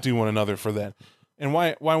right. To outdo one another for that. And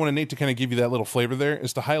why I wanted Nate to kind of give you that little flavor there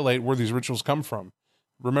is to highlight where these rituals come from.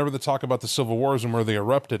 Remember the talk about the Civil Wars and where they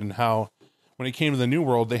erupted and how when it came to the New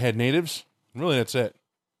World, they had natives. And really, that's it.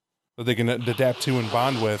 That they can adapt to and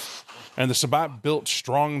bond with. And the Sabbat built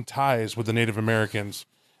strong ties with the Native Americans,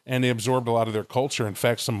 and they absorbed a lot of their culture. In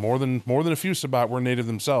fact, some more than a few Sabbat were native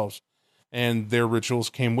themselves, and their rituals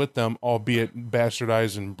came with them, albeit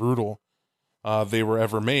bastardized and brutal. They were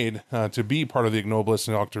ever made to be part of the Ignobilis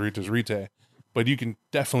and Auctoritas Rite, but you can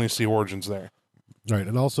definitely see origins there. Right,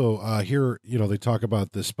 and also here, they talk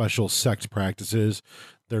about the special sect practices.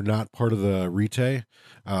 They're not part of the Rite.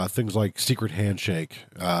 Things like secret handshake,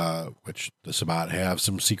 which the Sabbat have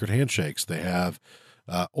some secret handshakes. They have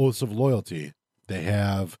oaths of loyalty. They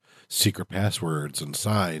have secret passwords and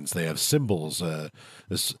signs. They have symbols. We'll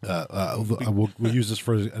use this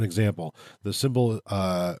for an example. The symbol,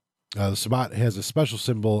 the Sabbat has a special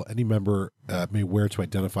symbol any member may wear to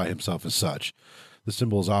identify himself as such. The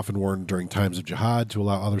symbol is often worn during times of jihad to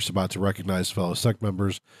allow other Sabbat to recognize fellow sect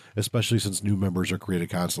members, especially since new members are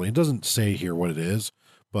created constantly. It doesn't say here what it is,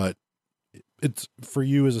 but it's for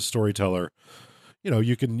you as a storyteller.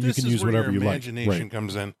 You can use whatever you like. Imagination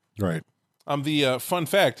comes in. Right. The fun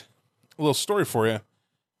fact, a little story for you,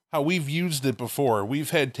 how we've used it before.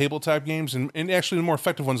 We've had tabletop games, and actually the more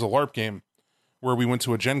effective one's a LARP game, where we went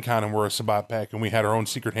to a Gen Con and we're a Sabbat pack, and we had our own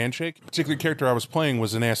secret handshake. The particular character I was playing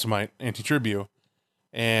was an Asimite, Anti-Tribu,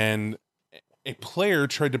 and a player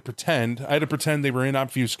tried to pretend. I had to pretend they were in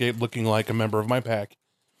Obfuscate looking like a member of my pack.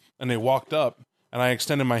 And they walked up, and I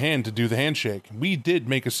extended my hand to do the handshake. We did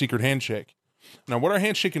make a secret handshake. Now, what our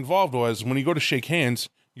handshake involved was when you go to shake hands,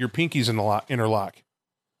 your pinkies interlock.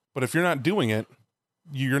 But if you're not doing it,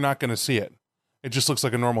 you're not going to see it. It just looks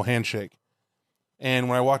like a normal handshake. And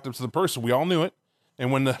when I walked up to the person, we all knew it.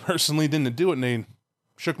 And when the person leaned in to do it and they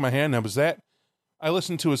shook my hand, that was that. I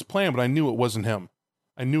listened to his plan, but I knew it wasn't him.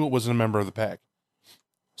 I knew it wasn't a member of the pack.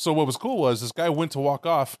 So what was cool was this guy went to walk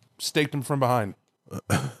off, staked him from behind.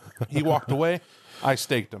 He walked away, I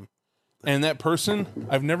staked him. And that person,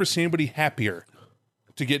 I've never seen anybody happier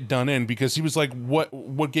to get done in, because he was like,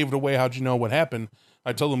 what gave it away? How'd you know what happened?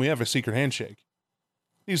 I told him we have a secret handshake.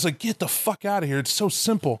 He's like, get the fuck out of here. It's so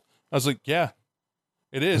simple. I was like, yeah,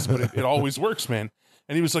 it is, but it always works, man.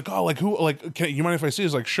 And he was like, oh, like who, like, you mind if I see? I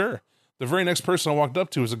was like, sure. The very next person I walked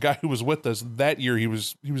up to was a guy who was with us that year. He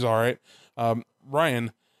was all right.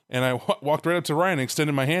 Ryan. And I walked right up to Ryan and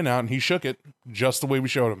extended my hand out, and he shook it just the way we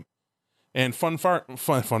showed him. And fun part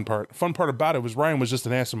about it was Ryan was just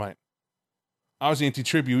an Assamite. I was the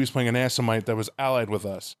anti-tribute. He was playing an Assamite that was allied with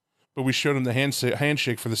us. But we showed him the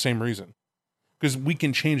handshake for the same reason. Because we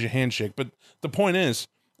can change a handshake. But the point is,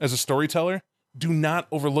 as a storyteller, do not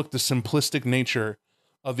overlook the simplistic nature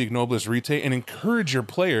of the Ignobilis Vitae, and encourage your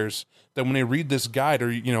players that when they read this guide, or,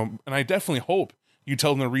 and I definitely hope you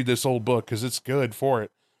tell them to read this old book, because it's good for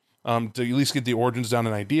it, to at least get the origins down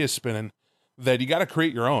and ideas spinning, that you got to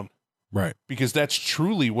create your own. Right. Because that's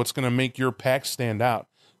truly what's going to make your pack stand out.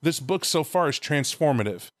 This book so far is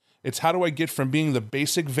transformative. It's how do I get from being the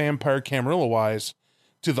basic vampire Camarilla-wise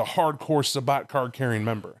to the hardcore Sabbat card-carrying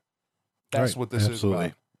member. That's what this is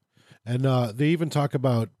about. And they even talk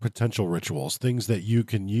about potential rituals, things that you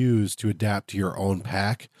can use to adapt to your own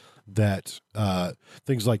pack, that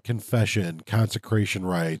things like confession, consecration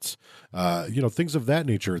rites, things of that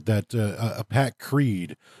nature, that a pack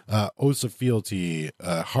creed, oaths of fealty,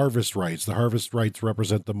 harvest rites. The harvest rites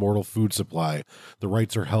represent the mortal food supply. The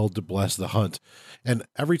rites are held to bless the hunt. And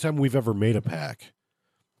every time we've ever made a pack,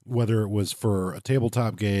 whether it was for a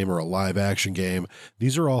tabletop game or a live action game,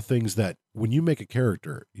 these are all things that when you make a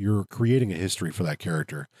character, you're creating a history for that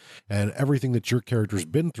character. And everything that your character's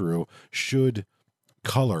been through should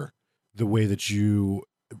color the way that you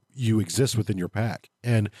exist within your pack.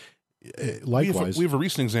 And likewise, we have a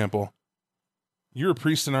recent example. You're a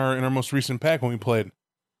priest in our most recent pack when we played,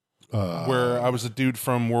 where I was a dude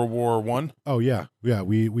from World War I. Oh yeah.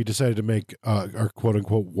 We decided to make our quote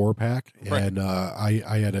unquote war pack, right. And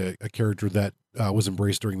I had a character that was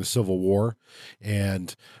embraced during the Civil War,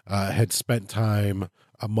 and had spent time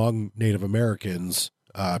among Native Americans,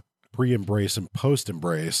 pre-embrace and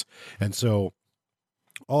post-embrace, and so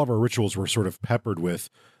all of our rituals were sort of peppered with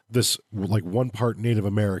this, like, one part Native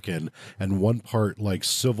American and one part like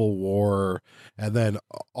Civil War, and then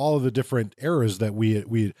all of the different eras that we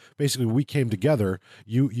came together.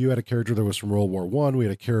 You had a character that was from World War I. We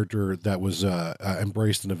had a character that was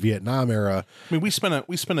embraced in the Vietnam era. I mean, we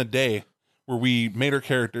spent a day where we made our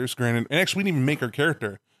characters. Granted, and actually, we didn't even make our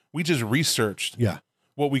character. We just researched. Yeah.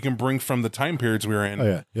 What we can bring from the time periods we were in.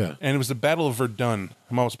 Oh yeah. And it was the Battle of Verdun.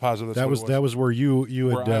 I'm almost positive that was where you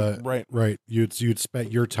had right. You'd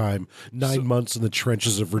spent your time 9 months in the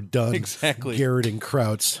trenches of Verdun, exactly, garroting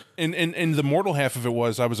Krauts. And the mortal half of it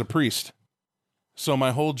was I was a priest, so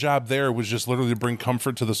my whole job there was just literally to bring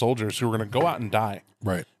comfort to the soldiers who were going to go out and die.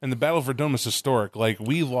 Right. And the Battle of Verdun was historic. Like,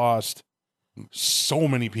 we lost so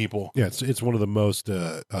many people. Yeah, it's one of the most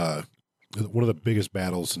one of the biggest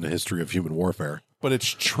battles in the history of human warfare. But it's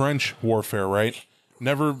trench warfare, right?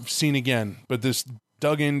 Never seen again. But this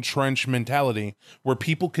dug-in trench mentality where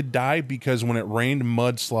people could die because when it rained,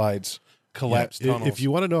 mudslides collapsed tunnels. If you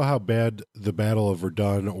want to know how bad the Battle of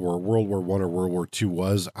Verdun or World War I or World War II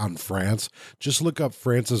was on France, just look up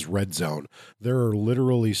France's red zone. There are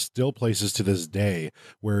literally still places to this day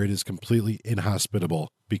where it is completely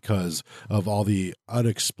inhospitable because of all the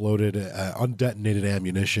unexploded, undetonated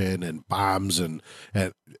ammunition and bombs and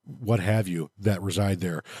what have you that reside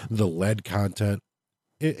there. The lead content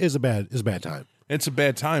is a bad time. It's a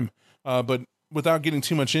bad time. But without getting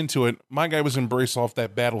too much into it, my guy was embraced off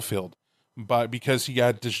that battlefield. But because he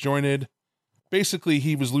got disjointed, basically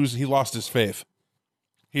he lost his faith.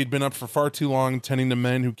 He had been up for far too long tending to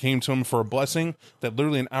men who came to him for a blessing that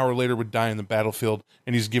literally an hour later would die in the battlefield,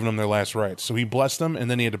 and he's giving them their last rites. So he blessed them, and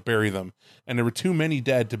then he had to bury them. And there were too many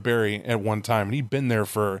dead to bury at one time, and he'd been there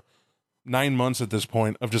for 9 months at this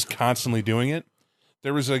point of just constantly doing it.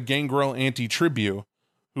 There was a gangrel anti-tribute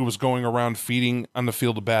who was going around feeding on the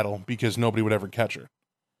field of battle because nobody would ever catch her.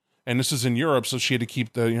 And this is in Europe, so she had to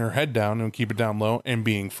keep her head down and keep it down low. And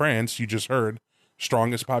being France, you just heard,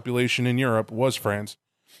 strongest population in Europe was France.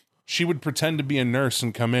 She would pretend to be a nurse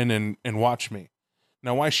and come in and watch me.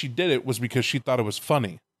 Now, why she did it was because she thought it was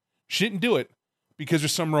funny. She didn't do it because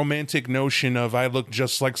there's some romantic notion of I look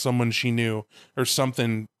just like someone she knew or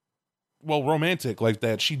something, well, romantic like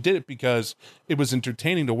that. She did it because it was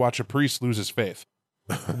entertaining to watch a priest lose his faith.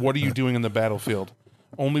 What are you doing in the battlefield?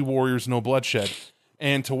 Only warriors, no bloodshed.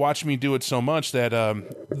 And to watch me do it so much that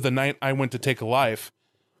the night I went to take a life,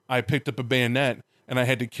 I picked up a bayonet and I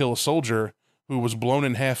had to kill a soldier who was blown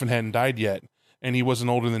in half and hadn't died yet, and he wasn't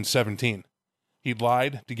older than 17. He'd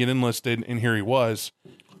lied to get enlisted, and here he was.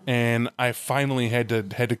 And I finally had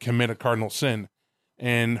to commit a cardinal sin.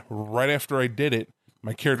 And right after I did it,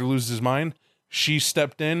 my character loses his mind. She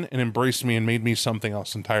stepped in and embraced me and made me something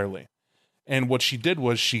else entirely. And what she did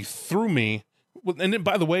was she threw me, and then,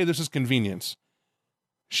 by the way, this is convenience.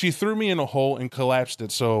 She threw me in a hole and collapsed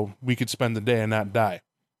it so we could spend the day and not die.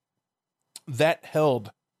 That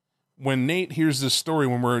held. When Nate hears this story,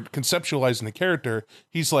 when we're conceptualizing the character,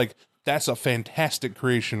 he's like, that's a fantastic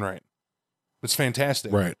creation, right? It's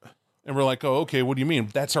fantastic. Right. And we're like, oh, okay, what do you mean?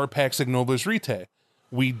 That's our Pax Ignobilis Rite.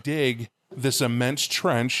 We dig this immense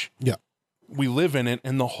trench. Yeah. We live in it,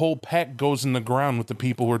 and the whole pack goes in the ground with the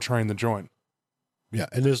people who are trying to join. Yeah,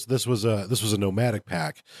 and this was a nomadic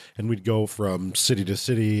pack, and we'd go from city to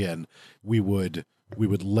city, and we would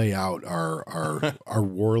lay out our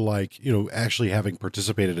warlike, actually having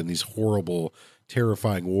participated in these horrible,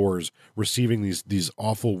 terrifying wars, receiving these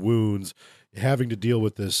awful wounds, having to deal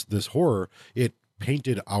with this horror. It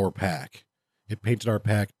painted our pack. It painted our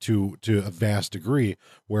pack to a vast degree,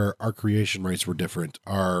 where our creation rates were different,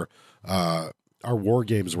 our war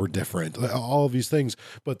games were different, all of these things,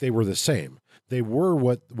 but they were the same. They were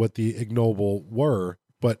what the ignoble were,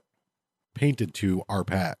 but painted to our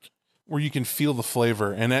pack. Where you can feel the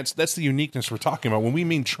flavor, and that's the uniqueness we're talking about. When we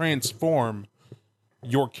mean transform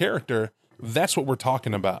your character, that's what we're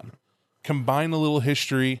talking about. Combine a little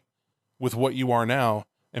history with what you are now,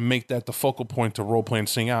 and make that the focal point to role play and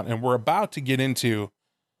sing out. And we're about to get into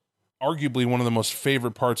arguably one of the most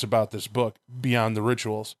favorite parts about this book, beyond the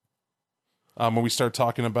rituals. When we start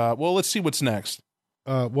talking about, well, let's see what's next.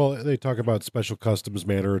 Well, they talk about special customs,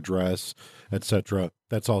 manner, address, etc.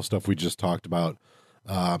 That's all stuff we just talked about.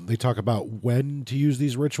 They talk about when to use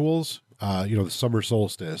these rituals. The summer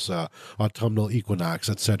solstice, autumnal equinox,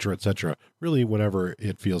 etc., etc. Really, whenever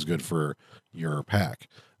it feels good for your pack.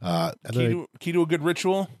 Key to a good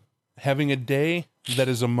ritual: having a day that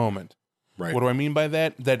is a moment. Right. What do I mean by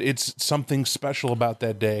that? That it's something special about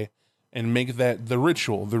that day, and make that the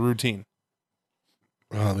ritual, the routine.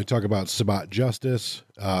 They talk about Sabbat justice,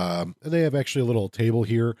 and they have actually a little table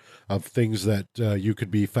here of things that you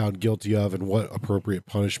could be found guilty of and what appropriate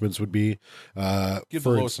punishments would be. Give the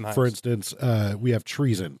lowest and highest. For instance, we have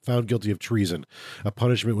treason, found guilty of treason. A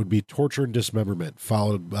punishment would be torture and dismemberment,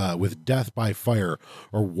 followed with death by fire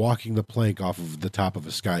or walking the plank off of the top of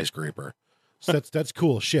a skyscraper. So that's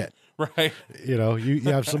cool shit. Right. You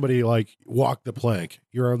have somebody like walk the plank.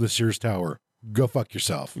 You're on the Sears Tower. Go fuck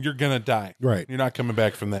yourself. You're going to die. Right. You're not coming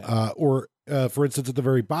back from that. Or, for instance, at the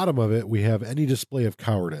very bottom of it, we have any display of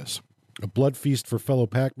cowardice. A blood feast for fellow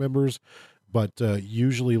pack members, but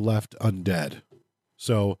usually left undead.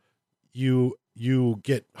 So you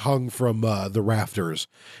get hung from the rafters,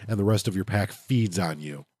 and the rest of your pack feeds on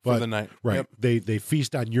you. For the night. Right. Yep. They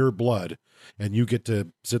feast on your blood, and you get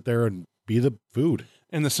to sit there and be the food.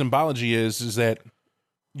 And the symbology is that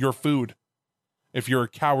you're food. If you're a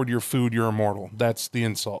coward, you're food, you're immortal. That's the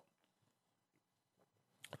insult.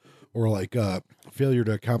 Or like failure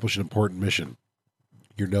to accomplish an important mission.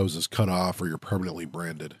 Your nose is cut off or you're permanently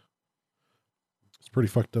branded. It's pretty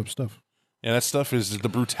fucked up stuff. Yeah, that stuff the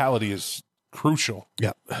brutality is crucial.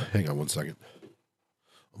 Yeah. Hang on one second.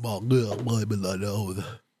 My nose.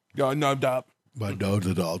 Got nubbed up. My nose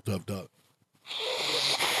is all tubbed up.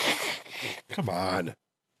 Come on.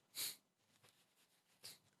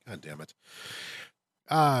 God damn it.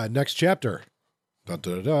 Next chapter.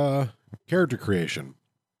 Character creation.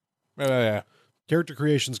 Yeah. Character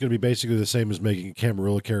creation is going to be basically the same as making a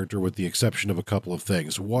Camarilla character with the exception of a couple of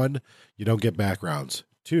things. One, you don't get backgrounds.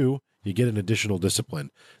 Two, you get an additional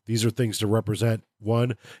discipline. These are things to represent,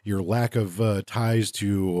 one, your lack of ties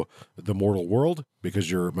to the mortal world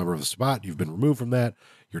because you're a member of the Sabbat. You've been removed from that.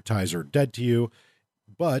 Your ties are dead to you.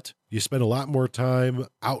 But you spend a lot more time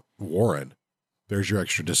out warring. There's your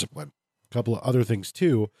extra discipline. couple of other things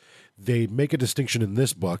too. They make a distinction in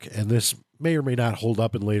this book, and this may or may not hold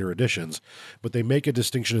up in later editions, but they make a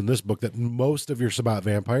distinction in this book that most of your Sabbat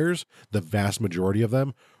vampires, the vast majority of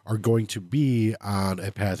them, are going to be on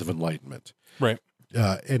a path of enlightenment. Right.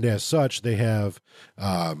 And as such, they have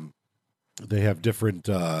different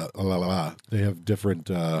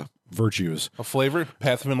virtues. A flavor,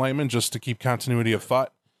 Path of Enlightenment, just to keep continuity of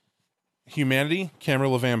thought. Humanity,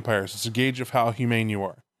 Camarilla Vampires. It's a gauge of how humane you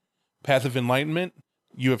are. Path of Enlightenment,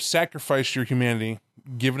 you have sacrificed your humanity,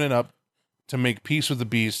 given it up to make peace with the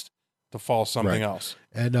beast, to fall something else.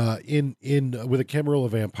 And in with a Camarilla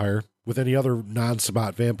vampire, with any other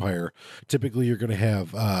non-Sabbat vampire, typically you're going to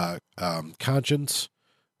have conscience,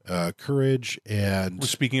 courage, and We're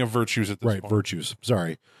speaking of virtues at this point. virtues.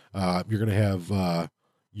 Sorry, you're going to have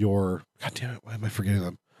your. God damn it! Why am I forgetting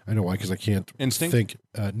them? I know why, because I can't Instinct? think.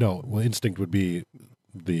 No, well, instinct would be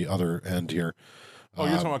the other end here. Oh,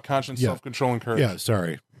 you're talking about conscience, yeah. self-control, and courage. Yeah,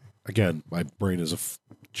 sorry. Again, my brain is a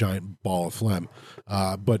giant ball of phlegm.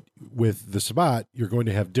 But with the Sabbat, you're going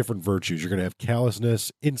to have different virtues. You're going to have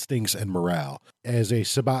callousness, instincts, and morale. As a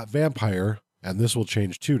Sabbat vampire, and this will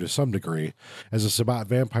change too to some degree, as a Sabbat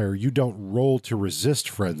vampire, you don't roll to resist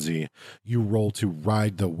frenzy. You roll to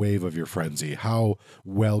ride the wave of your frenzy. How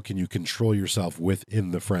well can you control yourself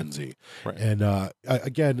within the frenzy? Right. And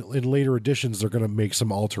again, in later editions, they're going to make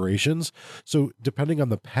some alterations. So depending on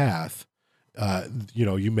the path,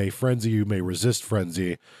 you may frenzy, you may resist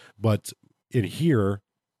frenzy, but in here,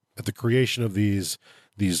 at the creation of these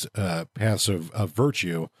paths of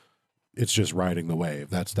virtue, it's just riding the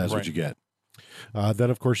wave. That's what you get. Then,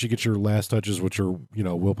 of course, you get your last touches, which are,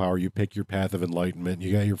 willpower. You pick your path of enlightenment.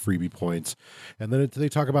 You got your freebie points. And then they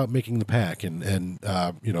talk about making the pack and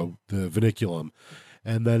the vinculum.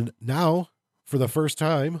 And then now, for the first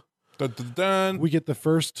time, Dun, dun, dun. we get the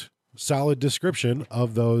first solid description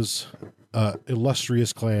of those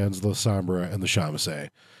illustrious clans, the Sombra and the Shamasei.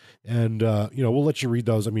 And, we'll let you read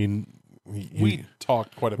those. I mean, We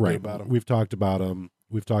talked quite a bit about them. We've talked about them.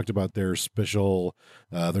 We've talked about their special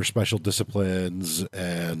disciplines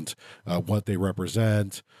and what they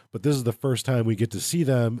represent. But this is the first time we get to see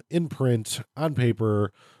them in print, on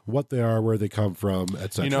paper, what they are, where they come from,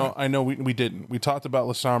 etc. I know we didn't. We talked about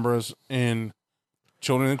La Sombras in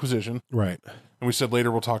Children of the Inquisition. Right. And we said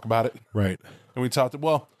later we'll talk about it. Right. And we talked,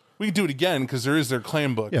 we can do it again because there is their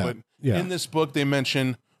clan book. Yeah, But yeah. in this book, they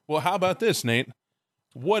mention, how about this, Nate?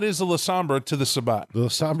 What is a La Sombra to the Sabbat? The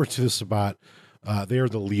Sombra to the Sabbat, they are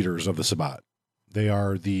the leaders of the Sabbat. They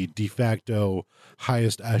are the de facto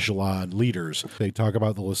highest echelon leaders. They talk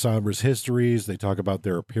about the La Sombra's histories. They talk about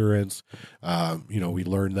their appearance. We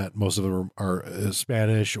learn that most of them are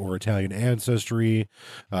Spanish or Italian ancestry.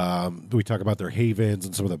 We talk about their havens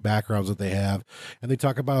and some of the backgrounds that they have. And they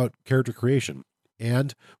talk about character creation.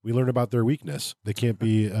 And we learn about their weakness. They can't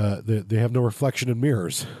be, they have no reflection in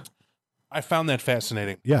mirrors. I found that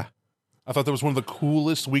fascinating. Yeah. I thought that was one of the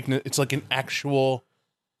coolest weakness. It's like an actual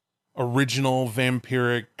original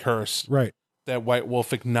vampiric curse Right. that White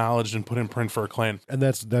Wolf acknowledged and put in print for a clan. And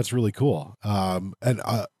that's really cool.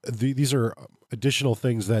 These are additional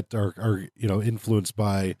things that are influenced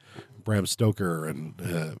by Bram Stoker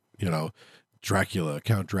and Dracula,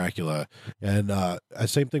 Count Dracula, and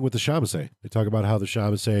same thing with the Shamasei. They talk about how the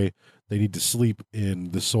Shamasei, they need to sleep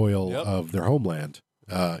in the soil of their homeland.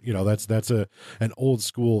 That's an old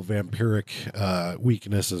school vampiric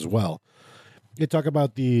weakness as well. They talk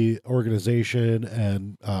about the organization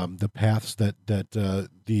and the paths that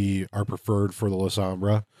are preferred for the La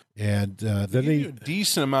Sombra, and then They give you a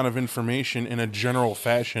decent amount of information in a general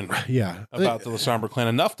fashion about the La Sombra clan,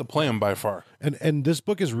 enough to play them by far. And this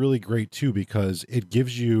book is really great too because it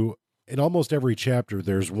gives you, in almost every chapter,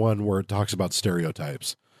 there's one where it talks about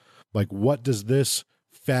stereotypes, like what does this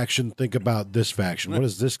faction think about this faction? What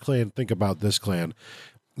does this clan think about this clan?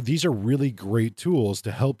 These are really great tools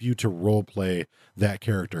to help you to role play that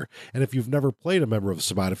character. And if you've never played a member of the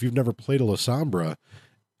Sabbat, if you've never played a La Sombra,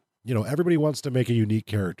 everybody wants to make a unique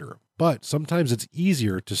character. But sometimes it's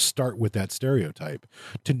easier to start with that stereotype,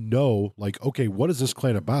 to know, like, okay, what is this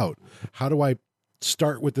clan about? How do I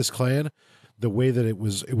start with this clan the way that it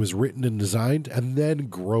was written and designed, and then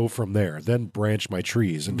grow from there, then branch my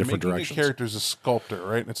trees in different directions. A character is a sculptor,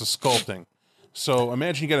 right? It's a sculpting. So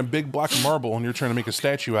imagine you got a big block of marble and you're trying to make a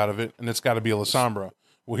statue out of it, and it's got to be a La Sombra.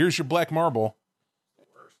 Well, here's your black marble,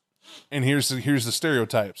 and here's the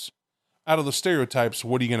stereotypes. Out of the stereotypes,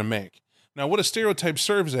 what are you going to make? Now, what a stereotype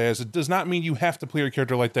serves as, it does not mean you have to play your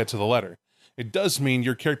character like that to the letter. It does mean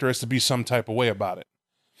your character has to be some type of way about it.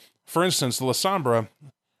 For instance, the La Sombra,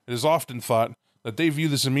 it is often thought that they view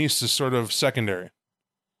the Tzimisce as sort of secondary.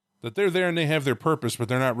 That they're there and they have their purpose, but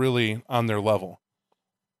they're not really on their level.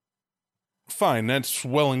 Fine, that's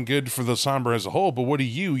well and good for the Sombra as a whole, but what do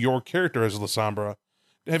you, your character as the Sombra,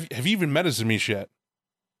 have you even met a Tzimisce yet?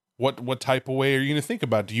 What type of way are you going to think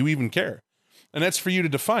about? Do you even care? And that's for you to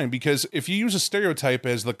define, because if you use a stereotype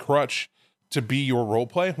as the crutch to be your role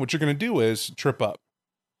play, what you're going to do is trip up.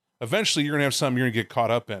 Eventually, you're going to have something you're going to get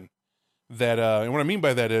caught up in. That, and what I mean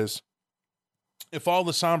by that is, if all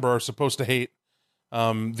the Sombra are supposed to hate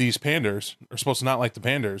these panders, are supposed to not like the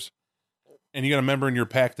panders, and you got a member in your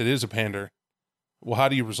pack that is a pander, well, how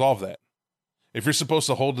do you resolve that? If you're supposed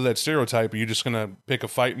to hold to that stereotype, are you just going to pick a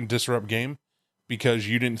fight and disrupt game because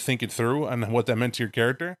you didn't think it through on what that meant to your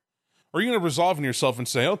character? Or are you going to resolve in yourself and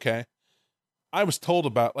say, okay, I was told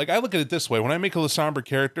about, like, I look at it this way. When I make a Lasombra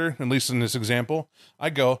character, at least in this example, I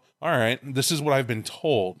go, all right, this is what I've been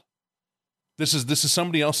told. This is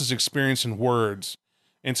somebody else's experience in words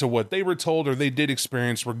into what they were told or they did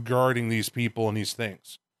experience regarding these people and these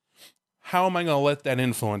things. How am I going to let that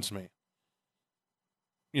influence me?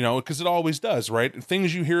 You know, because it always does, right?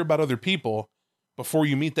 Things you hear about other people before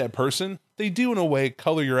you meet that person, they do in a way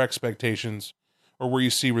color your expectations or where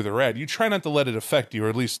you see where they're at. You try not to let it affect you, or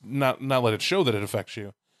at least not let it show that it affects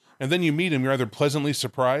you. And then you meet them, you're either pleasantly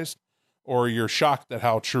surprised or you're shocked at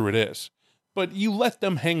how true it is. But you let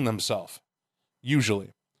them hang themselves,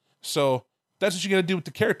 usually. So that's what you got to do with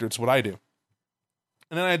the character. It's what I do.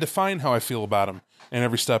 And then I define how I feel about them and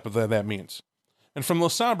every step of that means. And from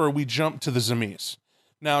Lasombra, we jump to the Tzimisce.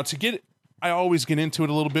 Now, I always get into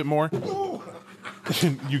it a little bit more.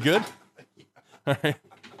 You good? All right.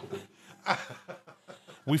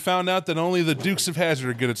 We found out that only the Dukes of Hazzard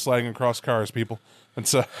are good at sliding across cars, people. And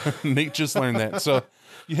so Nate just learned that. So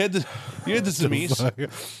you had the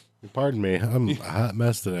Tzimisce. Pardon me, I'm a hot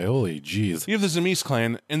mess today. Holy jeez. You have the Tzimisce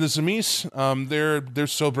clan. And the Tzimisce, they're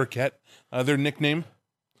sobriquet. Their nickname.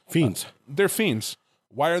 Fiends. They're fiends.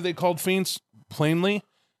 Why are they called fiends? Plainly,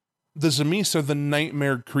 the Tzimisce are the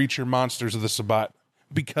nightmare creature monsters of the Sabbat.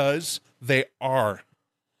 Because they are.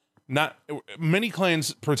 Not many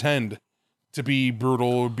clans pretend to be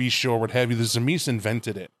brutal or bestial or what have you. The Tzimisce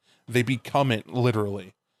invented it. They become it,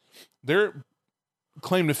 literally. Their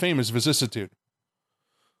claim to fame is vicissitude.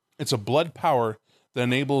 It's a blood power that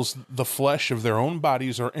enables the flesh of their own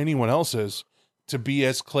bodies or anyone else's to be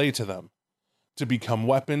as clay to them, to become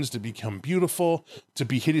weapons, to become beautiful, to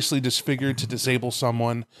be hideously disfigured, to disable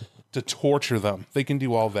someone, to torture them. They can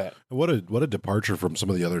do all that. What a departure from some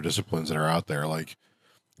of the other disciplines that are out there. Like,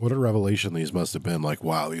 what a revelation these must have been. Like,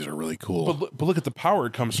 wow, these are really cool. But look at the power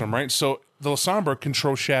it comes from, right? So the Lasombra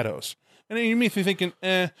control shadows. And you may be thinking,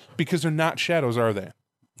 because they're not shadows, are they?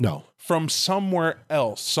 No. From somewhere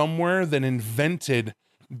else, somewhere that invented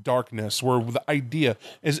darkness, where the idea,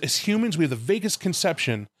 as humans, we have the vaguest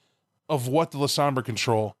conception of what the Lasombra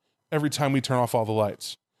control every time we turn off all the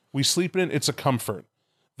lights. We sleep in it, it's a comfort.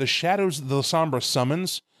 The shadows the Lasombra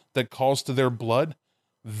summons that calls to their blood,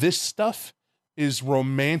 this stuff is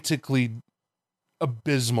romantically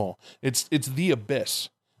abysmal. It's the abyss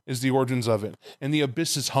is the origins of it. And the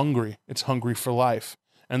abyss is hungry. It's hungry for life.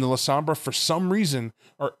 And the Lasombra, for some reason,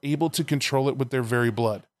 are able to control it with their very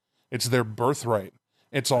blood. It's their birthright.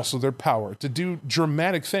 It's also their power to do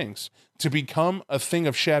dramatic things, to become a thing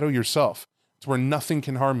of shadow yourself, to where nothing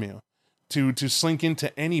can harm you, to slink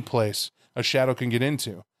into any place a shadow can get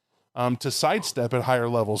into, to sidestep at higher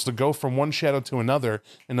levels, to go from one shadow to another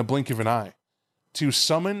in the blink of an eye, to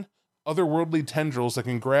summon otherworldly tendrils that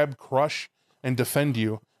can grab, crush, and defend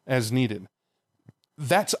you as needed.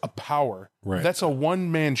 That's a power. Right. That's a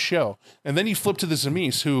one-man show. And then you flip to the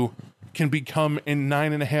Tzimisce, who can become a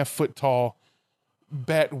 9.5 foot tall,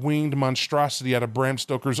 bat-winged monstrosity out of Bram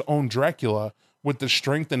Stoker's own Dracula with the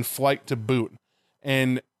strength and flight to boot.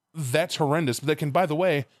 And that's horrendous. But that can, by the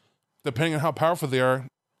way, depending on how powerful they are,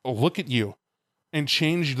 look at you and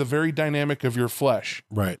change the very dynamic of your flesh.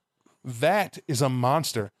 Right. That is a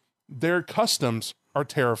monster. Their customs are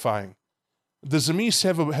terrifying. The Tzimisce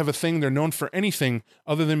have a thing. They're known for anything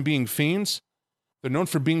other than being fiends. They're known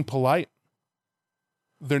for being polite.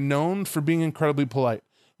 They're known for being incredibly polite.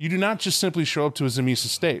 You do not just simply show up to a Tzimisce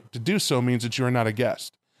estate. To do so means that you are not a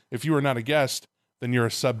guest. If you are not a guest, then you're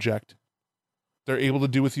a subject. They're able to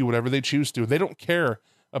do with you whatever they choose to. They don't care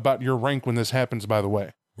about your rank when this happens, by the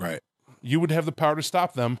way. Right. You would have the power to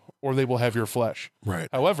stop them, or they will have your flesh. Right.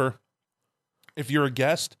 However, if you're a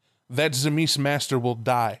guest, that Tzimisce master will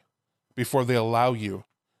die before they allow you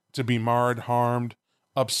to be marred, harmed,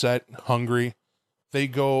 upset, hungry. They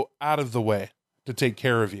go out of the way to take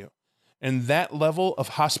care of you. And that level of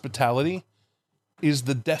hospitality is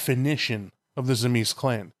the definition of the Tzimisce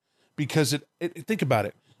clan. Because think about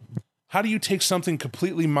it. how do you take something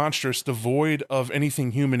completely monstrous, devoid of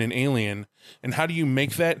anything human and alien, and how do you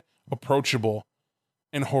make that approachable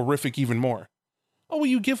and horrific even more? Oh, well,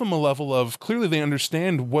 you give them a level of, clearly they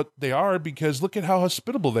understand what they are because look at how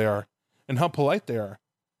hospitable they are and how polite they are.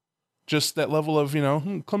 Just that level of,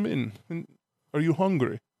 come in. Are you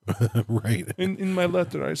hungry? Right. In my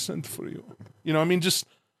letter I sent for you. Just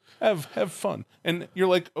have fun. And you're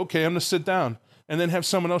like, okay, I'm going to sit down. And then have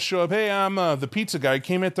someone else show up. Hey, I'm the pizza guy.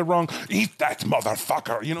 Came at the wrong. Eat that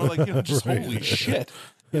motherfucker. Just Right. Holy shit.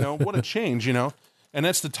 What a change. And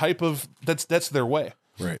that's the type of that's their way.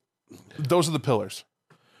 Right. Those are the pillars.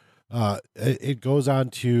 It goes on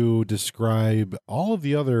to describe all of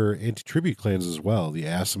the other anti-tribute clans as well. The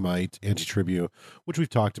Assamite anti-tribute, which we've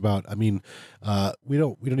talked about. I mean, we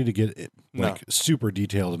don't need to get super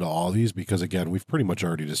detailed into all these because again, we've pretty much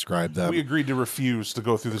already described them. We agreed to refuse to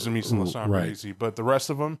go through the Zamis and Lassam Right. easy, but the rest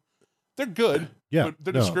of them, they're good. Yeah, but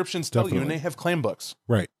their no, descriptions tell you, and definitely. they have clan books.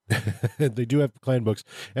 Right. They do have clan books,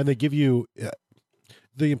 and they give you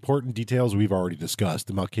the important details we've already discussed.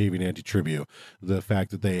 The Malkavian anti-tribute, the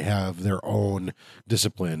fact that they have their own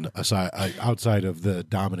discipline outside of the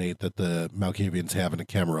dominate that the Malkavians have in the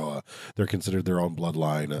Camarilla. They're considered their own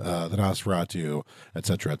bloodline. The Nosferatu,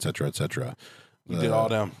 etc., etc., etc. You did all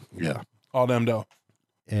them. Yeah. All them, though.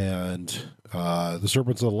 And the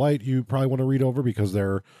Serpents of the Light, you probably want to read over because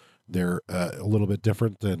they're a little bit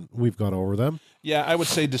different than we've gone over them. Yeah, I would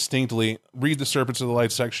say distinctly, read the Serpents of the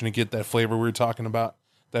Light section to get that flavor we were talking about.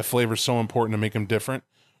 That flavor is so important to make them different.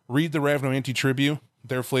 Read the Ravno Anti-Tribute.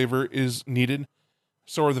 Their flavor is needed.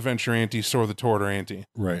 So are the Venture Anti, so are the Toreador Anti.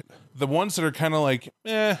 Right. The ones that are kind of like,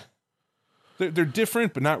 they're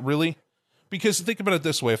different, but not really. Because think about it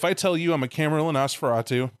this way. If I tell you I'm a Camarilla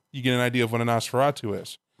Nosferatu, you get an idea of what a Nosferatu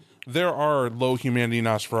is. There are low humanity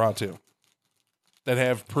Nosferatu that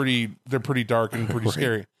they're pretty dark and pretty Right.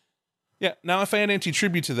 scary. Yeah, now if I add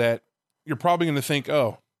anti-tribute to that, you're probably going to think,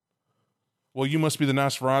 oh, well, you must be the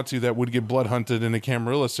Nosferatu that would get blood hunted in a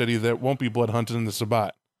Camarilla city that won't be blood hunted in the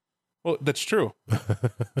Sabbat. Well, that's true.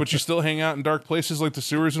 But you still hang out in dark places like the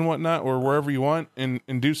sewers and whatnot, or wherever you want, and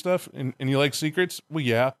do stuff, and you like secrets? Well,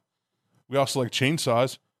 yeah. We also like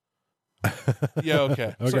chainsaws. Yeah,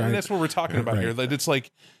 okay. So, and that's what we're talking about here. Like, it's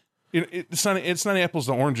like, it's not apples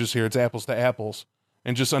to oranges here, it's apples to apples,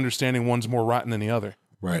 and just understanding one's more rotten than the other.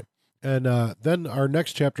 Right. And then our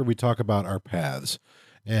next chapter, we talk about our paths.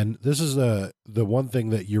 And this is the one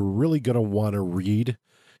thing that you're really going to want to read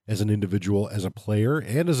as an individual, as a player,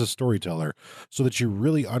 and as a storyteller, so that you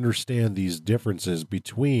really understand these differences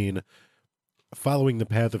between following the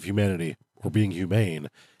path of humanity or being humane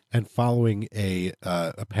and following a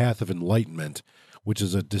path of enlightenment, which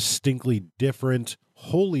is a distinctly different,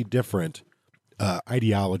 wholly different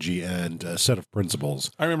ideology and set of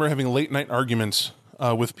principles. I remember having late night arguments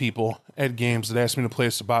with people at games that asked me to play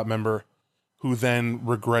a Sabbat member who then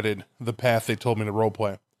regretted the path they told me to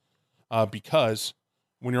roleplay. Because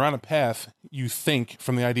when you're on a path, you think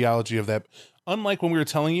from the ideology of that. Unlike when we were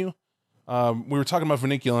telling you, we were talking about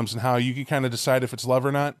verniculums and how you can kind of decide if it's love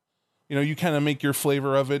or not. You kind of make your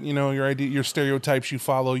flavor of it. Your idea, your stereotypes you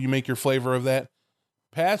follow, you make your flavor of that.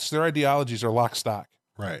 Paths, their ideologies are lock stock.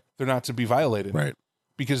 Right. They're not to be violated. Right.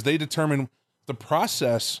 Because they determine the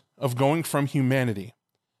process of going from humanity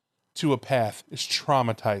to a path is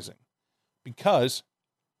traumatizing. Because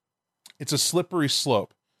it's a slippery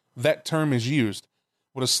slope. That term is used.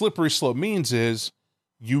 What a slippery slope means is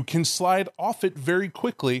you can slide off it very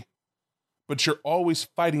quickly, but you're always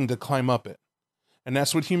fighting to climb up it. And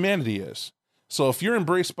that's what humanity is. So if you're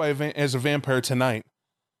embraced as a vampire tonight,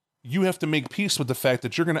 you have to make peace with the fact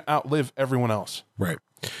that you're going to outlive everyone else. Right.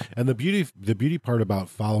 And the beauty part about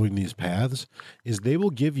following these paths is they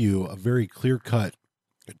will give you a very clear-cut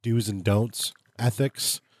do's and don'ts,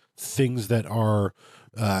 ethics, things that are,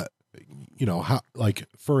 how, like,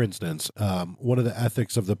 for instance, one of the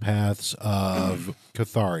ethics of the paths of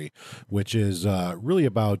Cathari, which is really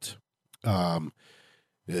about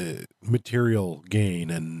material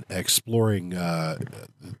gain and exploring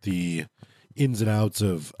the ins and outs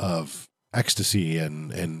of ecstasy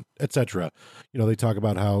and etc. They talk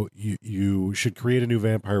about how you should create a new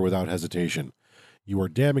vampire without hesitation. You are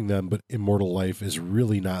damning them, but immortal life is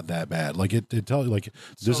really not that bad. Like it tells you, like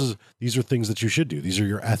these are things that you should do. These are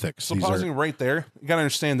your ethics. So these pausing right there, you got to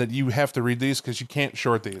understand that you have to read these because you can't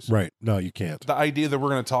short these. Right. No, you can't. The idea that we're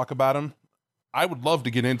going to talk about them, I would love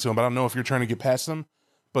to get into them, but I don't know if you're trying to get past them.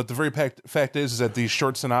 But the very fact is that these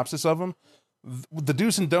short synopsis of them, the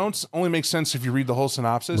do's and don'ts only make sense if you read the whole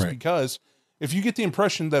synopsis. Right. Because if you get the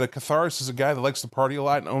impression that a Catharist is a guy that likes to party a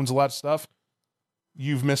lot and owns a lot of stuff,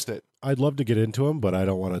 you've missed it. I'd love to get into them, but I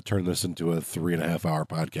don't want to turn this into a 3.5 hour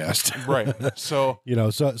podcast. Right. So,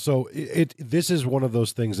 this is one of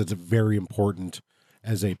those things that's very important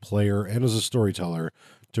as a player and as a storyteller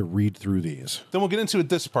to read through these. then we'll get into it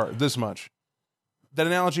this much. That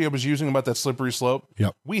analogy I was using about that slippery slope.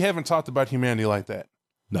 Yep. We haven't talked about humanity like that.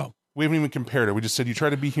 No. We haven't even compared it. We just said you try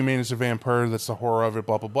to be humane as a vampire. That's the horror of it,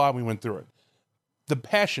 blah, blah, blah. We went through it. The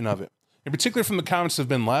passion of it, in particular from the comments that have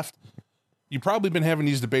been left, you've probably been having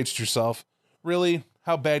these debates with yourself. Really,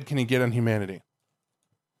 how bad can it get on humanity?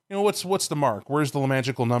 You know, what's the mark? Where's the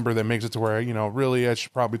magical number that makes it to where, really I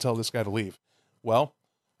should probably tell this guy to leave? Well,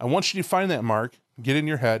 I want you to find that mark, get it in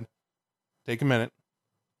your head, take a minute,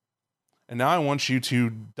 and now I want you to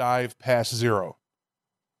dive past 0.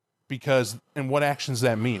 And what actions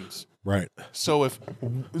that means. Right. So if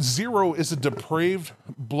 0 is a depraved,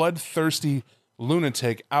 bloodthirsty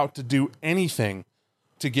lunatic out to do anything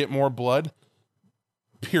to get more blood,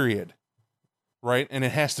 period. Right? And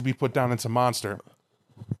it has to be put down into monster.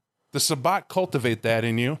 The Sabbat cultivate that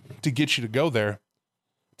in you to get you to go there,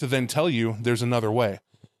 to then tell you there's another way.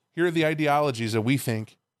 Here are the ideologies that we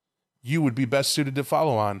think you would be best suited to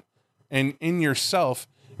follow on. And in yourself,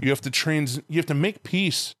 you have to make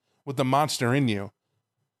peace with the monster in you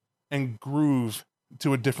and groove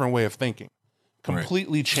to a different way of thinking.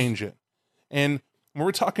 Completely change it. And when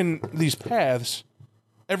we're talking these paths,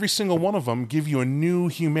 every single one of them give you a new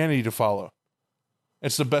humanity to follow.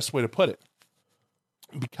 It's the best way to put it.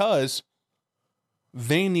 Because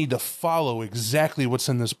they need to follow exactly what's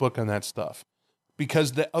in this book on that stuff.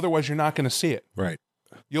 Because otherwise you're not going to see it. Right.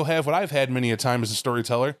 You'll have what I've had many a time as a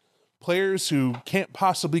storyteller, players who can't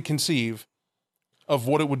possibly conceive of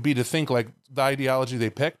what it would be to think like the ideology they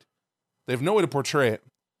picked. They have no way to portray it.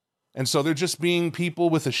 And so they're just being people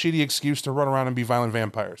with a shitty excuse to run around and be violent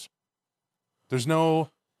vampires. There's no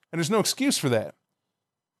excuse for that.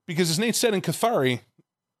 Because as Nate said in Cathari,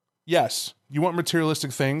 yes, you want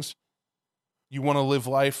materialistic things. You want to live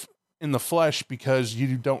life in the flesh because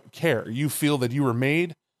you don't care. You feel that you were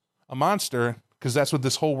made a monster because that's what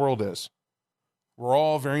this whole world is. We're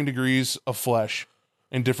all varying degrees of flesh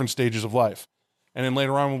in different stages of life. And then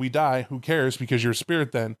later on when we die, who cares? Because you're a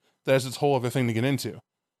spirit then. That's its whole other thing to get into.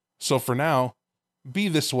 So for now, be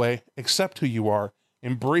this way, accept who you are,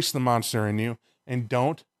 embrace the monster in you, and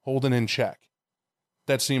don't hold it in check.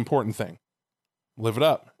 That's the important thing. Live it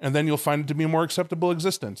up. And then you'll find it to be a more acceptable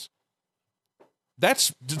existence.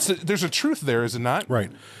 There's a truth there, is it not?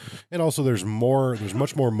 Right. And also there's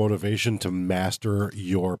much more motivation to master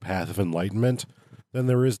your path of enlightenment than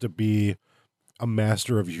there is to be a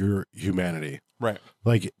master of your humanity. Right.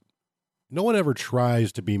 Like, no one ever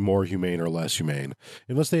tries to be more humane or less humane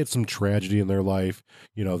unless they had some tragedy in their life.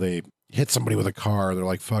 They hit somebody with a car. They're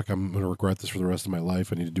like, fuck, I'm going to regret this for the rest of my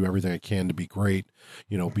life. I need to do everything I can to be great,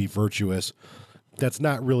 be virtuous. That's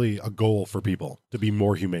not really a goal for people, to be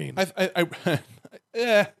more humane.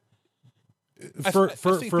 You're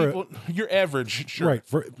average, sure. Right.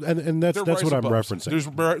 And that's what I'm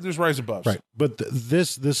referencing. There's rise above. Right. But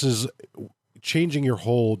this is changing your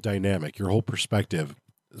whole dynamic, your whole perspective.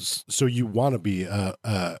 So you want to be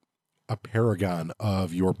a paragon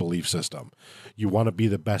of your belief system. You want to be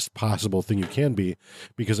the best possible thing you can be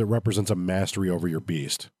because it represents a mastery over your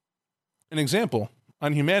beast. An example,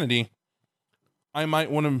 on humanity, I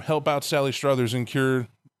might want to help out Sally Struthers and cure...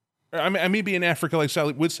 I may be in Africa like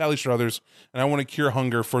Sally Struthers, and I want to cure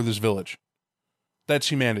hunger for this village. That's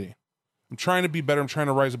humanity. I'm trying to be better. I'm trying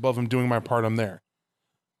to rise above. I'm doing my part. I'm there.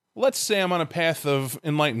 Let's say I'm on a path of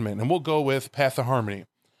enlightenment, and we'll go with Path of Harmony.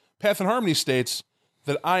 Path of Harmony states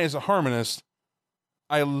that I, as a harmonist,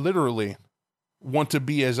 I literally want to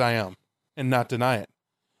be as I am and not deny it.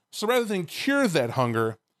 So rather than cure that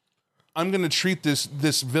hunger, I'm going to treat this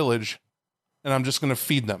village, and I'm just going to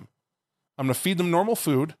feed them. I'm going to feed them normal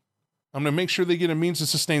food. I'm going to make sure they get a means to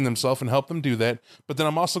sustain themselves and help them do that. But then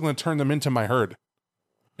I'm also going to turn them into my herd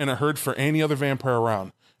and a herd for any other vampire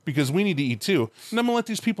around because we need to eat too. And I'm going to let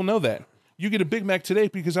these people know that. You get a Big Mac today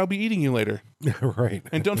because I'll be eating you later. Right.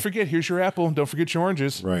 And don't forget, here's your apple. Don't forget your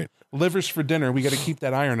oranges. Right. Livers for dinner. We got to keep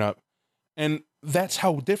that iron up. And that's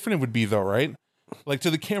how different it would be though, right? Like to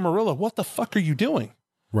the Camarilla, what the fuck are you doing?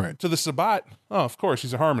 Right. To the Sabbat, oh, of course,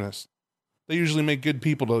 he's a harmonist. They usually make good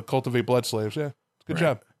people to cultivate blood slaves. Yeah, good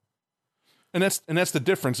job. And that's the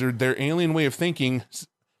difference. Their alien way of thinking.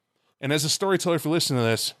 And as a storyteller, if you listen to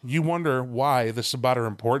this, you wonder why the Sabbat are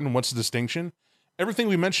important. What's the distinction? Everything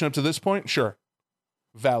we mentioned up to this point, sure,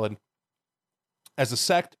 valid. As a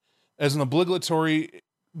sect, as an obligatory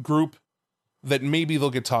group, that maybe they'll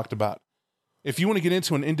get talked about. If you want to get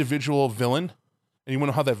into an individual villain, and you want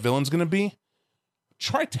to know how that villain's going to be,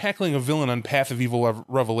 try tackling a villain on Path of Evil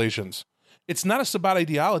Revelations. It's not a Sabbat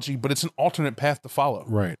ideology, but it's an alternate path to follow.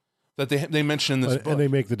 Right. That they mention in this book. And they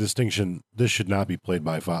make the distinction: this should not be played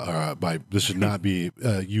by this should not be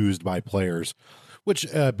used by players,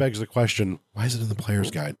 which begs the question: why is it in the player's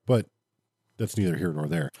guide? But that's neither here nor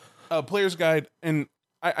there. Player's guide, and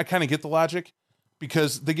I kind of get the logic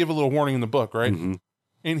because they give a little warning in the book, right? Mm-hmm.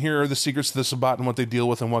 In here are the secrets to the Sabbat and what they deal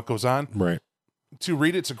with and what goes on. Right. To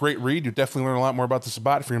read it's a great read. You definitely learn a lot more about the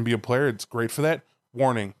Sabbat. If you're going to be a player, it's great for that.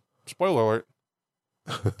 Warning, spoiler alert.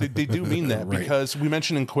 They do mean that Right. because we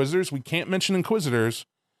mentioned Inquisitors. We can't mention Inquisitors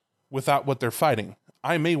without what they're fighting.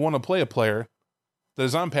 I may want to play a player that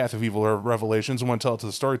is on Path of Evil or Revelations and want to tell it to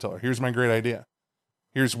the storyteller. Here's my great idea.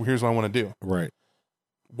 Here's what I want to do. Right.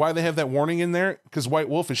 Why they have that warning in there? Because White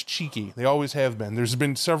Wolf is cheeky. They always have been. There's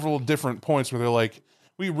been several different points where they're like,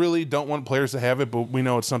 we really don't want players to have it, but we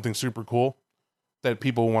know it's something super cool that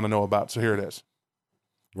people want to know about. So here it is.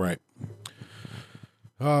 Right.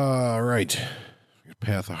 All right.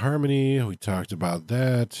 Path of Harmony. We talked about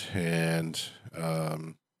that, and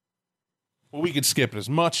Well, we could skip it as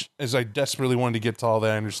much as I desperately wanted to get to all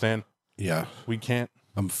that. I understand. yeah, We can't.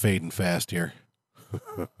 I'm fading fast here.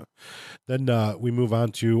 Then we move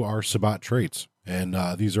on to our Sabbat traits, and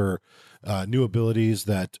these are new abilities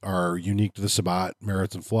that are unique to the Sabbat,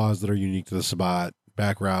 merits and flaws that are unique to the Sabbat,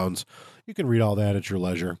 backgrounds. You can read all that at your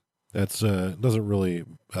leisure. That's doesn't really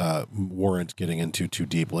warrant getting into too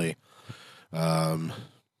deeply.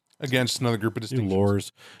 Against another group of New distinctions.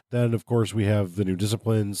 lores. Then, of course, we have the new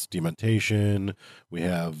disciplines, demontation. We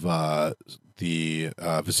have the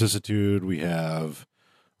vicissitude. We have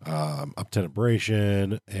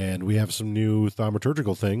obtenebration, and we have some new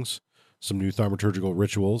thaumaturgical things, some new thaumaturgical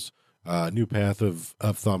rituals. New path of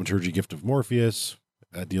thaumaturgy, gift of Morpheus,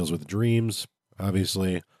 deals with dreams,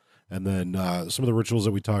 obviously, and then some of the rituals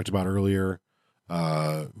that we talked about earlier.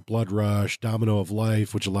 Blood Rush, Domino of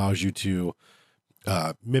Life, which allows you to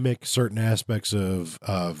mimic certain aspects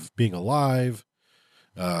of being alive.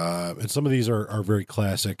 And some of these are very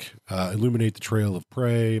classic. Illuminate the Trail of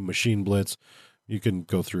Prey, Machine Blitz. You can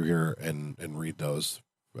go through here and read those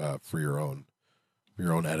for your own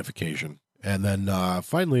edification. And then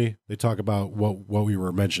finally, they talk about what we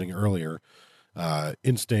were mentioning earlier,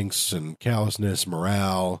 instincts and callousness,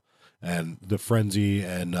 morale, and the frenzy,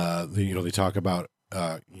 and they talk about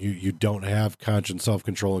you don't have conscience,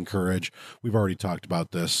 self-control, and courage. We've already talked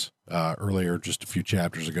about this earlier, just a few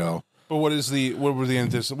chapters ago. But what were the end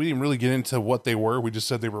of this? We didn't really get into what they were. We just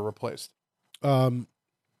said they were replaced.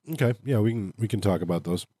 Okay, yeah, we can talk about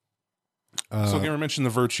those. So again, we mentioned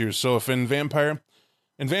the virtues. So if in Vampire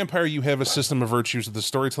you have a system of virtues that the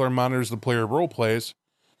storyteller monitors the player role plays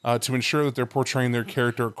to ensure that they're portraying their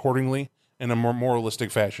character accordingly in a more moralistic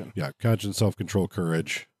fashion. Yeah, conscience, self-control,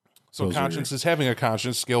 courage. So Those are conscience is having a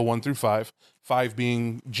conscience, scale 1 through 5, 5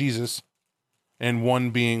 being Jesus, and 1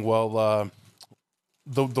 being, well,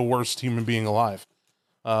 the worst human being alive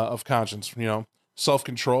of conscience.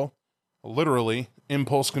 Self-control, literally,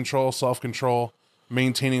 impulse control, self-control,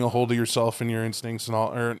 maintaining a hold of yourself and your instincts and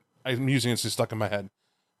all. Or I'm using it, it's stuck in my head.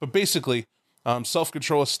 But basically,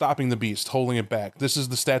 self-control is stopping the beast, holding it back. This is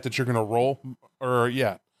the stat that you're going to roll,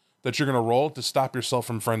 that you're going to roll to stop yourself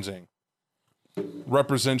from frenzying.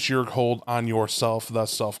 Represents your hold on yourself,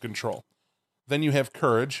 thus self-control. Then you have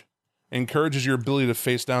courage, and courage is your ability to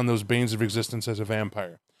face down those banes of existence as a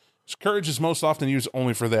vampire. So courage is most often used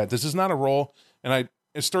only for that. This is not a roll, and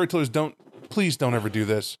as storytellers, please don't ever do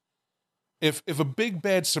this. If a big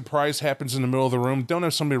bad surprise happens in the middle of the room, don't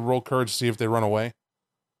have somebody roll courage to see if they run away.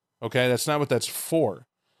 Okay, that's not what that's for.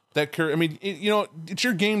 That courage, it's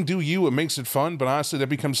your game, do you? It makes it fun, but honestly, that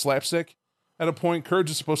becomes slapstick at a point.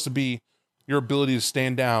 Courage is supposed to be your ability to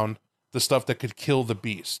stand down the stuff that could kill the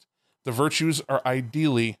beast. The virtues are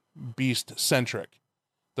ideally beast-centric,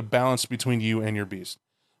 the balance between you and your beast.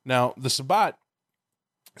 Now, the Sabbat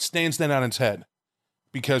stands that on its head,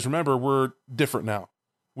 because remember, we're different now.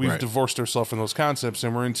 We've divorced ourselves from those concepts,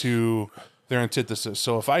 and we're into their antithesis.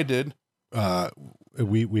 So if I did...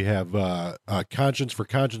 we have conscience. For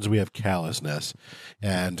conscience, we have callousness,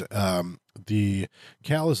 and the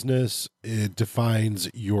callousness, it defines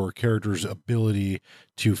your character's ability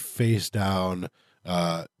to face down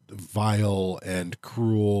vile and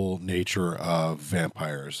cruel nature of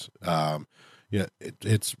vampires.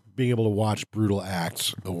 It's being able to watch brutal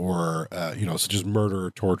acts or such as murder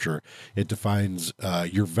or torture. It defines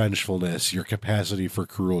your vengefulness, your capacity for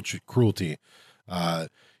cruelty.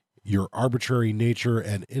 Your arbitrary nature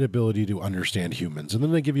and inability to understand humans. And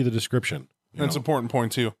then they give you the description. That's an important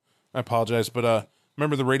point, too. I apologize, but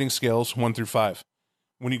remember the rating scales 1 through 5.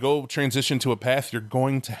 when you go transition to a path, you're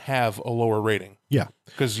going to have a lower rating Yeah.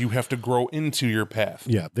 because you have to grow into your path.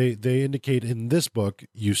 Yeah. They indicate in this book,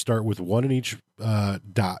 you start with one in each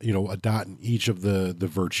dot, a dot in each of the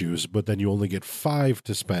virtues, but then you only get 5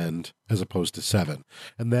 to spend as opposed to 7.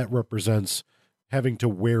 And that represents having to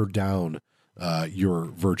wear down your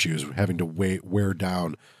virtues, having to wear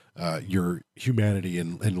down your humanity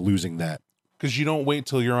and losing that. Because you don't wait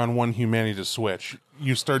till you're on 1 humanity to switch.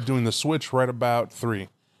 You start doing the switch right about 3.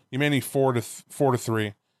 Humanity 4 to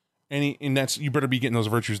 3. And that's, you better be getting those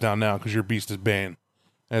virtues down now because your beast is Bane,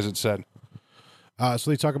 as it said.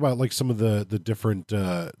 So they talk about like some of the different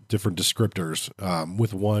descriptors.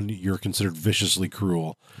 With 1, you're considered viciously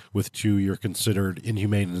cruel. With 2, you're considered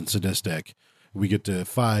inhumane and sadistic. We get to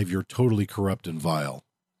 5, you're totally corrupt and vile.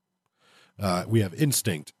 We have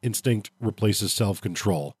instinct. Instinct replaces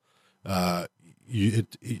self-control.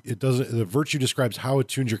 It doesn't. The virtue describes how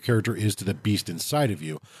attuned your character is to the beast inside of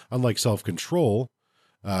you. Unlike self-control,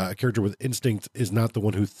 a character with instinct is not the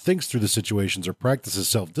one who thinks through the situations or practices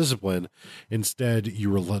self-discipline. Instead, you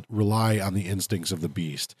rely on the instincts of the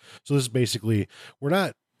beast. So this is basically, we're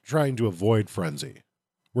not trying to avoid frenzy.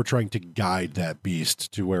 We're trying to guide that beast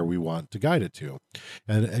to where we want to guide it to.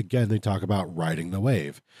 And again, they talk about riding the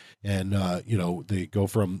wave. And, they go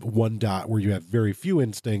from 1 dot where you have very few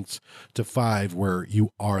instincts to 5 where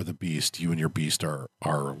you are the beast. You and your beast are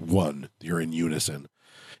one. You're in unison.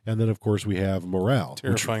 And then, of course, we have morale.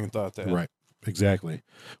 Terrifying thought that. Right, exactly.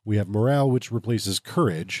 We have morale, which replaces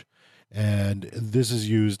courage. And this is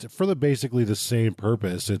used for basically the same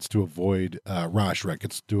purpose. It's to avoid Rashrik.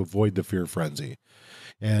 It's to avoid the fear frenzy.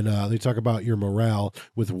 And they talk about your morale.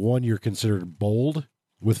 With 1, you're considered bold.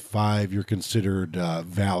 With 5, you're considered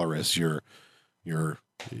valorous. Your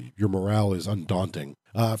morale is undaunting.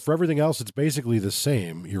 For everything else, it's basically the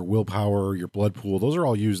same. Your willpower, your blood pool, those are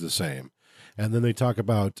all used the same. And then they talk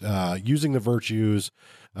about using the virtues,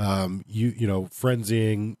 frenzying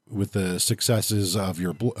with the successes of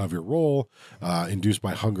your role, induced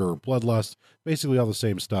by hunger or bloodlust. Basically, all the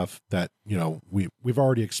same stuff that we've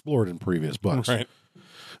already explored in previous books. Right.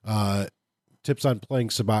 Tips on playing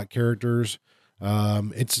Sabbat characters.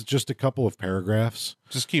 It's just a couple of paragraphs.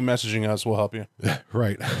 Just keep messaging us. We'll help you.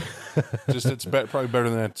 Right. It's probably better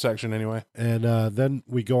than that section anyway. And then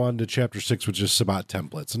we go on to chapter 6, which is Sabbat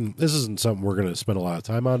templates. And this isn't something we're going to spend a lot of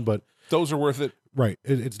time on, but those are worth it. Right.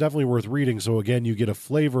 It's definitely worth reading. So again, you get a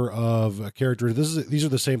flavor of a character. These are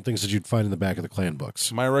the same things that you'd find in the back of the clan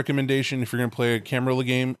books. My recommendation, if you're going to play a Camarilla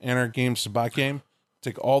game, Anarch game, Sabbat game,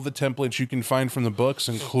 take all the templates you can find from the books,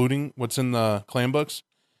 including what's in the clan books,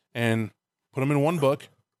 and put them in 1 book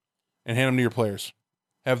and hand them to your players.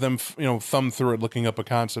 Have them, thumb through it, looking up a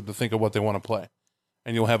concept to think of what they want to play.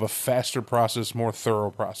 And you'll have a faster process, more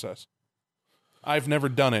thorough process. I've never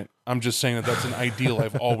done it. I'm just saying that that's an ideal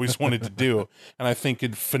I've always wanted to do. And I think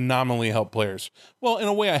it'd phenomenally help players. Well, in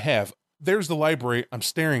a way I have. There's the library. I'm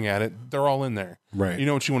staring at it. They're all in there. Right. You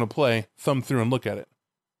know what you want to play, thumb through and look at it.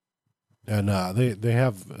 And they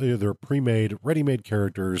have their pre-made, ready-made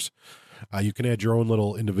characters. You can add your own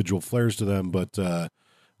little individual flares to them, but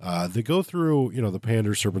they go through, the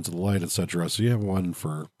Pander, Serpents of the Light, etc. So you have one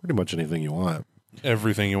for pretty much anything you want.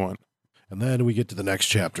 Everything you want. And then we get to the next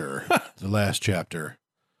chapter, the last chapter,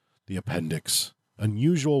 the appendix.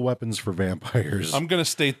 Unusual weapons for vampires. I'm going to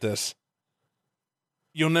state this.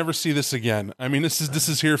 You'll never see this again. I mean, this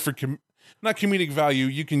is here for not comedic value.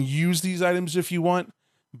 You can use these items if you want.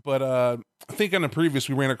 But I think on the previous,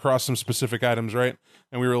 we ran across some specific items, right?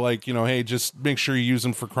 And we were like, hey, just make sure you use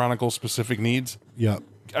them for Chronicle specific needs. Yeah.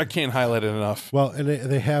 I can't highlight it enough. Well, and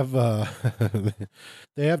they have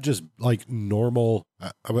they have just like normal.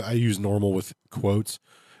 I use normal with quotes.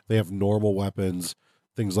 They have normal weapons,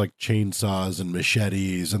 things like chainsaws and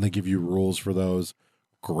machetes, and they give you rules for those.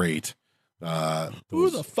 Great. Who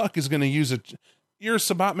the fuck is going to use it? You're a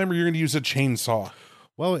Sabbat member. You're going to use a chainsaw.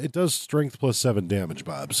 Well, it does strength plus 7 damage,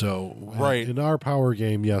 Bob. So right. In our power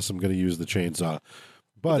game, yes, I'm going to use the chainsaw,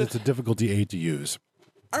 but it's a difficulty 8 to use.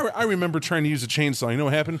 I remember trying to use a chainsaw. You know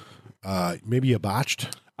what happened? Maybe you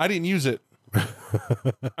botched. I didn't use it.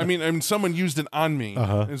 I mean, someone used it on me.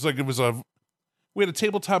 It's like we had a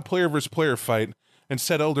tabletop player versus player fight, and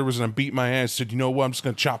said Elder was going to beat my ass. Said, you know what? I'm just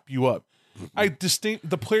going to chop you up.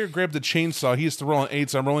 The player grabbed the chainsaw. He has to roll on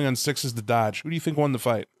 8s. I'm rolling on 6s to dodge. Who do you think won the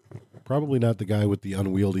fight? Probably not the guy with the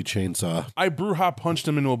unwieldy chainsaw. I Brujah punched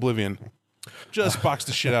him into oblivion. Just boxed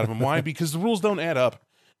the shit out of him. Why? Because the rules don't add up.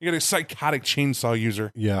 You got a psychotic chainsaw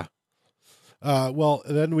user. Yeah. Well,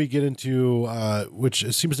 then we get into, which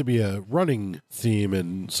seems to be a running theme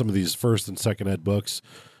in some of these first and second ed books,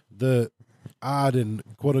 the odd and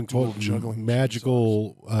quote unquote juggling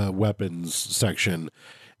magical weapons section.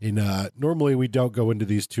 And normally we don't go into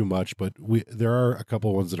these too much, but there are a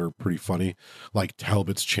couple ones that are pretty funny, like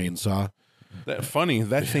Talbot's chainsaw. That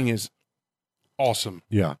thing is awesome.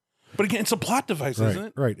 Yeah. But again, it's a plot device, Right, isn't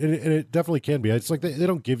it? right. And it definitely can be. It's like they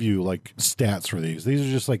don't give you like stats for these. These are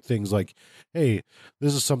just like things like, hey,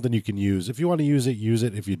 this is something you can use. If you want to use it, use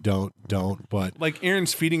it. If you don't. But like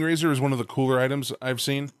Aaron's feeding razor is one of the cooler items I've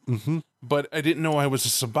seen. Mm-hmm. But I didn't know it was a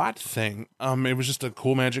Sabbat thing. It was just a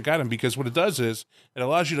cool magic item because what it does is it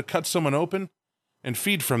allows you to cut someone open and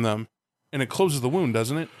feed from them, and it closes the wound,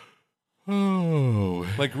 doesn't it? Oh.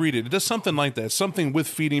 Like, read it. It does something like that. Something with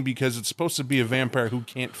feeding because it's supposed to be a vampire who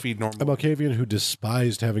can't feed A normally. Malkavian who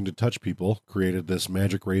despised having to touch people created this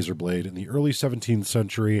magic razor blade in the early 17th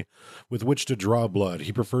century with which to draw blood.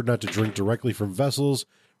 He preferred not to drink directly from vessels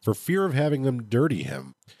for fear of having them dirty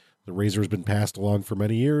him. The razor has been passed along for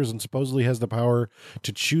many years and supposedly has the power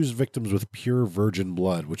to choose victims with pure virgin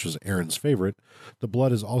blood, which was Aaron's favorite. The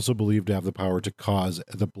blade is also believed to have the power to cause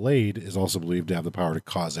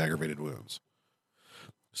aggravated wounds.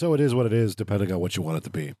 So it is what it is, depending on what you want it to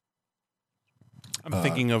be. I'm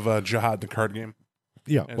thinking of Jihad, the card game.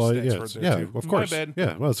 Yeah, As well, stats for yeah, there, too. of My course. bad.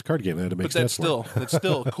 Yeah, well, it's a card game. They had to make But that's stats for it.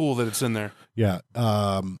 still cool that it's in there. Yeah.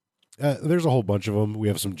 There's a whole bunch of them. We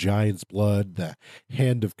have some Giant's Blood, the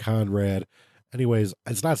Hand of Conrad. Anyways,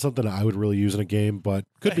 it's not something I would really use in a game, but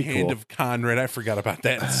could be Hand cool. of Conrad. I forgot about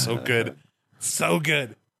that. It's so good. So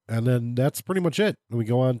good. And then that's pretty much it. And we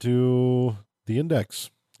go on to the index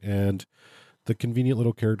and the convenient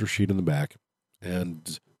little character sheet in the back.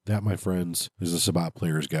 And that, my friends, is the Sabbat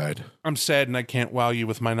Player's Guide. I'm sad and I can't wow you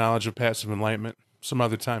with my knowledge of passive enlightenment some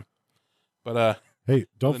other time. But Hey,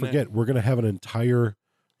 don't Other than forget, we're going to have an entire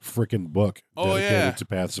freaking book Oh, dedicated yeah. to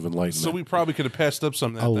passive enlightenment. so we probably could have passed up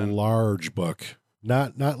some of a that then. large book,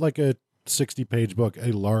 not like a 60-page book,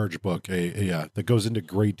 a large book, that goes into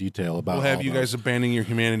great detail about. We'll have all you those. guys abandoning your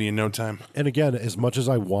humanity in no time. And again, as much as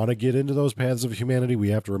I want to get into those paths of humanity, we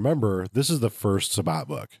have to remember this is the first Sabbat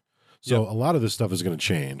book. So a lot of this stuff is going to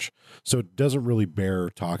change. So it doesn't really bear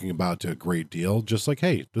talking about to a great deal. Just like,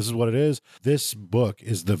 hey, this is what it is. This book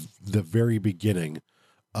is the very beginning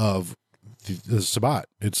of the Sabbat.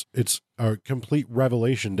 It's a complete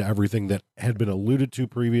revelation to everything that had been alluded to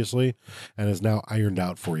previously and is now ironed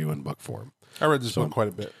out for you in book form. I read this one quite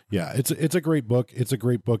a bit. Yeah, it's a great book. It's a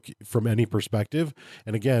great book from any perspective.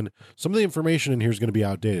 And again, some of the information in here is going to be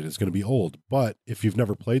outdated. It's going to be old. But if you've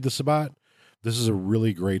never played the Sabbat, this is a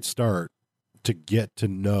really great start to get to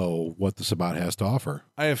know what the Sabbat has to offer.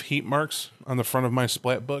 I have heat marks on the front of my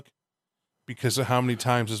Splat book because of how many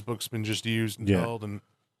times this book's been just used and held. And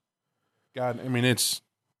God, I mean, it's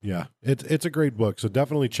a great book. So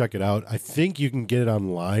definitely check it out. I think you can get it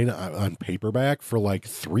online on paperback for like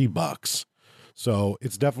 $3. So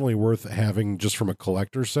it's definitely worth having just from a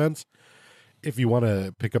collector's sense. If you want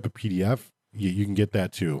to pick up a PDF, you can get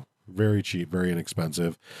that too. Very cheap, very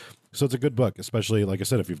inexpensive. So it's a good book, especially, like I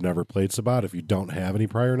said, if you've never played Sabbat, if you don't have any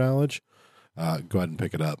prior knowledge, go ahead and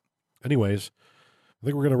pick it up. Anyways, I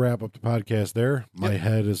think we're going to wrap up the podcast there. My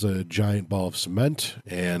head is a giant ball of cement,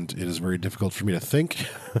 and it is very difficult for me to think.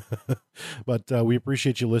 But we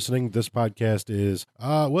appreciate you listening. This podcast is,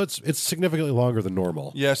 it's significantly longer than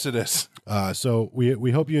normal. yes, it is. So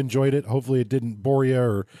we hope you enjoyed it. Hopefully it didn't bore you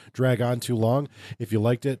or drag on too long. If you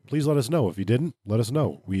liked it, please let us know. If you didn't, let us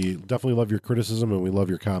know. We definitely love your criticism and we love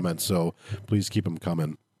your comments. So please keep them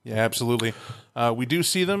coming. Yeah, absolutely. We do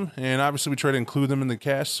see them, and obviously we try to include them in the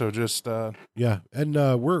cast. So just Yeah, and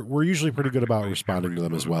we're usually pretty good about responding to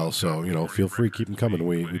them as well. So feel free, keep them coming.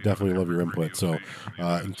 We definitely love your input. So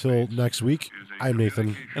until next week, I'm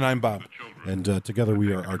Nathan, and I'm Bob. and together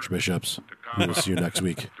we are Archbishops. We will see you next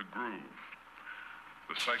week. To groove.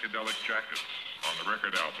 The psychedelic jackets on the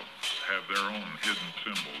record albums have their own hidden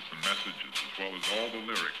symbols and messages, as well as all the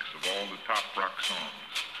lyrics of all the top rock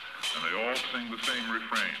songs. And they all sing the same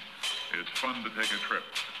refrain. It's fun to take a trip.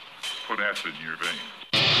 Put acid in your veins.